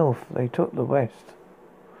took the north, they took the west.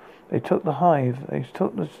 They took the hive, they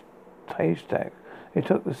took the haystack. They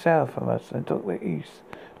took the south from us and took the east.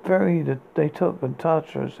 They took, and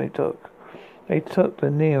Tartarus they took. They took the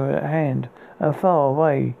nearer at hand and far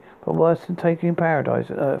away, but worse than taking paradise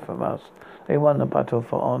and earth from us. They won the battle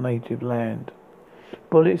for our native land.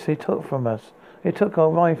 Bullets they took from us. They took our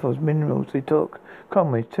rifles, minerals they took,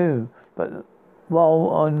 comrades too. But while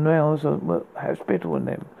our nails have spittle in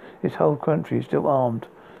them, this whole country is still armed.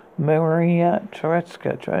 Maria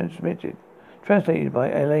Tereska translated by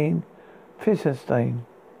Elaine Fisserstein.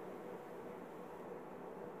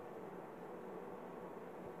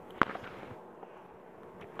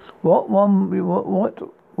 What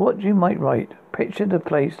you might write? Picture the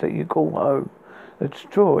place that you call home.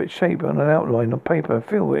 Draw its shape on an outline of paper.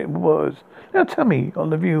 Fill it with words. Now tell me,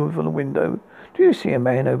 on the view from the window, do you see a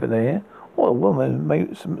man over there, or a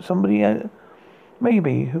woman? Somebody,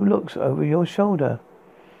 maybe, who looks over your shoulder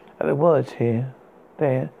at the words here,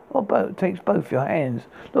 there, or takes both your hands,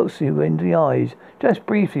 looks you in the eyes, just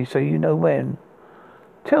briefly, so you know when.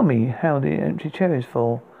 Tell me how the empty chair is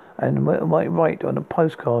full. And might write on a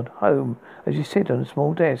postcard home as you sit on a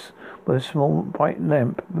small desk with a small bright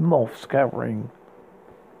lamp with moths gathering.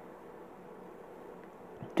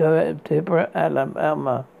 Deborah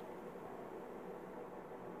Alma.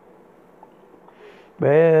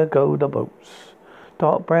 Where go the boats?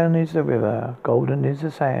 Dark brown is the river, golden is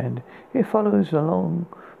the sand. It follows along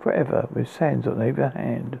forever with sands on either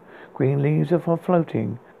hand. Green leaves are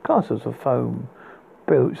floating, castles of foam,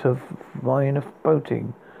 boats of wine of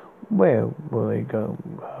boating. Where will they go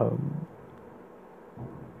home?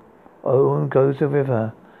 On goes the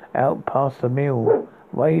river, out past the mill,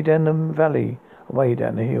 way down the valley, way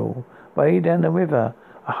down the hill, way down the river,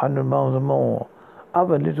 100 miles or more.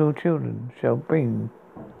 Other little children shall bring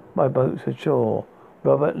my boats ashore.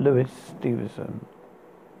 Robert Louis Stevenson.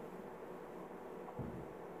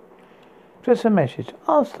 Just a message.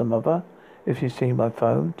 Ask the mother if you've seen my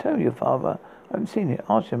phone. Tell your father I haven't seen it.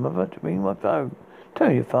 Ask your mother to ring my phone. Tell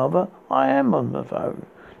your father I am on the phone.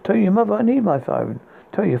 Tell your mother I need my phone.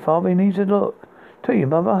 Tell your father he needs a look. Tell your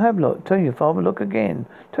mother I have looked. Tell your father look again.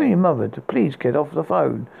 Tell your mother to please get off the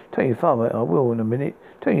phone. Tell your father I will in a minute.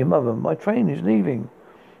 Tell your mother my train is leaving.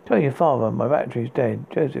 Tell your father my battery is dead.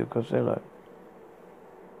 Joseph Costello.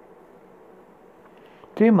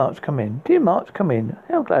 Dear March, come in. Dear March, come in.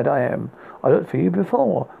 How glad I am. I looked for you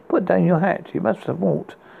before. Put down your hat. You must have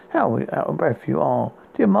walked. How out of breath you are.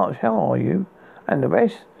 Dear March, how are you? And the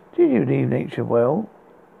rest? Did you leave nature well?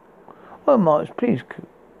 Oh, March, please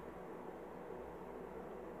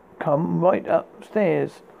come right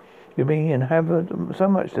upstairs. You me and have so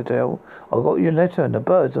much to tell. I got your letter and the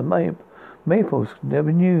birds and maples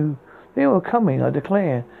never knew. They were coming, I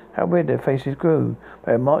declare. How red their faces grew.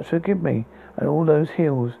 But March, forgive me. And all those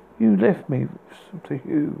hills you left me to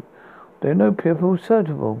you. They're no people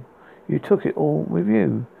suitable. You took it all with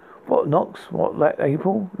you. What knocks? What that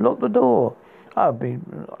April? Lock the door. I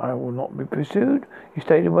will not be pursued. You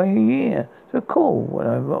stayed away a year. So cool when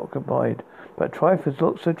I'm occupied. But trifles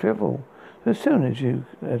look so trivial. As soon as you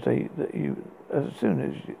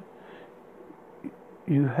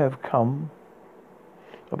have come.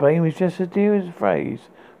 The blame is just as dear as phrase.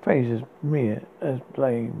 Phrase is mere as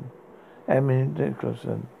blame. Emily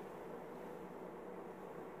Nicholson.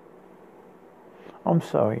 I'm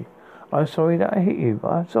sorry. I'm sorry that I hit you.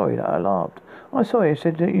 I'm sorry that I laughed. I'm sorry I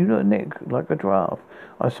said that you look Nick like a giraffe.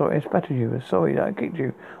 I'm sorry I spattered you. I'm sorry that I kicked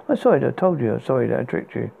you. I'm sorry that I told you. I'm sorry that I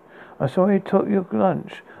tricked you. I'm sorry I took your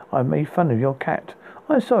lunch. I made fun of your cat.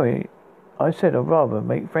 I'm sorry I said I'd rather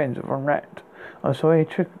make friends with a rat. I'm sorry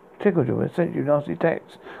I tickled you and sent you nasty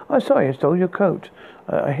texts. I'm sorry I stole your coat.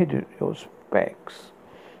 I hid your specs.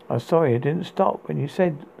 I'm sorry I didn't stop when you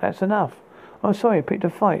said that's enough. I'm sorry I picked a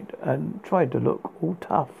fight and tried to look all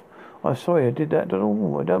tough. I'm sorry I did that at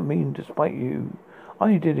all. I don't mean to spite you. I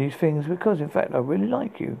only did these things because in fact I really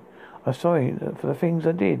like you. I'm sorry for the things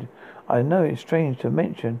I did. I know it's strange to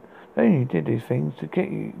mention. I only did these things to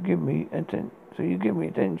give me attention. So you give me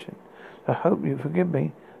attention. I hope you forgive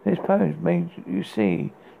me. This poem made you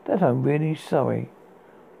see that I'm really sorry.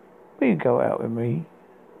 Will you go out with me,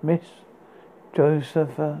 Miss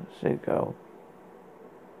Josepha Seagull?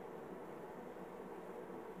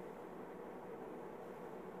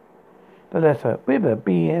 The letter. River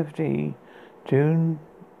BFG, June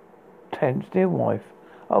 10th. Dear wife.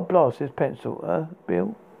 I'll blast this pencil,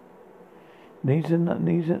 Bill. Lends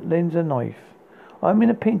a knife. I'm in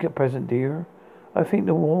a pink at present, dear. I think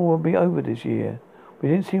the war will be over this year. We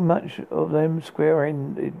didn't see much of them square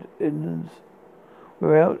ends.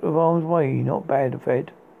 We're out of harm's way, not bad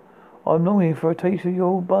fed. I'm longing for a taste of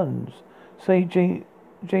your buns. Say,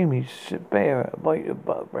 Jamie, spare a bite of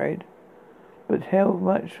butter bread. But how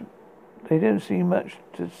much? They don't seem much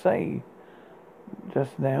to say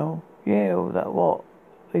just now. Yeah, that what?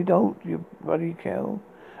 They don't, you bloody cow.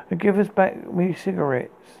 And give us back me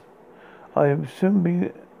cigarettes. I'll soon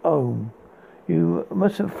be home. You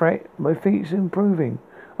mustn't fret. My feet's improving,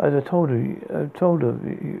 as I told you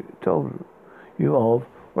of.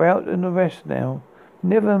 We're out in the rest now.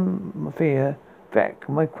 Never fear. Back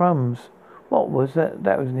my crumbs. What was that?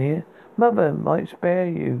 That was near. Mother might spare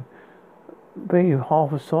you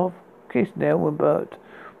half a soft kiss now and Bert.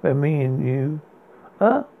 When me and you.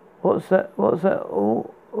 Huh? What's that?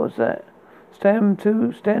 Oh, what's that? Stand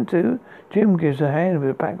to. Jim gives a hand with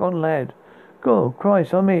a pack on lad. God,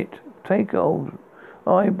 Christ, I'm it. Take hold.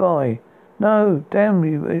 Bye. No, damn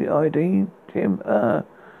you, ID. Jim,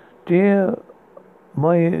 dear,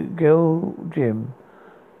 my girl, Jim.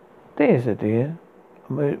 There's a dear.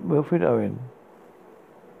 Wilfred Owen.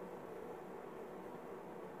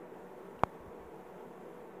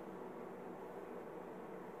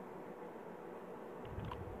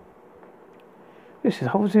 This is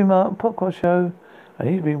Holsworthy Martin Podcast Show, and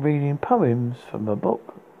he's been reading poems from a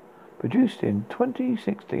book produced in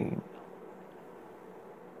 2016.